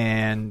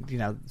 and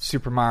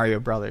Super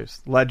Mario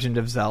Brothers, Legend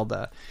of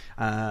Zelda,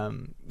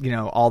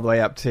 all the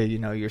way up to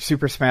your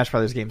Super Smash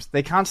Brothers games.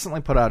 They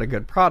constantly put out a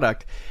good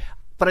product,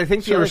 but I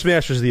think Super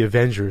Smash is the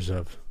Avengers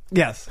of.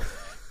 Yes,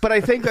 but I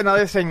think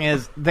another thing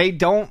is they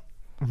don't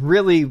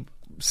really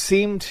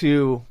seem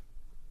to.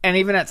 And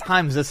even at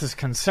times this has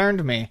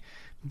concerned me,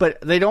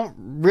 but they don't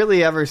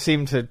really ever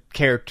seem to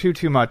care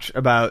too much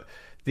about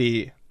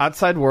the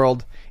outside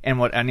world and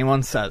what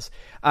anyone says.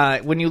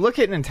 When you look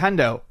at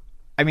Nintendo,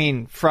 I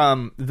mean,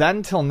 from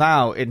then till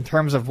now, in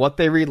terms of what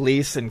they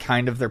release and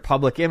kind of their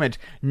public image,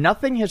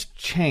 nothing has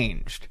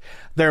changed.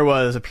 There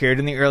was a period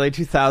in the early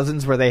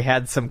 2000s where they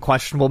had some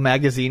questionable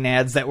magazine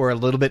ads that were a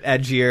little bit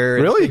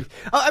edgier. Really?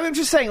 I'm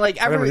just saying, like,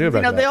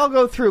 they all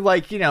go through,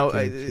 like,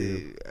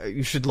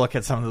 you should look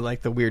at some of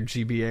the weird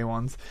GBA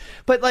ones.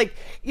 But, like,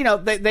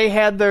 they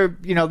had their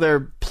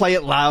Play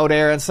It Loud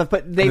era and stuff,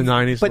 but in the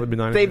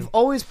 90s, they've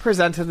always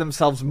presented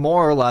themselves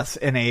more or less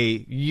in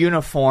a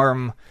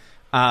uniform,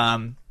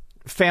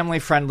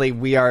 family-friendly,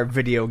 we are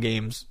video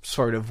games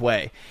sort of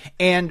way.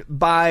 And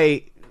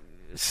by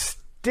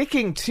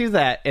sticking to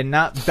that and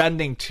not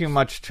bending too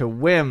much to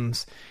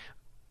whims,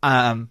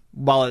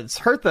 while it's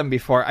hurt them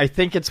before, I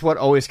think it's what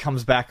always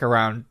comes back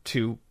around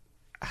to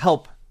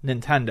help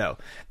Nintendo,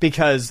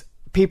 because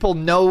people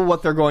know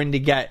what they're going to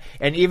get.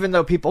 And even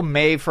though people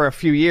may for a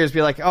few years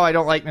be like, oh, I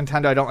don't like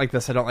Nintendo, I don't like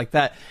this, I don't like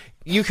that,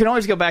 you can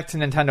always go back to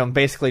Nintendo and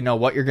basically know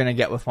what you're going to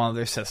get with one of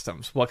their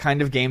systems, what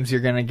kind of games you're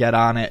going to get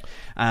on it,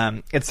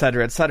 et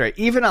cetera, et cetera.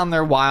 Even on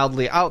their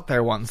wildly out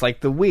there ones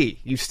like the Wii,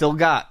 you still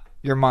got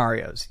your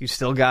Marios, you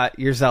still got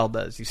your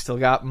Zeldas, you still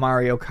got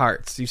Mario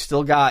Karts, you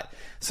still got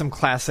some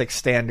classic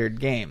standard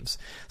games.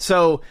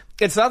 So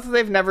it's not that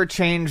they've never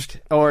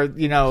changed or,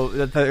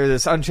 that they're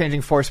this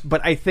unchanging force,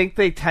 but I think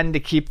they tend to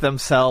keep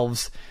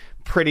themselves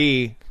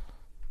pretty...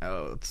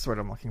 Oh, that's what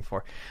I'm looking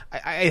for.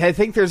 I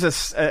think there's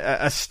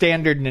a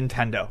standard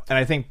Nintendo, and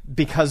I think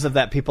because of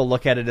that, people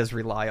look at it as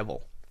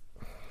reliable.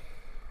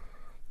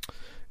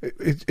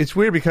 It's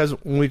weird because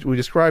when we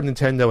describe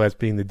Nintendo as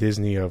being the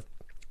Disney of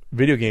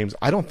video games,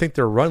 I don't think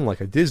they're run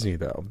like a Disney,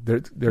 though.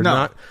 They're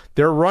not.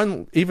 They're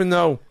run, even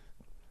though,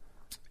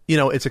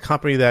 it's a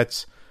company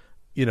that's,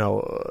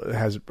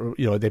 has,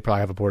 they probably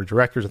have a board of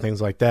directors and things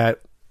like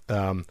that.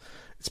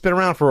 It's been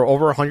around for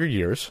over 100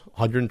 years,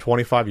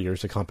 125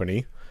 years, the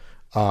company.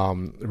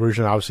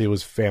 Originally, obviously, it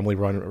was family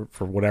run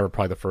for whatever,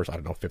 probably the first,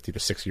 50 to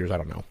 6 years, I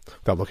don't know,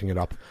 without looking it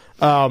up.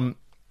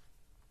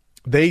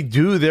 They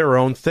do their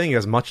own thing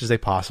as much as they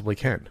possibly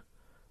can.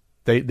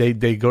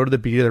 They go to the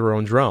beat of their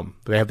own drum.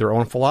 They have their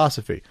own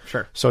philosophy.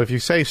 Sure. So if you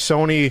say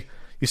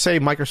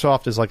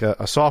Microsoft is like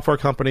a software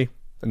company,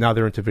 and now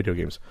they're into video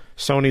games.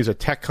 Sony's a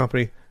tech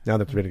company, now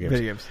they're into video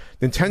games.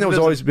 Nintendo has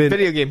always been...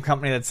 video game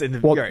company that's in the...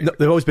 Well, no,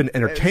 they've always been an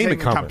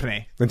entertainment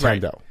company.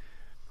 Nintendo. Right.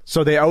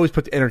 So they always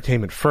put the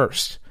entertainment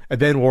first, and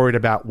then worried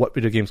about what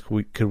video games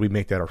could we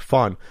make that are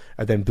fun,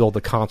 and then build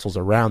the consoles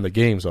around the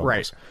games almost.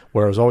 Right.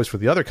 Whereas always for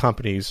the other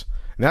companies...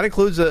 And that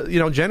includes,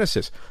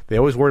 Genesis. They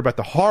always worry about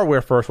the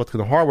hardware first, what's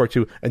going to hardware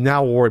to, and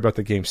now we'll worry about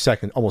the game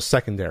second, almost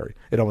secondary.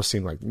 It almost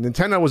seemed like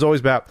Nintendo was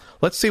always about,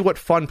 let's see what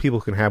fun people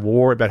can have. We'll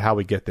worry about how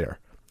we get there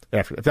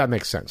after, if that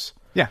makes sense.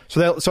 Yeah.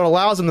 So it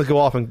allows them to go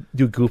off and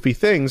do goofy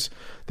things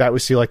that we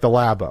see, like the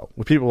Labo,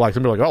 where people like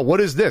them, like, oh, what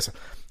is this?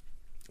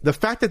 The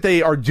fact that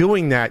they are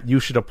doing that, you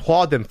should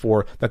applaud them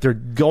for that. They're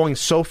going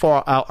so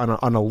far out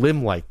on a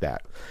limb like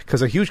that,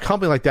 because a huge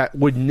company like that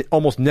would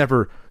almost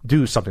never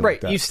do something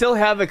like that. Right. You still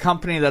have a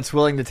company that's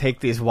willing to take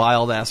these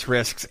wild ass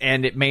risks,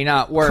 and it may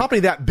not work. A company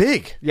that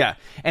big, yeah,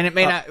 and it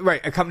may not. Right,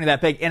 a company that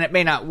big, and it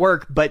may not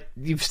work, but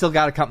you've still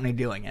got a company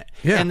doing it.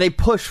 Yeah. And they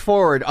push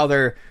forward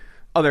other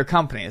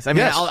companies. I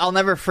mean, yes. I'll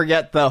never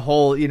forget the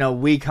whole.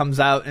 Wii comes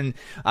out and.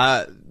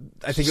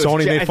 I think it was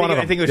Sony made fun of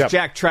them. I think it was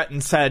Jack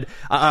Tretton said,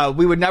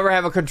 we would never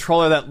have a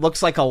controller that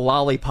looks like a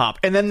lollipop.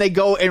 And then they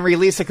go and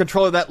release a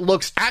controller that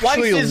looks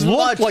actually twice as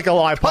much like a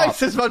lollipop.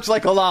 Twice as much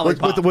like a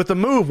lollipop. With the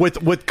move,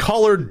 with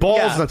colored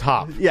balls on the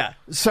top. Yeah.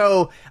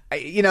 So,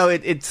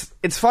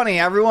 it's funny.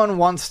 Everyone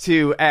wants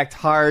to act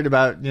hard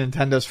about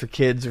Nintendo's for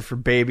kids or for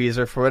babies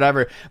or for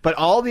whatever. But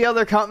all the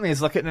other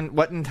companies look at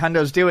what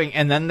Nintendo's doing,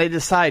 and then they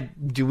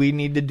decide, do we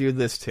need to do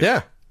this too?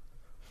 Yeah.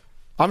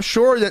 I'm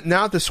sure that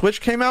now that the Switch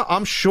came out,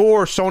 I'm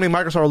sure Sony and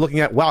Microsoft are looking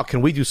at, wow,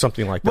 can we do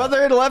something like that?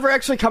 Whether it'll ever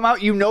actually come out,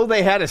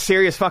 they had a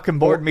serious fucking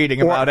board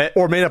meeting about it.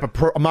 Or made up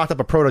mocked up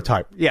a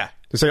prototype. Yeah.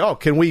 To say, oh,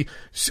 can we,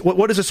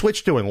 what is the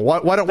Switch doing?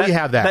 Why don't we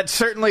have that? That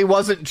certainly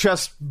wasn't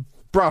just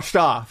brushed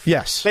off.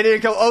 Yes. They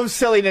didn't go, oh,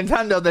 silly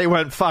Nintendo. They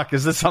went, fuck,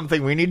 is this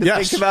something we need to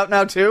think about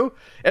now too?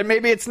 And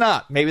maybe it's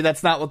not. Maybe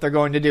that's not what they're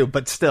going to do,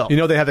 but still.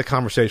 They had the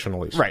conversation at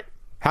least. Right.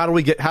 How do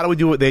we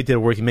do what they did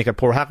where we can make a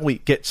port? How can we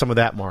get some of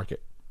that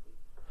market?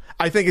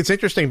 I think it's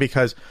interesting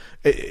because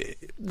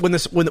when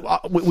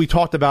we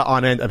talked about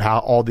on end of how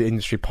all the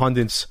industry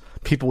pundits,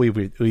 people we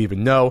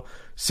even know,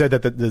 said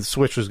that the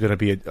Switch was going to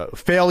be a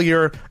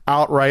failure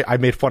outright. I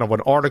made fun of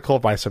one article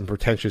by some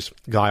pretentious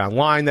guy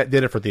online that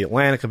did it for The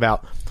Atlantic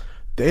about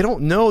they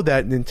don't know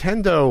that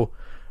Nintendo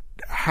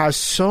has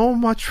so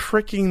much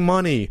freaking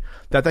money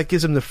that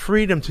gives them the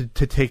freedom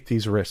to take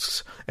these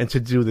risks and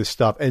to do this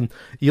stuff. And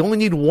you only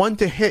need one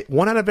to hit.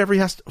 One out of every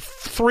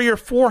 3 or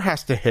 4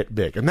 has to hit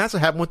big. And that's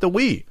what happened with the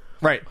Wii.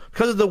 Right.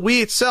 Because of the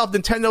Wii itself,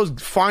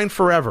 Nintendo's fine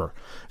forever.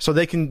 So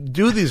they can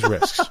do these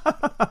risks.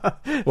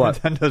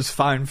 What? Nintendo's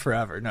fine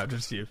forever. No,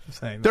 just you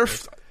saying that. Do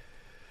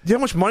you know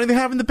how much money they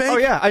have in the bank? Oh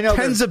yeah, I know.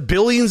 Tens of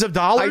billions of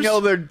dollars. I know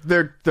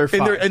they're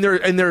fine.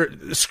 In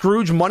their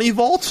Scrooge money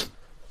vault.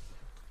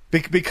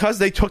 Because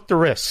they took the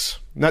risks.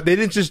 Now, they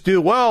didn't just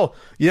do, well,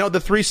 the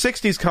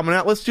 360's coming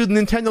out. Let's do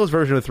Nintendo's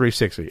version of the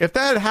 360. If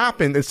that had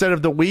happened instead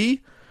of the Wii,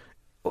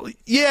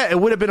 yeah, it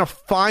would have been a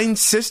fine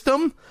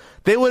system.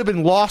 They would have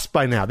been lost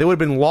by now. They would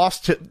have been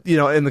lost to,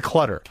 in the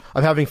clutter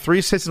of having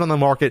 3 systems on the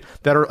market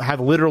that have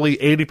literally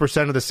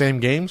 80% of the same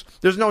games.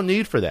 There's no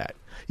need for that.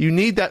 You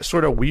need that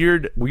sort of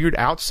weird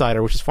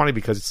outsider, which is funny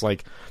because it's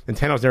like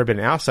Nintendo's never been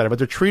an outsider, but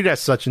they're treated as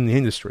such in the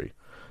industry.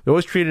 They're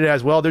always treated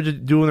as, well, they're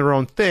just doing their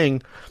own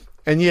thing.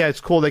 And yeah, it's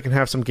cool they can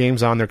have some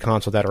games on their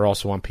console that are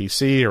also on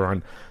PC or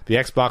on the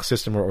Xbox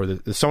system or the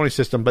Sony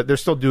system, but they're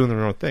still doing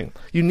their own thing.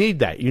 You need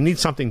that. You need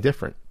something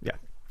different. Yeah.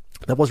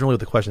 That wasn't really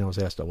the question that was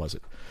asked, though, was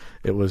it?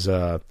 It was,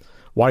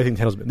 why do you think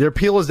Nintendo's... Their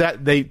appeal is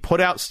that they put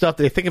out stuff,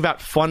 they think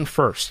about fun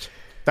first.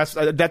 That's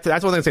what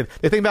they're saying.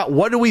 They think about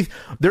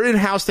they're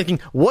in-house thinking,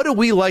 what do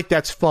we like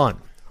that's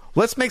fun?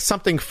 Let's make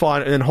something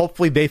fun, and then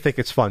hopefully they think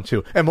it's fun,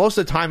 too. And most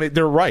of the time,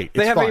 they're right.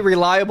 They have fun. a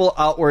reliable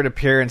outward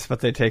appearance, but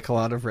they take a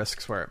lot of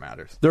risks where it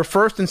matters. Their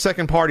first and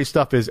second party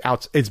stuff is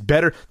out. It's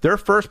better. Their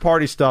first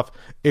party stuff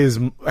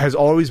has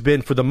always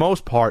been, for the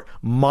most part,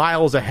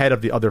 miles ahead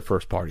of the other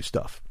first party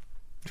stuff.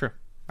 True.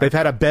 They've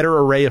had a better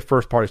array of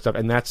first party stuff,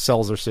 and that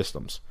sells their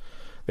systems.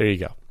 There you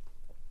go.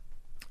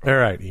 All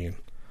right, Ian.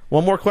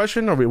 One more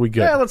question, or are we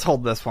good? Yeah, let's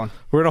hold this one.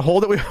 We're going to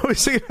hold it? We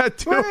always think about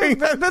doing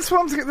this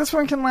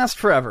one can last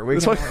forever. We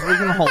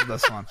can hold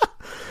this one.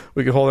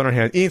 We can hold it in our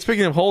hand. Ian,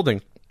 speaking of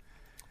holding,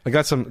 I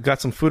got some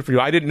food for you.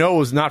 I didn't know it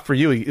was not for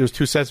you. It was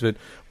 2 sets of it.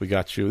 We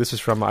got you. This is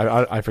from,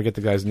 I forget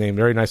the guy's name,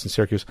 very nice in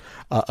Syracuse,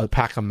 a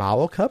pack of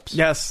Mallow cups.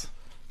 Yes.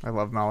 I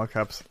love Mallow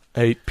cups.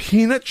 A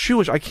peanut chew,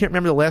 which I can't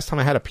remember the last time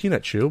I had a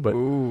peanut chew, but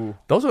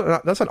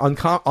that's an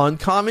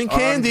uncommon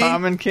candy.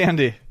 Uncommon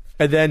candy.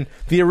 And then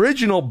the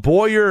original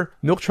Boyer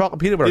milk chocolate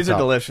peanut butter cups. These are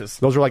delicious.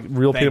 Those are like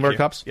real peanut butter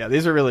cups? Yeah,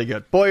 these are really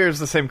good. Boyer's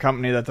the same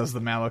company that does the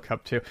Mallow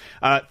cup, too.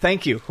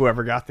 Thank you,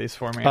 whoever got these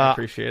for me. I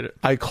appreciate it.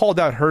 I called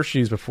out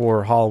Hershey's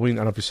before Halloween. I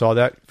don't know if you saw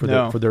that. For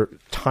their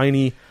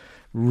tiny,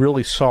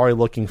 really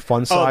sorry-looking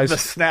fun size. Oh, the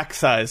snack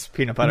size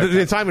peanut butter cup.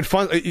 It's not even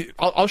fun.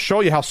 I'll show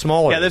you how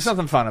small it is. Yeah, there's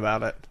nothing fun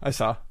about it. I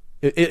saw.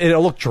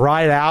 It'll look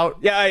dried out.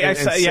 Yeah,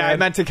 I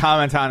meant to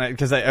comment on it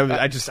because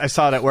I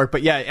saw it at work.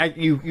 But yeah,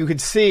 you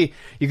could see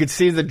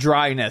the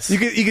dryness. You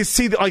can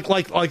see like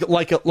a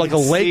lake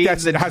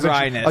that has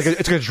dryness.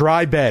 It's like a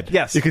dry bed.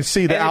 Yes, you can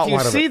see the outline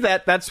of it. If you see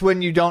that, that's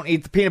when you don't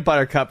eat the peanut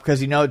butter cup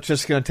because you know it's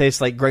just going to taste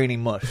like grainy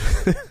mush.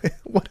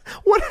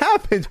 What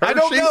happened? I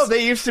don't know.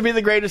 They used to be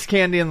the greatest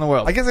candy in the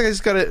world. I guess I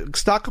just got to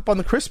stock up on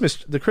the Christmas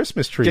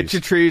trees. Get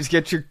your trees.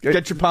 Get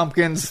your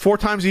pumpkins 4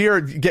 times a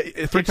year.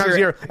 Get 3 times a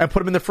year and put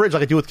them in the fridge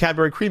like I do with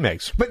Cadbury cream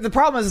eggs. But the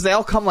problem is they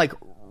all come like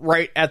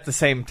right at the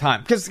same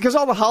time because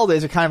all the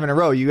holidays are kind of in a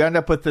row. You end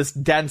up with this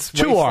dense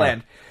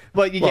wasteland.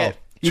 But you get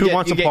 2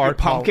 months apart. Get your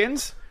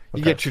pumpkins.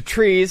 You get your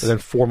trees. And then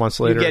 4 months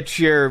later. You get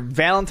your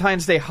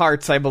Valentine's Day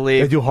hearts, I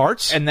believe. They do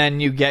hearts? And then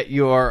you get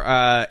your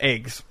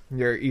eggs,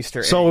 your Easter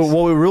eggs. So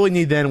what we really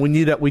need then,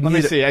 Let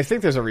me see. I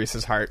think there's a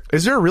Reese's heart.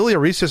 Is there really a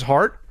Reese's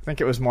heart? I think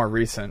it was more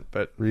recent,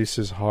 but...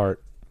 Reese's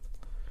heart.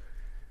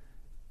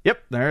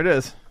 Yep, there it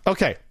is.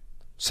 Okay.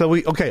 So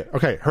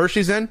okay.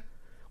 Hershey's then.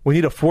 We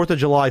need a 4th of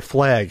July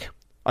flag,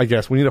 I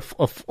guess. We need a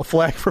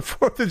flag for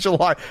 4th of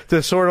July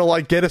to sort of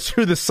like get us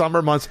through the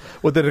summer months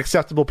with an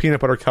acceptable peanut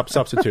butter cup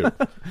substitute.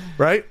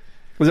 Right?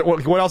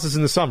 What else is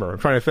in the summer? I'm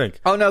trying to think.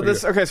 Oh, no.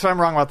 Okay, so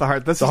I'm wrong about the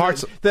heart.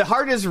 The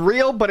heart is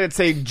real, but it's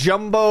a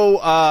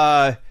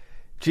jumbo...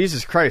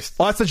 Jesus Christ.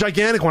 Oh, that's the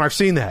gigantic one. I've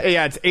seen that.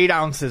 Yeah, it's 8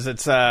 ounces.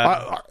 It's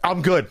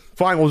I'm good.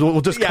 Fine.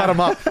 We'll just cut them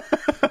up.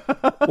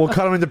 We'll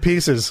cut them into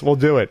pieces. We'll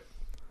do it.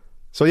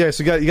 So yeah,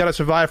 so you got to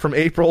survive from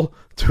April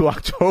to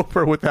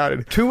October without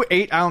it. 2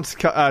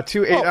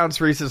 8-ounce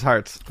Reese's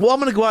Hearts. Well, I'm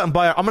gonna go out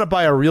and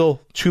buy a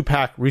real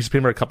 2-pack Reese's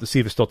peanut butter cup to see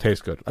if it still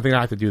tastes good. I think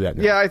I have to do that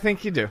now. Yeah, I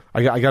think you do.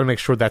 I got to make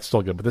sure that's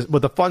still good.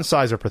 But the fun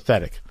size are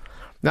pathetic.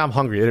 Now I'm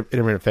hungry.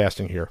 Intermittent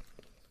fasting here.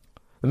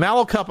 The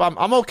Mallow cup,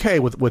 I'm okay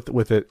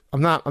with it.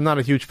 I'm not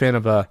a huge fan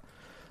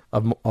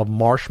of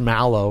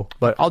marshmallow,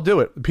 but I'll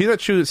do it. Peanut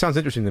chew sounds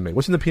interesting to me.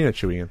 What's in the peanut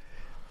chew, Ian?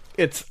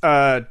 It's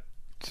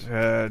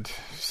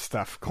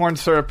stuff. Corn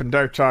syrup and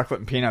dark chocolate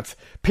and peanuts.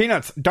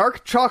 Peanuts,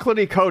 dark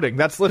chocolatey coating.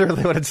 That's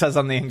literally what it says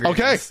on the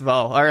ingredients. Okay.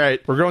 Well, all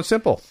right. We're going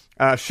simple.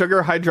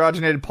 Sugar,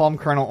 hydrogenated palm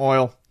kernel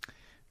oil,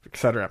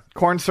 etc.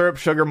 Corn syrup,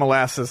 sugar,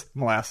 molasses.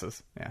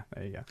 Yeah,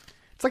 there you go.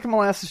 It's like a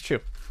molasses chew.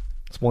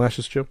 It's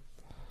molasses chew.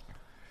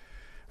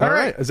 All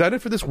right. Is that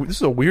it for this? This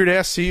is a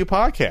weird-ass CU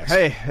podcast.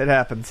 Hey, it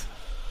happens.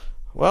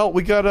 Well,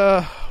 we got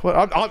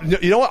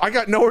you know what? I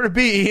got nowhere to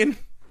be, Ian.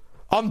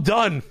 I'm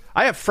done.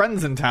 I have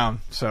friends in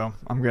town, so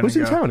I'm going to go. Who's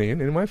in town, Ian?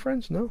 Any of my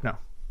friends? No? No.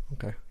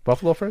 Okay.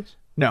 Buffalo friends?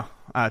 No.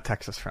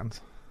 Texas friends.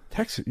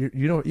 Texas?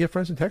 You have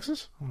friends in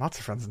Texas? Lots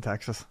of friends in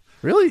Texas.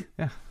 Really?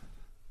 Yeah.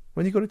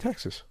 When do you go to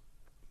Texas?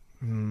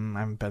 I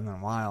haven't been in a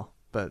while,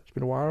 but... It's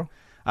been a while?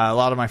 A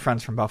lot of my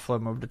friends from Buffalo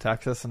moved to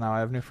Texas, and now I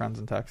have new friends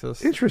in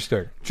Texas.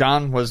 Interesting.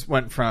 John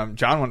went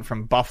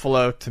from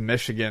Buffalo to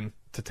Michigan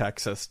to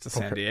Texas to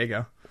San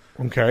Diego.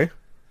 Okay.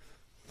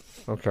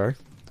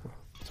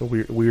 It's a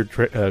weird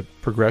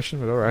progression,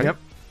 but all right. Yep.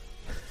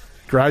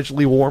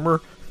 Gradually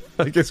warmer.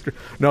 I guess,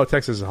 no,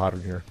 Texas is hotter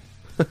than here.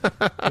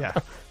 Yeah.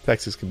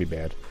 Texas can be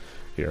bad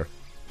here.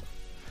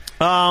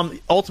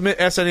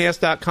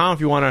 UltimateSNES.com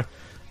if you want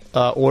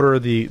to order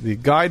the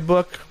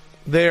guidebook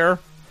there.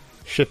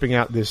 Shipping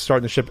out this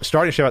starting to ship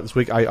out this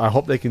week. I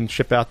hope they can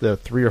ship out the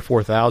 3,000 or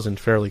 4,000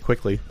 fairly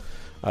quickly.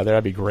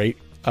 That'd be great.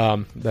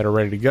 That are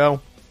ready to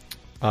go.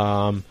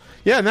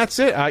 Yeah, and that's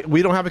it.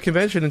 We don't have a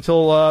convention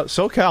until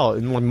SoCal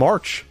in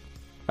March.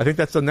 I think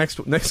that's the next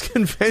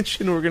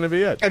convention we're going to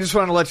be at. I just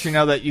want to let you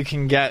know that you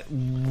can get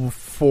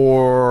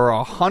for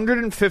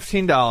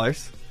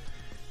 $115.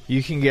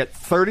 You can get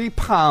 30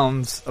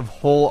 pounds of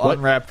whole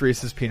unwrapped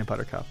Reese's peanut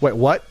butter cup. Wait,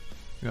 what?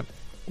 Yep.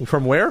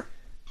 From where?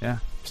 Yeah.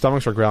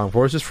 Stomachs are growling.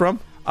 Where is this from?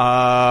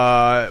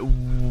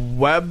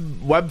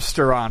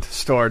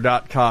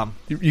 Webstaurantstore.com.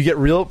 You get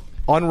real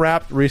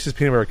unwrapped Reese's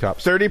peanut butter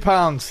cups. 30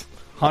 pounds.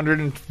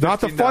 $115.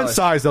 Not the fun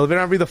size, though. They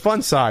don't have to be the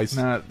fun size.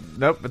 No,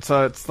 nope. It's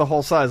the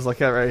whole size.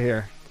 Look at it right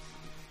here.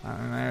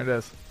 There it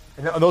is.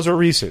 And those are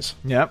Reese's.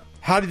 Yep.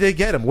 How did they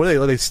get them? What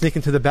are they sneak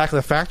into the back of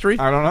the factory?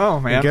 I don't know,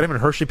 man. And get them in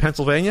Hershey,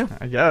 Pennsylvania?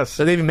 I guess.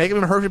 Do they even make them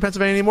in Hershey,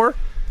 Pennsylvania anymore?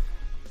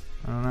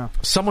 I don't know.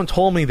 Someone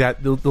told me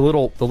that the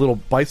little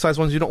bite-sized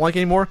ones you don't like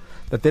anymore,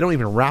 that they don't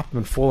even wrap them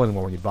in full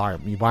anymore when you buy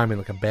them. You buy them in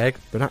like a bag.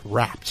 They're not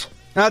wrapped.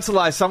 No, that's a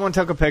lie. Someone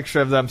took a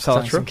picture of them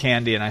selling some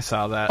candy, and I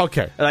saw that.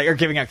 Okay. Or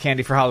giving out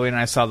candy for Halloween,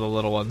 and I saw the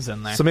little ones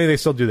in there. So maybe they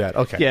still do that.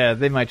 Okay. Yeah,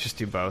 they might just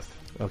do both.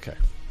 Okay.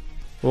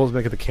 We'll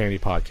make it the candy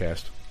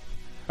podcast.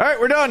 All right,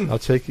 we're done. I'll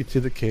take you to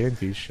the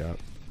candy shop.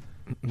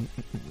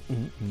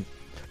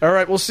 All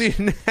right, we'll see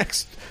you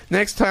next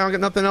time. I've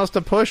got nothing else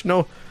to push.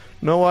 No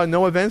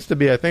events to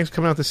be at. Thanks for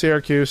coming out to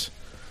Syracuse.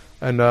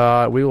 And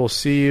we will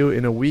see you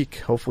in a week.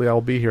 Hopefully I'll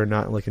be here,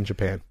 not like in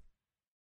Japan.